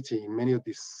clarity in many of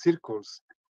these circles.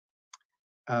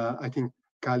 I think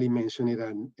Kali mentioned it,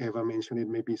 and Eva mentioned it,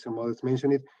 maybe some others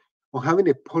mentioned it, of having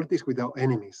a politics without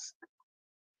enemies.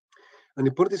 And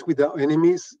a politics without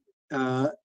enemies,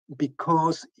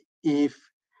 because if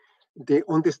the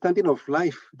understanding of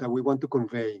life that we want to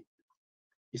convey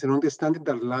is an understanding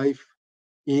that life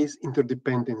is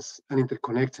interdependence and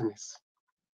interconnectedness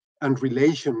and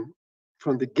relation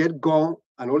from the get-go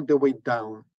and all the way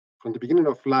down, from the beginning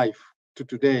of life to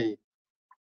today,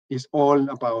 is all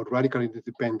about radical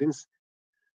interdependence.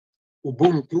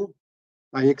 Ubuntu,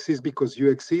 I exist because you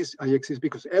exist, I exist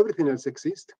because everything else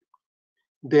exists.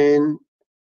 Then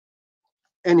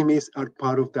enemies are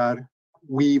part of that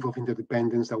weave of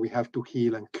interdependence that we have to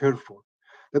heal and care for.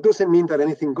 That doesn't mean that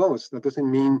anything goes. That doesn't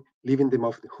mean leaving them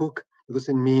off the hook. That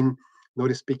doesn't mean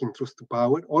not speaking truth to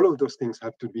power. All of those things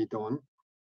have to be done,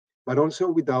 but also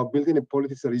without building a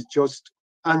politics that is just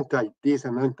anti this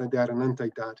and anti that and anti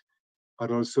that,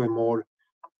 but also a more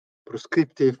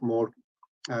prescriptive, more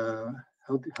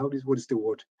what is the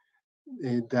word,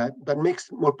 that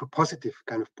makes more propositive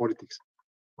kind of politics.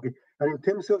 Okay, and in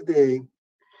terms of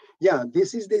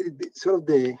this is the sort of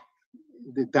the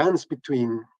dance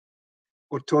between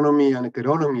autonomy and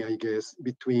heteronomy, I guess,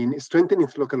 between strengthening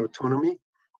local autonomy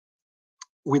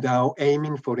without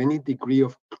aiming for any degree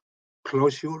of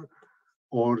closure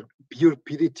or pure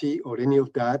purity or any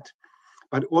of that,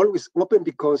 but always open,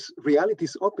 because reality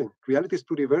is open. Reality is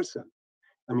pluriversal.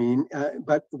 I mean,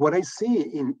 but what I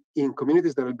see in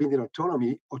communities that are building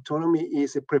autonomy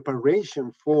is a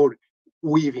preparation for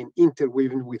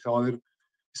interweaving with other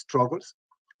struggles,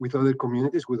 with other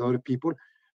communities, with other people,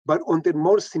 but under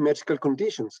more symmetrical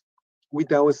conditions.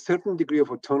 Without a certain degree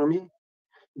of autonomy,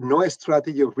 no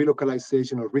strategy of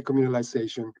relocalization or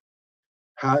recommunalization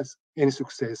has any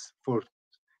success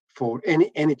for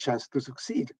any chance to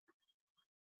succeed.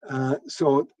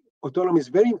 So autonomy is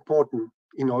very important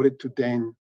in order to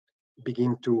then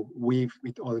begin to weave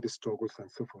with other struggles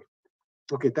and so forth.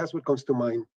 Okay, that's what comes to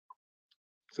mind,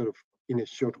 sort of in a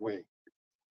short way.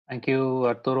 Thank you,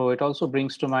 Arturo. It also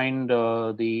brings to mind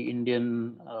the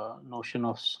Indian notion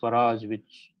of Swaraj,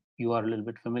 which you are a little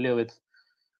bit familiar with,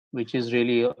 which is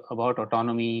really about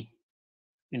autonomy,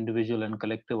 individual and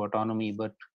collective autonomy,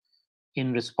 but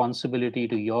in responsibility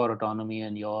to your autonomy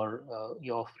and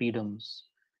your freedoms.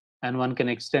 And one can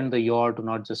extend the your to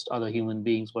not just other human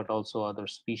beings, but also other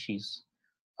species.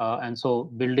 And so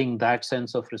building that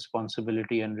sense of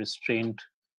responsibility and restraint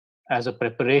as a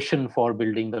preparation for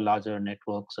building the larger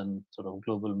networks and sort of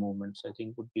global movements, I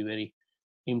think would be very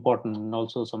important, and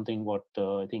also something what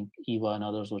I think Eva and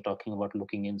others were talking about,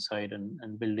 looking inside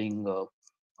and building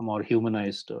a more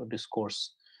humanized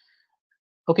discourse.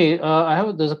 Okay,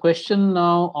 there's a question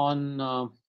now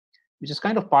on which is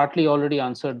kind of partly already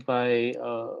answered by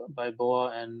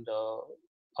Boa and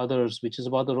others, which is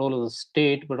about the role of the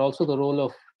state, but also the role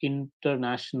of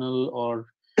international or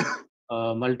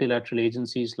multilateral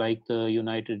agencies like the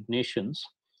United Nations.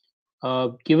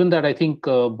 Given that I think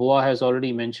Boa has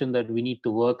already mentioned that we need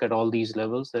to work at all these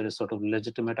levels, there is sort of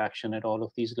legitimate action at all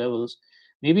of these levels.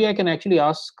 Maybe I can actually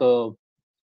ask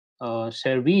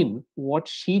Şervîn what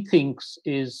she thinks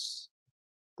is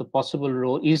the possible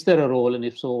role. Is there a role, and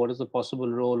if so, what is the possible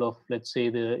role of, let's say,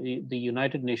 the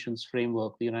United Nations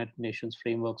framework, the United Nations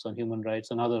frameworks on human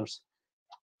rights and others?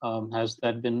 Has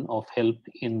that been of help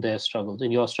in their struggles,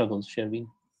 in your struggles, Şervîn?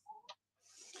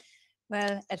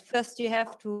 Well, at first you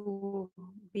have to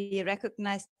be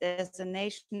recognized as a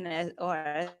nation or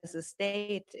as a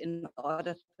state in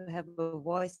order to have a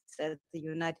voice at the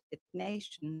United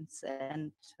Nations.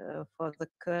 And for the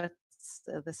Kurds,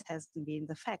 this hasn't been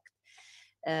the fact.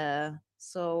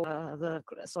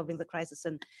 Solving the crisis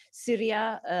in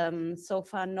Syria, so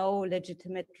far no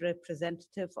legitimate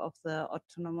representative of the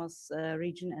autonomous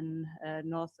region in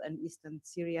north and eastern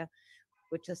Syria,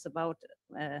 which is about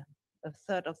a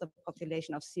third of the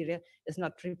population of Syria, is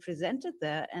not represented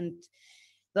there. And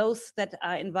those that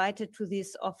are invited to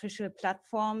these official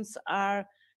platforms are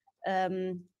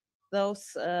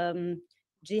those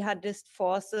jihadist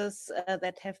forces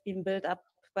that have been built up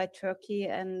by Turkey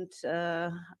and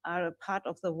are a part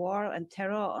of the war and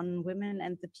terror on women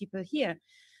and the people here.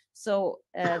 So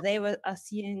they are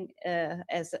seen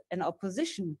as an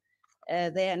opposition.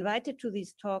 They are invited to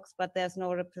these talks, but there's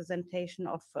no representation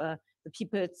of the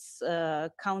people's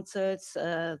councils,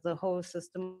 the whole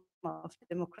system of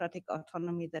democratic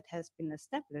autonomy that has been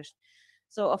established.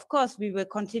 So of course we will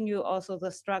continue also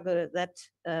the struggle that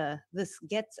this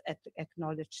gets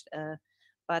acknowledged,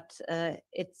 but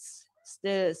it's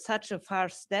still such a far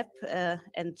step,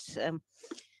 and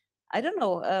I don't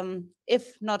know,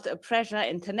 if not a pressure,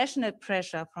 international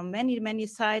pressure from many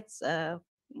sides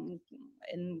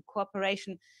in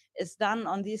cooperation is done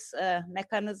on this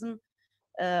mechanism,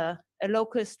 a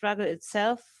local struggle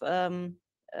itself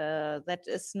that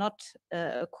is not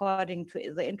according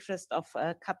to the interest of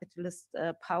capitalist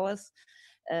powers,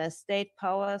 state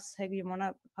powers,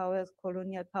 hegemonic powers,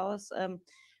 colonial powers,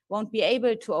 won't be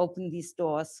able to open these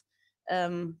doors.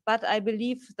 But I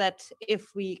believe that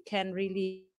if we can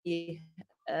really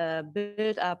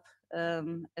build up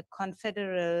a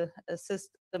confederal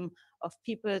system of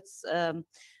people's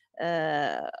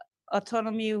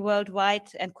autonomy worldwide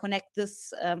and connect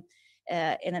this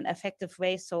in an effective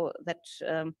way, so that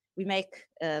we make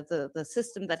the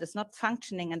system that is not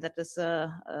functioning and that is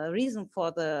a reason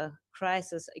for the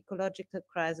crisis, ecological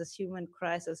crisis, human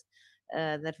crisis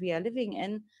that we are living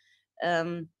in,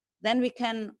 then we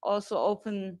can also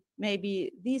open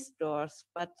maybe these doors,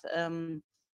 but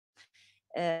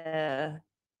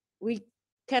we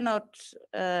cannot,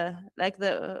 like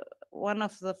one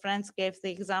of the friends gave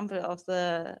the example of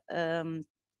the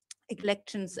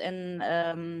elections in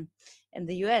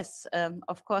the US.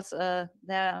 Of course, there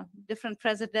are different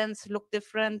presidents look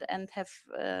different and have,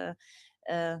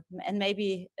 and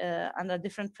maybe under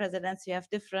different presidents you have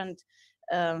different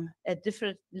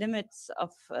limits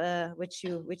of which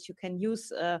you can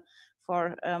use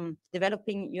for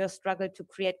developing your struggle to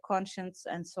create conscience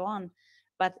and so on.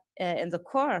 But in the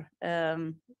core,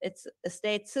 it's a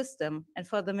state system, and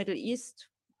for the Middle East,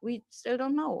 we still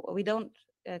don't know. We don't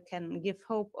can give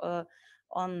hope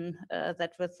on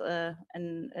that with a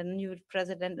new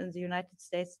president in the United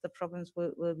States, the problems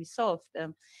will be solved.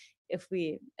 If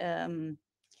we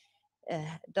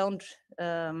don't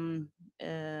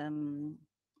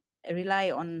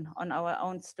rely on our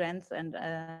own strength and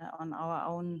on our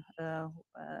own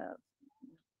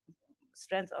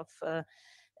strength of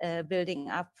building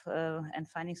up and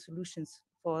finding solutions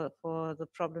for the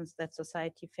problems that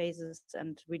society faces,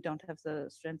 and we don't have the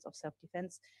strength of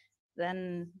self-defense,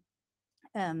 then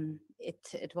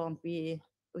it won't be.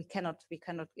 We cannot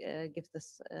give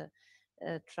this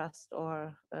trust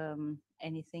or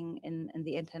anything in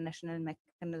the international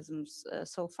mechanisms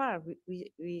so far.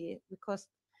 Because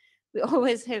we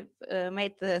always have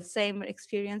made the same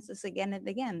experiences again and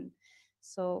again.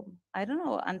 So I don't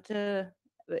know, until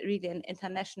really an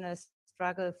international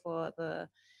struggle for the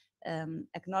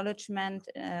acknowledgement,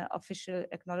 official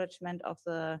acknowledgement of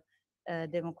the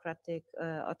democratic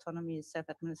autonomy,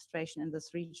 self-administration in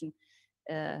this region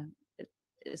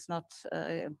is not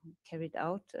carried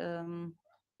out,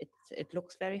 it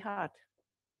looks very hard.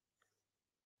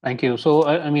 Thank you. So,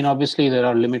 I mean, obviously there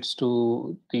are limits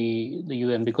to the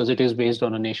UN because it is based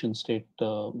on a nation state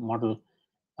model.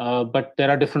 But there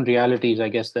are different realities. I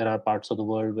guess there are parts of the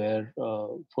world where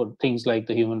for things like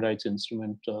the human rights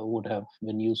instrument would have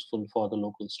been useful for the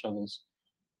local struggles.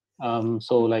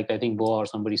 So like I think Boa or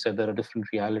somebody said there are different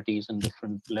realities and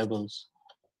different levels.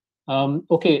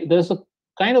 Okay, there's a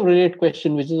kind of related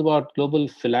question which is about global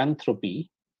philanthropy.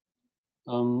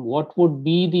 What would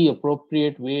be the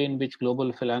appropriate way in which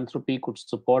global philanthropy could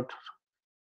support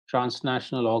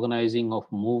transnational organizing of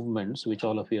movements, which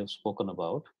all of you have spoken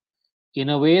about, in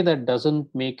a way that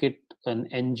doesn't make it an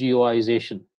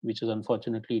NGOization, which has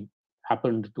unfortunately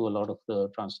happened to a lot of the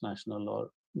transnational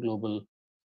or global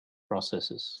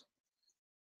processes?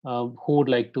 Who would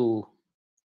like to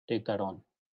take that on?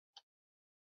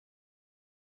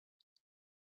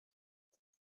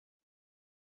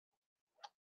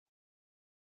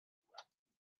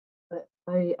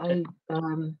 I'm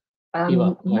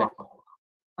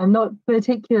not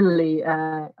particularly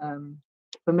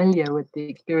familiar with the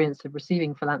experience of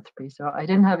receiving philanthropy, so I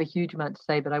don't have a huge amount to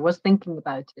say, but I was thinking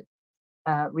about it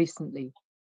recently.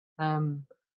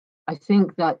 I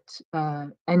think that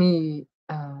any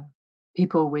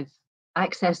people with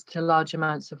access to large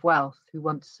amounts of wealth who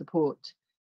want to support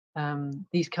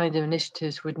these kind of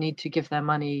initiatives would need to give their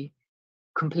money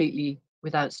completely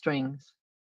without strings.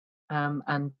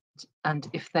 And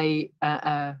if they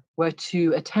were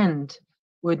to attend,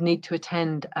 would need to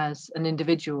attend as an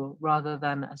individual rather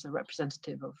than as a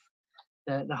representative of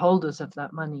the holders of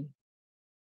that money.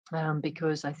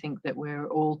 Because I think that we're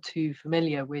all too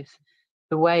familiar with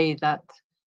the way that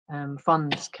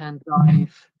funds can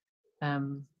drive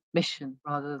mission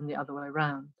rather than the other way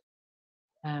around.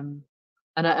 And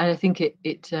I think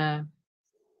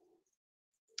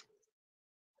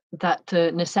that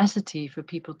necessity for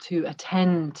people to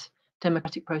attend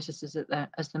democratic processes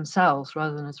as themselves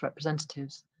rather than as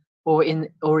representatives or in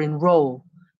role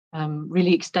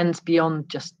really extends beyond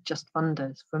just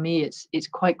funders. For me, it's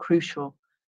quite crucial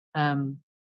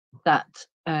that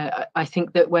I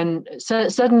think that when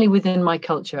certainly within my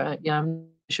culture, I'm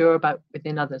sure about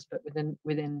within others, but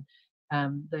within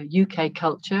the UK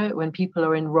culture, when people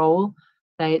are in role,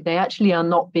 they actually are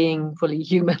not being fully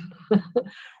human.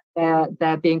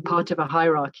 They're being part of a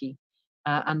hierarchy,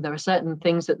 and there are certain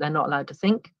things that they're not allowed to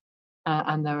think,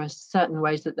 and there are certain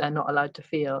ways that they're not allowed to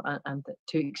feel and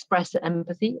to express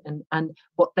empathy and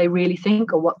what they really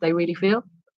think or what they really feel.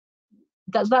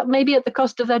 That may be at the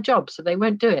cost of their job, so they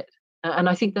won't do it. And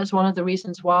I think that's one of the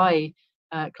reasons why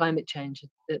climate change,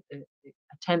 the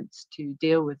attempts to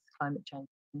deal with climate change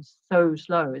is so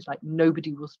slow. It's like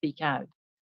nobody will speak out.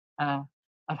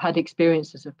 I've had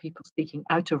experiences of people speaking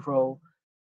out of role,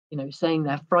 saying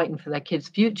they're frightened for their kids'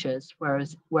 futures,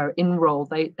 whereas where in role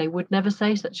they would never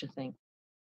say such a thing.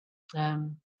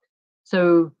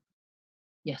 So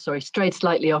yeah, sorry, strayed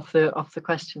slightly off the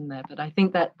question there, but I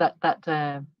think that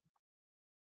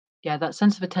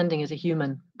sense of attending as a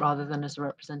human rather than as a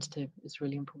representative is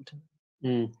really important.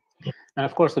 And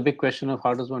of course, the big question of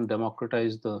how does one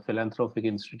democratize the philanthropic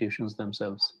institutions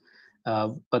themselves?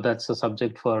 But that's a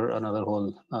subject for another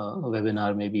whole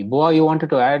webinar, maybe. Boa, you wanted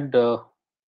to add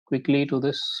quickly to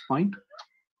this point?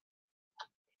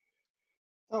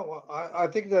 No, I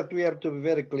think that we have to be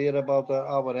very clear about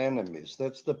our enemies.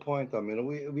 That's the point. I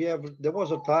mean, there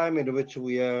was a time in which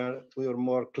we were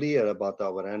more clear about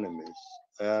our enemies,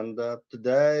 and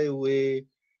today we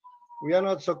are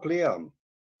not so clear.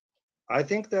 I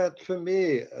think that for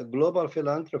me, global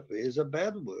philanthropy is a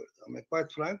bad word. I mean, quite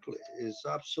frankly, it's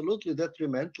absolutely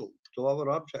detrimental to our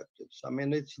objectives. I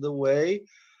mean, it's the way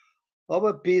of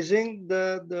appeasing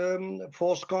the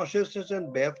false consciousness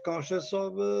and bad consciousness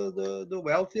of the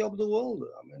wealthy of the world.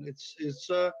 I mean, it's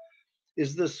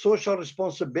the social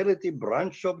responsibility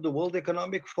branch of the World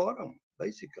Economic Forum,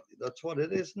 basically. That's what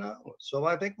it is now. So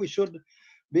I think we should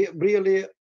be really,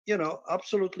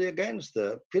 absolutely against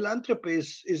philanthropy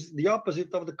is the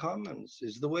opposite of the commons,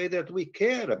 is the way that we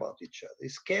care about each other,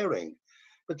 is caring.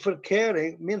 But for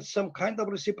caring means some kind of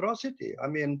reciprocity. I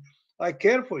mean, I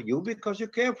care for you because you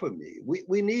care for me.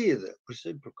 We need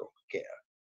reciprocal care.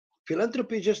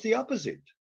 Philanthropy is just the opposite.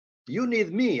 You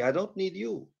need me, I don't need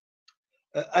you.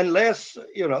 Unless,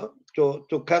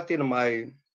 to cut in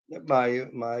my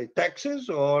taxes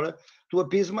or to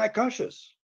appease my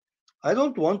conscience. I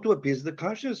don't want to appease the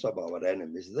conscience of our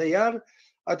enemies.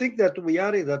 I think that we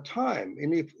are at a time,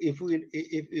 and if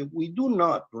we do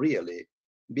not really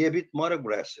be a bit more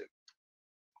aggressive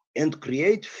and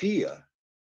create fear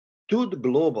to the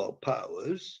global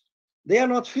powers, they are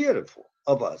not fearful.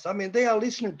 of us. I mean, they are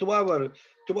listening to our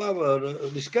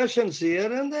discussions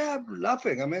here, and they are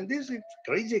laughing. I mean, these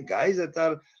crazy guys that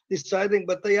are deciding,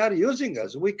 but they are using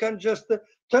us. We can just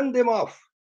turn them off,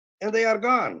 and they are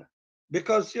gone.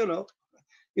 Because, you know,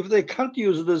 if they can't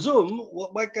use the Zoom,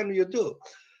 what can you do?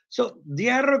 So the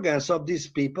arrogance of these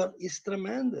people is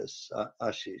tremendous,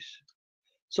 Ashish.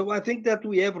 So I think that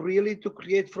we have really to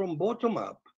create from bottom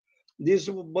up. This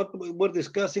what we're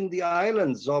discussing, the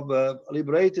islands of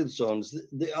liberated zones,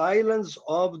 the islands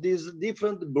of these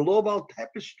different global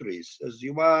tapestries, as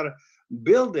you are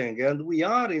building, and we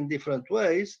are in different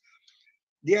ways.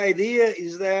 The idea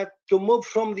is that to move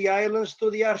from the islands to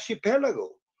the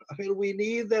archipelago. I mean, we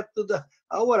need that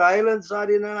our islands are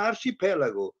in an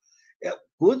archipelago.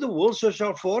 Could the World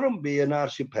Social Forum be an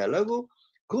archipelago?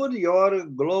 Could your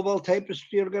global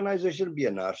tapestry organization be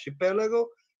an archipelago?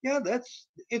 Yeah,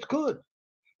 it could.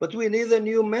 But we need a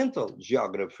new mental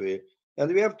geography.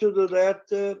 And we have to do that,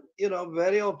 you know,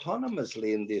 very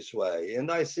autonomously in this way.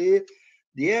 And I see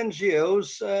the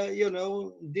NGOs, you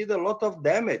know, did a lot of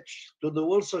damage to the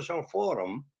World Social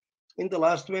Forum in the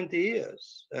last 20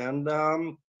 years. And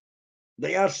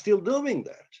they are still doing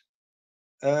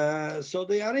that. So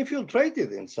they are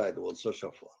infiltrated inside the World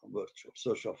Social Forum, virtual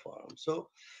social forum. So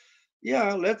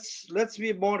yeah, let's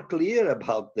be more clear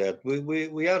about that.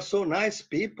 We are so nice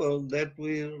people that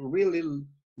we really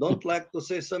don't like to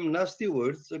say some nasty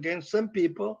words against some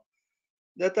people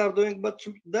that are doing much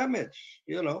damage.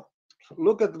 You know,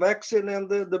 look at vaccine and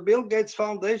the Bill Gates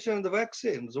Foundation and the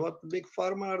vaccines, what the big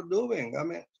pharma are doing. I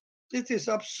mean, it is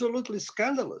absolutely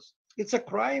scandalous. It's a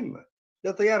crime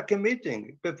that they are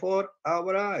committing before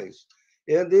our eyes.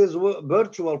 And this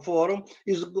virtual forum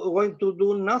is going to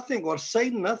do nothing or say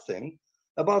nothing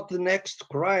about the next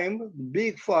crime,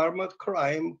 big pharma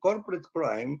crime, corporate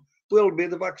crime, will be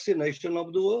the vaccination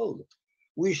of the world.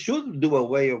 We should do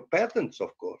away with patents, of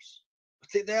course.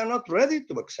 But they are not ready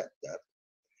to accept that.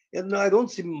 And I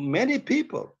don't see many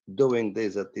people doing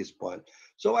this at this point.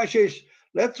 So Ashish,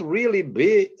 let's really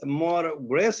be more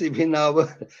aggressive in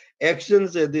our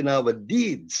actions and in our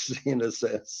deeds, in a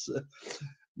sense.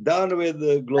 Down with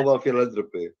the global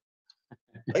philanthropy.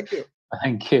 Thank you.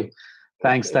 Thank you.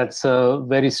 Thanks. Okay. That's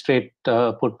very straight,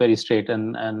 put very straight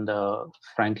and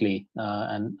frankly,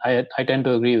 and I tend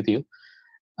to agree with you.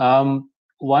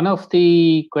 One of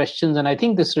the questions, and I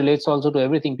think this relates also to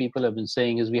everything people have been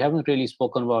saying, is we haven't really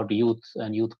spoken about youth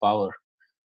and youth power.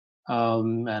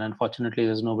 And unfortunately,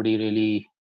 there's nobody really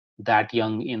that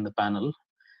young in the panel.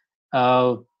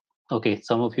 Okay,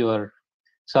 some of you are,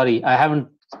 sorry, I haven't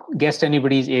guessed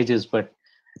anybody's ages, but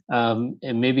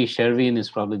maybe Şervîn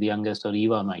is probably the youngest, or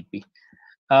Eva might be.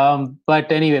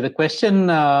 But anyway, the question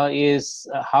is,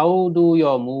 how do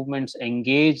your movements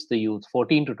engage the youth,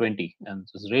 14 to 20, and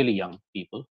this is really young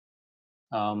people?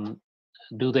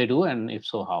 Do they do, and if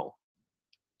so, how?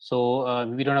 So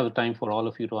we don't have the time for all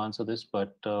of you to answer this,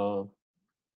 but who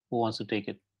wants to take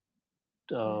it?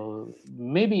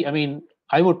 Maybe, I mean,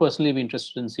 I would personally be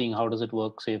interested in seeing how does it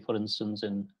work, say, for instance,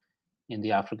 in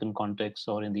the African context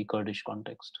or in the Kurdish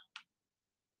context.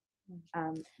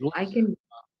 I can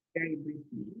very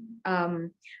briefly. I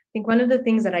think one of the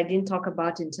things that I didn't talk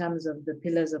about in terms of the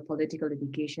pillars of political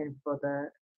education for the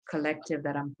collective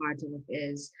that I'm part of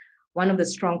is, one of the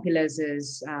strong pillars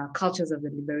is cultures of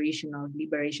the liberation, or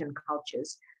liberation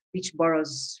cultures, which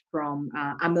borrows from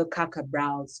Amilcar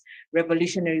Cabral's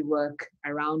revolutionary work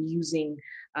around using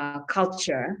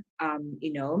culture,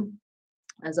 you know,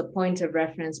 as a point of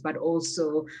reference, but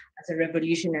also as a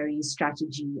revolutionary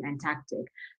strategy and tactic.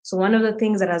 So one of the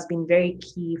things that has been very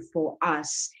key for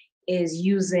us is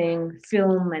using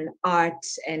film and art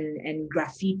and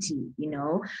graffiti, you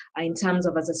know, in terms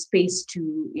of as a space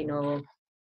to, you know,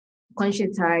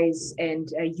 conscientize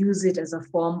and use it as a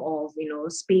form of, you know,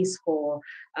 space for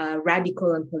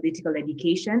radical and political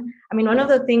education. I mean, one of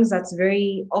the things that's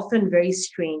very often very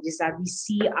strange is that we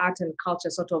see art and culture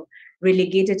sort of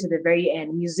relegated to the very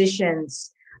end.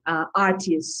 Musicians,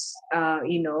 artists,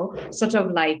 you know, sort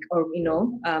of like, or, you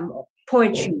know,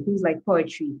 poetry, things like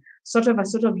poetry, sort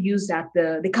of used at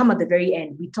they come at the very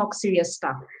end. We talk serious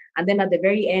stuff. And then at the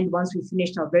very end, once we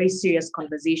finished our very serious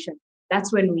conversation,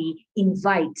 that's when we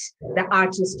invite the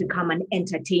artists to come and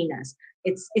entertain us.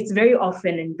 It's very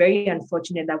often and very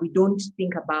unfortunate that we don't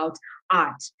think about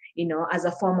art, you know, as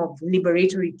a form of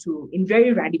liberatory tool in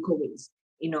very radical ways,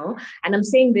 you know. And I'm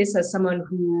saying this as someone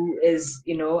who is,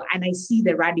 you know, and I see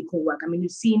the radical work. I mean,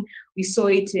 we saw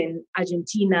it in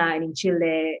Argentina and in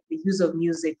Chile, the use of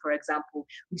music, for example.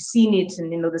 We've seen it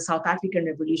in, you know, the South African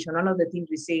Revolution. One of the things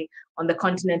we say on the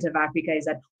continent of Africa is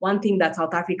that one thing that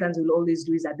South Africans will always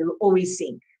do is that they will always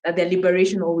sing, that their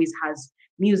liberation always has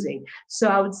music. So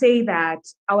I would say that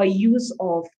our use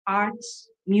of art,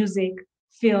 music,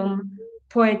 film,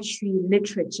 poetry,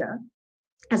 literature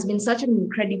has been such an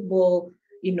incredible,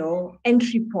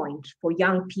 entry point for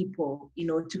young people,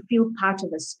 to feel part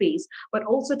of a space, but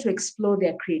also to explore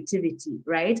their creativity,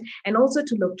 right? And also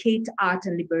to locate art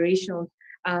and liberation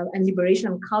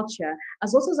culture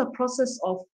as also as a process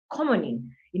of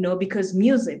commoning, because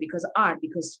music, because art,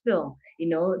 because film,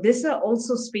 these are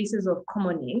also spaces of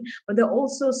commoning, but they're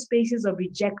also spaces of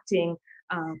rejecting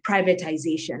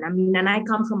privatization. I mean, and I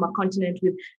come from a continent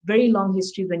with very long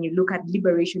history when you look at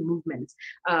liberation movements,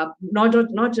 not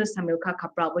just Amilcar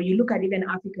Cabral, but you look at even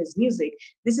Africa's music.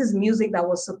 This is music that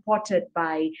was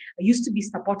used to be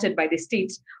supported by the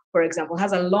state, for example,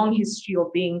 has a long history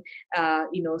of being,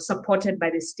 supported by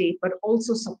the state, but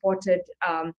also supported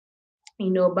by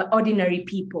ordinary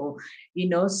people,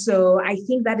 So I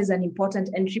think that is an important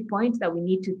entry point, that we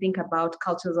need to think about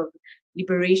cultures of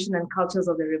liberation and cultures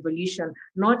of the revolution,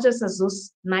 not just as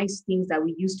those nice things that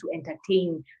we used to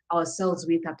entertain ourselves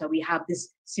with after we have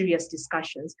these serious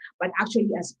discussions, but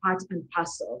actually as part and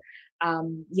parcel.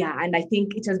 And I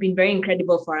think it has been very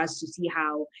incredible for us to see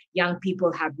how young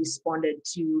people have responded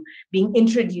to being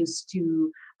introduced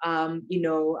to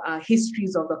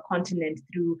histories of the continent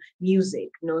through music,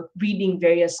 reading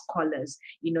various scholars,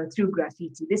 through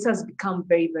graffiti. This has become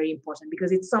very, very important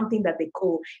because it's something that they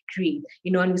co-create,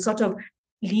 and we sort of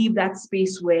leave that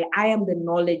space where I am the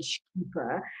knowledge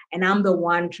keeper and I'm the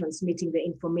one transmitting the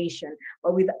information.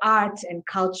 But with art and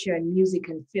culture and music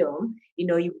and film,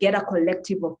 you get a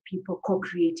collective of people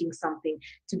co-creating something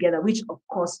together, which of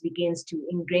course begins to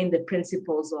ingrain the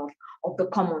principles of the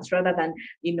commons rather than,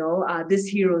 these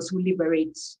heroes who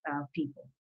liberate people.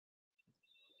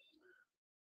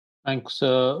 Thanks.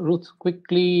 Ruth,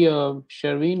 quickly,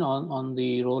 Şervîn, on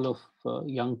the role of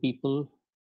young people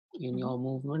in your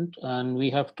movement, and we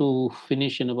have to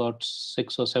finish in about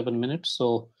 6 or 7 minutes,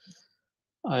 so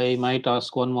I might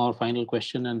ask one more final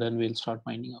question and then we'll start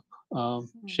winding up.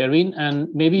 Şervîn, and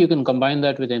maybe you can combine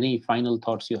that with any final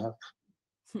thoughts you have.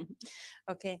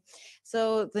 Okay,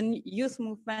 so the youth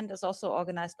movement is also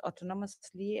organized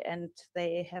autonomously, and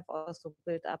they have also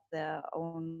built up their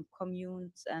own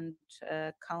communes and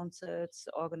councils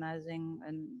organizing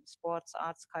in sports,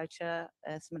 arts, culture,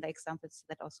 similar examples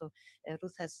that also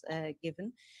Ruth has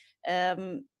given.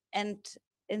 And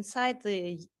inside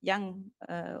the young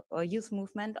or youth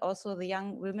movement, also the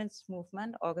young women's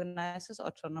movement organizes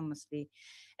autonomously.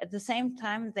 At the same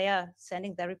time, they are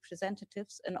sending their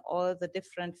representatives in all the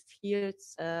different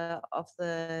fields of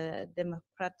the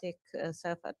democratic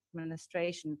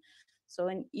self-administration. So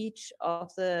in each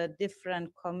of the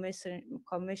different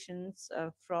commissions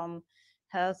from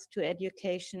health to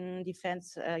education,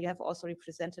 defense, you have also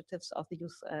representatives of the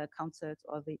youth councils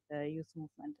or the youth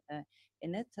movement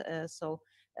in it. So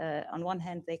on one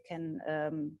hand, they can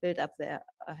build up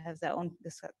have their own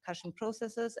discussion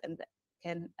processes and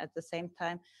can at the same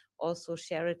time also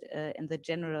share it in the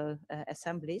general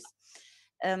assemblies.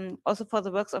 Also for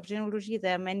the works of genealogy,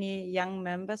 there are many young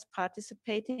members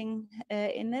participating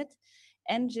in it.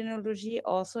 And genealogy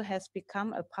also has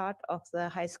become a part of the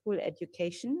high school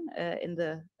education in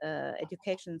the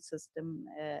education system,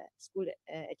 school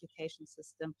education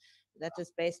system that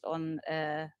is based on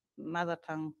mother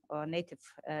tongue or native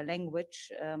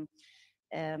language.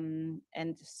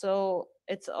 And so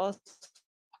it's also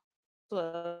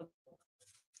for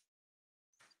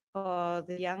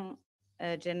the young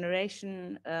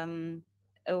generation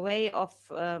a way of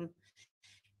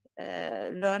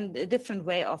learn a different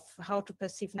way of how to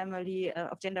perceive family,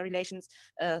 of gender relations.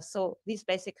 So these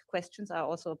basic questions are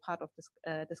also a part of this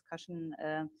discussion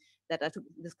that are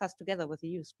discussed together with the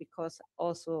youth, because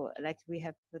also, like we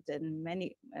have in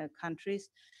many countries,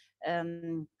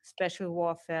 special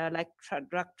warfare like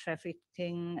drug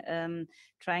trafficking,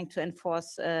 trying to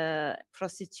enforce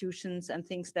prostitutions and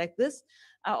things like this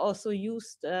are also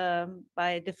used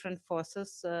by different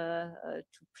forces to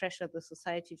pressure the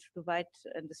society, to divide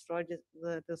and destroy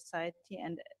the society,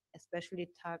 and especially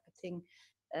targeting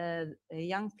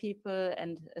young people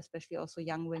and especially also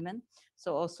young women.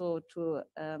 So also to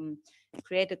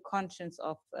create a conscience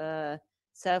of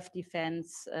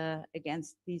self-defense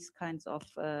against these kinds of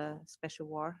special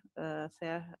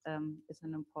warfare is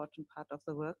an important part of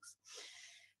the works.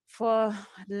 For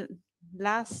the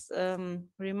last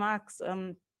remarks,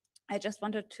 I just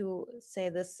wanted to say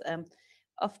this.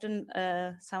 Often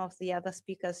some of the other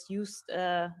speakers used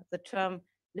the term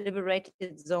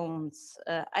liberated zones.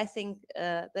 I think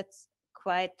that's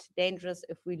quite dangerous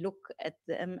if we look at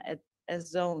them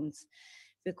as zones,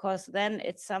 because then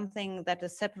it's something that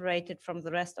is separated from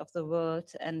the rest of the world.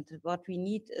 And what we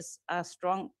need are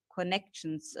strong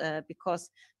connections, because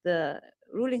the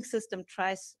ruling system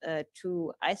tries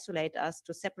to isolate us,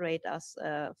 to separate us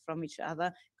from each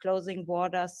other, closing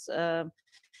borders,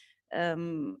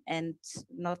 and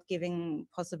not giving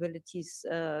possibilities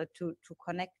to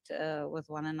connect with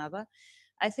one another.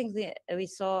 I think we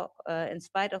saw, in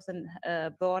spite of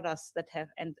the borders that have,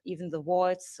 and even the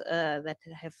walls that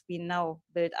have been now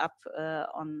built up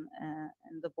on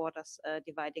in the borders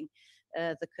dividing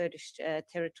the Kurdish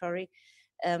territory,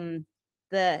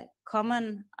 the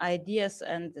common ideas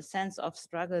and the sense of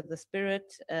struggle, the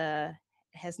spirit,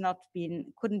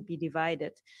 couldn't be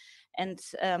divided. And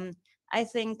I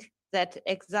think that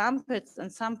examples in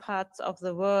some parts of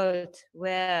the world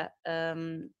where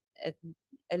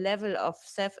a level of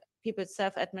people's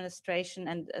self-administration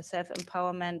and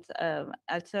self-empowerment,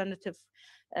 alternative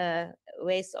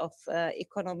ways of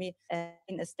economy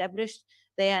been established,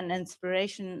 they are an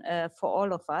inspiration for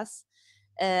all of us.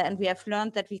 And we have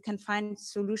learned that we can find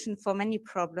solutions for many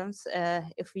problems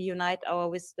if we unite our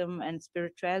wisdom and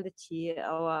spirituality,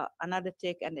 our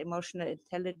analytic and emotional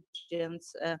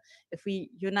intelligence, if we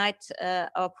unite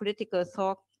our political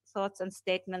thoughts and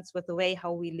statements with the way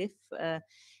how we live,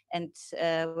 and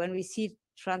when we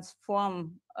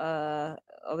transform our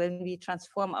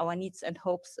needs and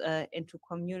hopes into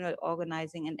communal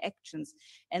organizing and actions.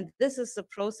 And this is the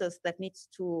process that needs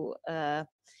to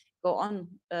go on,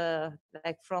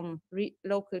 like from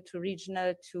local to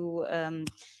regional to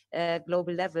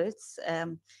global levels.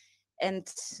 And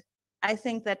I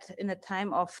think that in a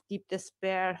time of deep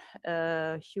despair,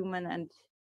 human and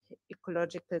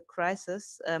ecological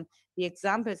crisis, the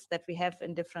examples that we have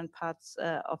in different parts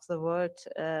of the world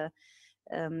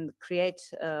create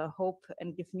hope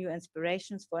and give new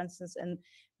inspirations. For instance, in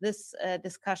this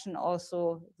discussion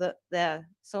also, there are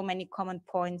so many common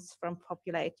points, from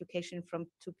popular education,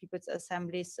 to people's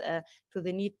assemblies, to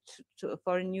the need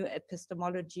for a new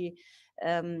epistemology.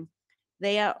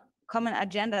 They are common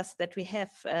agendas that we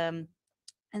have. And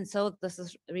so this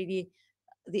is really,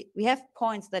 we have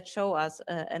points that show us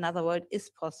another world is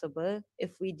possible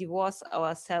if we divorce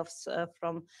ourselves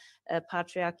from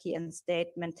patriarchy and state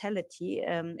mentality,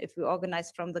 if we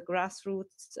organize from the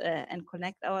grassroots and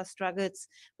connect our struggles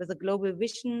with a global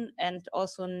vision and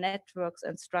also networks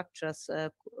and structures,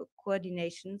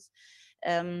 coordinations,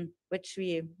 which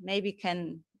we maybe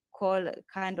can call a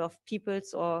kind of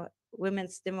people's or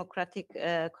women's democratic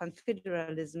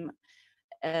confederalism,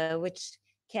 which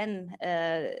can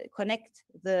connect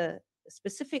the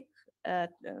specific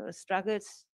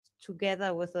struggles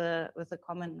together with a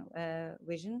common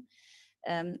vision.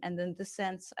 And in this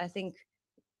sense, I think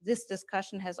this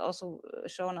discussion has also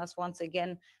shown us once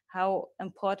again how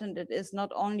important it is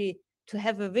not only to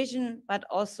have a vision, but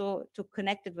also to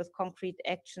connect it with concrete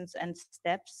actions and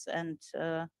steps. And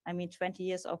I mean, 20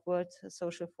 years of World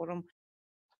Social Forum.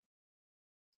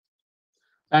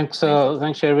 Thanks,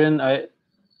 Şervîn.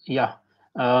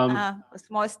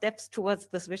 Small steps towards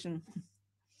this vision.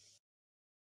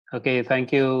 Okay,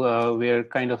 thank you. We are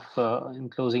kind of in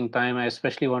closing time. I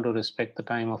especially want to respect the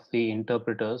time of the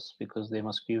interpreters because they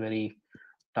must be very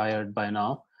tired by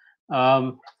now.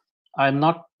 I'm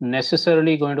not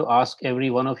necessarily going to ask every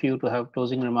one of you to have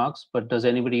closing remarks, but does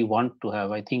anybody want to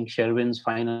have? I think Şervîn's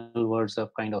final words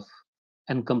have kind of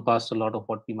encompassed a lot of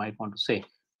what we might want to say.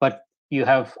 But you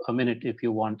have a minute if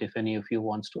you want, if any of you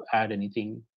wants to add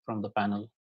anything from the panel.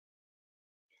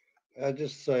 I'll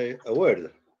just say a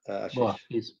word, Ashish.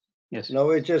 Please. Yes. No,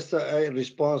 it's just a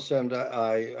response, and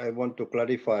I want to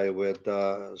clarify with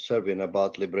Şervîn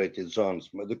about liberated zones.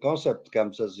 The concept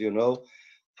comes, as you know,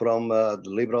 from the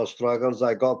liberal struggles.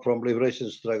 I got from liberation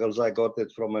struggles. I got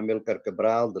it from Amílcar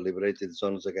Cabral, the liberated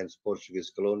zones against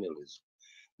Portuguese colonialism.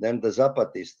 Then the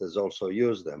Zapatistas also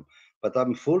use them. But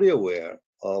I'm fully aware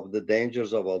of the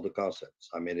dangers of all the concepts.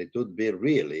 I mean, it would be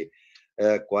really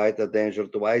quite a danger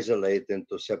to isolate and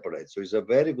to separate. So it's a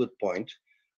very good point.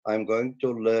 I'm going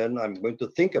to learn, I'm going to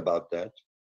think about that.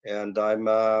 And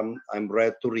I'm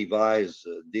ready to revise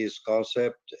this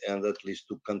concept and at least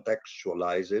to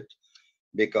contextualize it,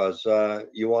 because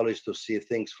you always to see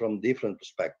things from different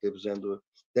perspectives, and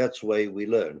that's why we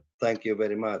learn. Thank you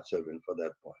very much, Şervîn, for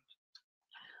that point.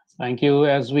 Thank you.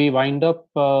 As we wind up,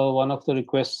 one of the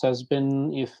requests has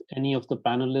been if any of the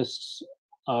panelists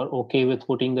are okay with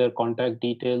putting their contact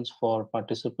details for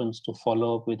participants to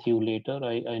follow up with you later.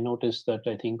 I noticed that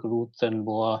I think Ruth and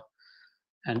Boa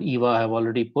and Eva have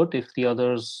already put. If the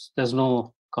others, there's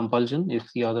no compulsion. If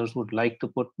the others would like to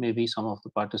put, maybe some of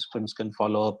the participants can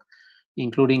follow up,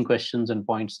 including questions and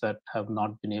points that have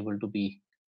not been able to be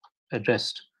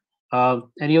addressed.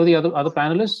 Any of the other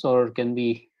panelists, or can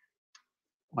we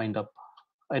wind up?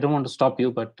 I don't want to stop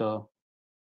you, but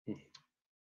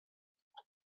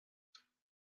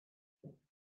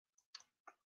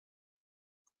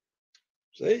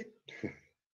See?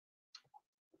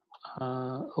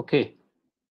 okay.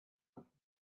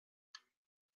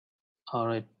 All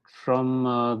right. From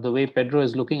the way Pedro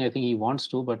is looking, I think he wants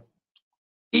to, but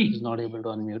he's not able to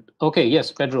unmute. Okay,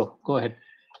 yes, Pedro, go ahead.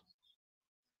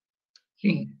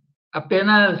 Sim,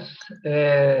 apenas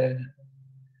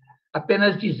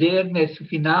dizer nesse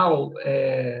final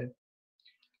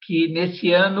que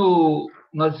nesse ano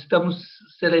nós estamos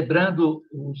celebrando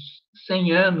os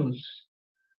 100 anos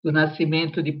do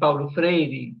nascimento de Paulo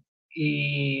Freire,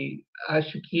 e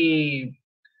acho que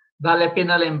vale a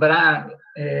pena lembrar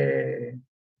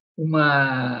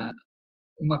uma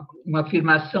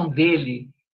afirmação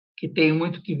dele que tem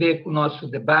muito que ver com o nosso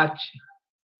debate,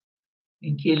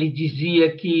 em que ele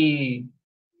dizia que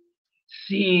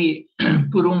se,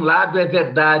 por um lado, é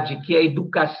verdade que a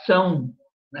educação,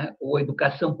 né, ou a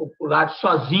educação popular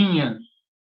sozinha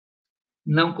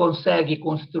não consegue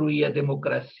construir a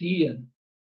democracia,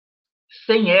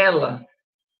 sem ela,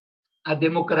 a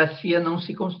democracia não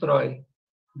se constrói.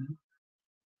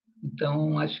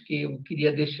 Então, acho que eu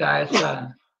queria deixar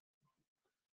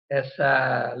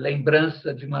essa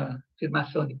lembrança de uma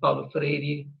afirmação de Paulo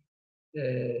Freire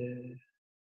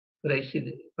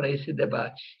para esse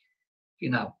debate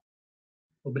final.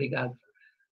 Obrigado.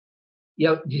 E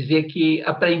dizer que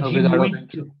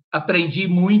aprendi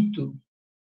muito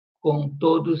com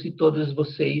todos e todas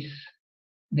vocês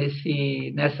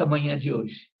nessa manhã de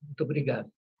hoje. Muito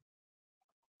obrigado.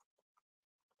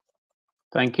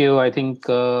 Thank you. I think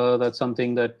that's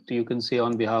something that you can say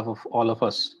on behalf of all of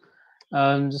us.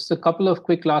 Just a couple of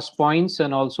quick last points,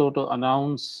 and also to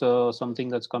announce something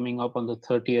that's coming up on the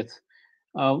 30th.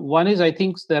 One is, I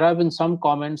think there have been some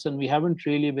comments, and we haven't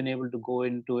really been able to go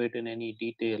into it in any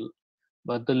detail,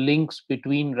 but the links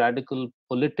between radical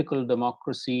political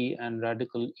democracy and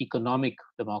radical economic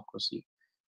democracy.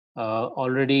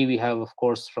 Already we have, of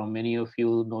course, from many of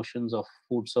you, notions of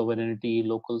food sovereignty,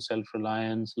 local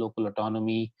self-reliance, local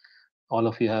autonomy. All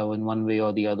of you have in one way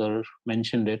or the other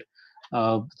mentioned it.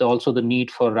 Also the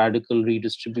need for radical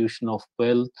redistribution of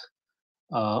wealth,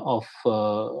 of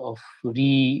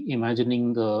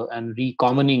reimagining and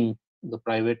recommoning the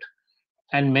private,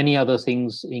 and many other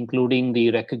things, including the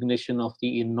recognition of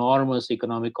the enormous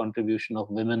economic contribution of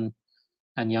women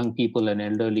and young people and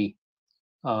elderly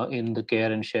in the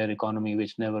care and share economy,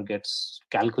 which never gets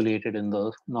calculated in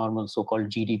the normal so-called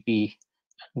GDP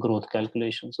growth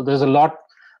calculation. So there's a lot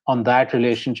on that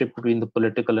relationship between the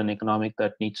political and economic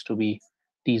that needs to be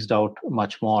teased out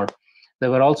much more.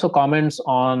 There were also comments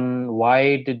on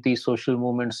why did these social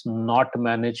movements not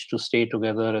manage to stay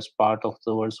together as part of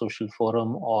the World Social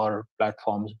Forum or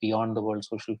platforms beyond the World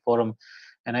Social Forum.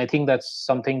 And I think that's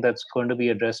something that's going to be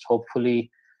addressed, hopefully,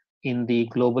 in the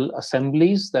global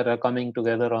assemblies that are coming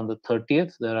together on the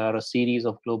 30th. There are a series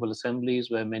of global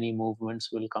assemblies where many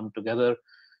movements will come together,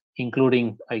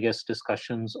 including, I guess,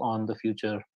 discussions on the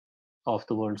future of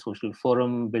the World Social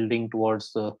Forum, building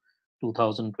towards the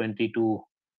 2022,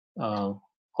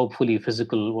 hopefully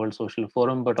physical World Social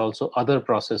Forum, but also other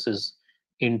processes,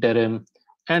 interim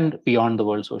and beyond the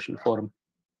World Social Forum.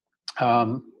 I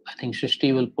think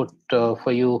Shrishti will put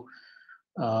for you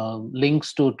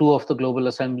links to 2 of the global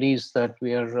assemblies that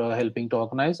we are helping to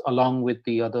organize, along with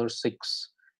the other 6,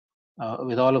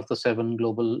 with all of the 7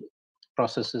 global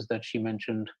processes that she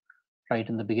mentioned right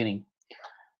in the beginning.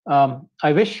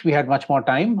 I wish we had much more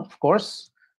time, of course,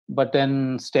 but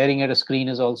then staring at a screen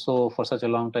is also, for such a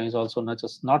long time, is also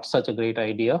not such a great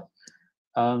idea.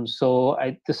 So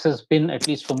this has been, at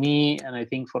least for me, and I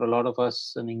think for a lot of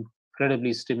us, an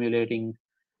incredibly stimulating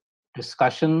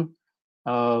discussion.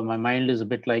 My mind is a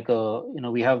bit like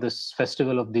we have this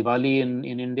festival of Diwali in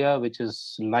India, which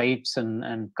is lights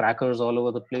and crackers all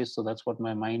over the place. So that's what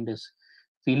my mind is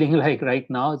feeling like right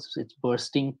now. It's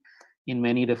bursting in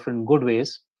many different good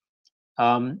ways.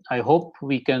 I hope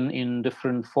we can, in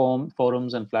different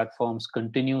forums and platforms,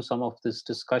 continue some of this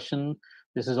discussion.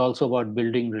 This is also about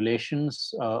building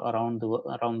relations around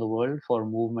the world for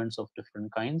movements of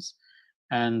different kinds.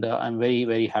 And I'm very,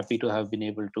 very happy to have been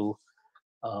able to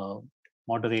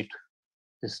moderate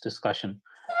this discussion.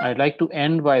 I'd like to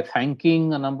end by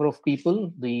thanking a number of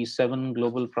people, the 7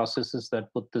 global processes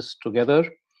that put this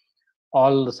together,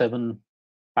 all the 7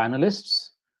 panelists,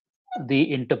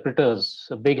 the interpreters.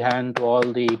 A big hand to all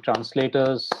the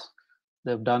translators.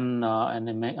 They've done an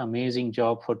amazing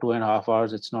job for 2.5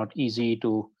 hours. It's not easy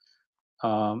to,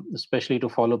 especially to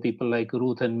follow people like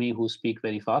Ruth and me who speak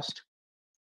very fast.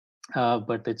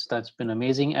 But that's been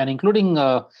amazing, and including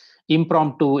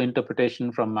impromptu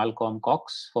interpretation from Malcolm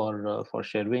Cox for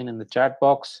Şervîn in the chat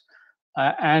box,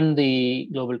 and the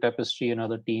Global Tapestry,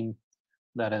 another team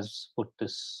that has put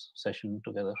this session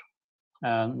together.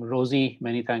 Rosie,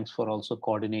 many thanks for also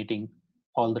coordinating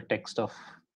all the tech stuff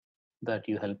that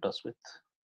you helped us with.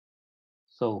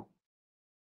 So,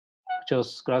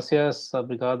 muchas gracias,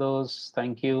 obrigados,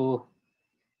 thank you.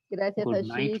 Gracias, Good Ashish.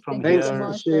 night from Thank you Thanks, so here.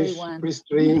 much, Ashish, everyone.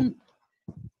 Pristri.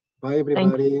 Bye,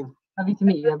 everybody. Lovely to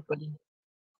meet you, everybody.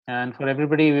 And for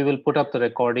everybody, we will put up the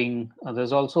recording.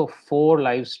 There's also 4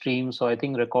 live streams, so I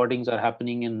think recordings are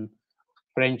happening in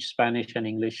French, Spanish, and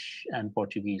English, and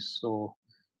Portuguese. So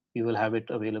we will have it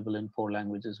available in 4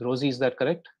 languages. Rosie, is that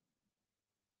correct?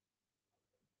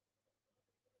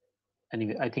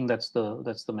 Anyway, I think that's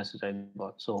the message I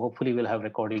got. So hopefully we'll have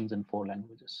recordings in 4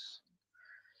 languages.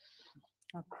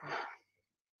 Okay.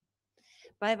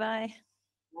 Bye bye.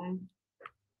 Bye.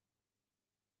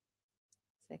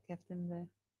 Sehr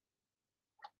gerne.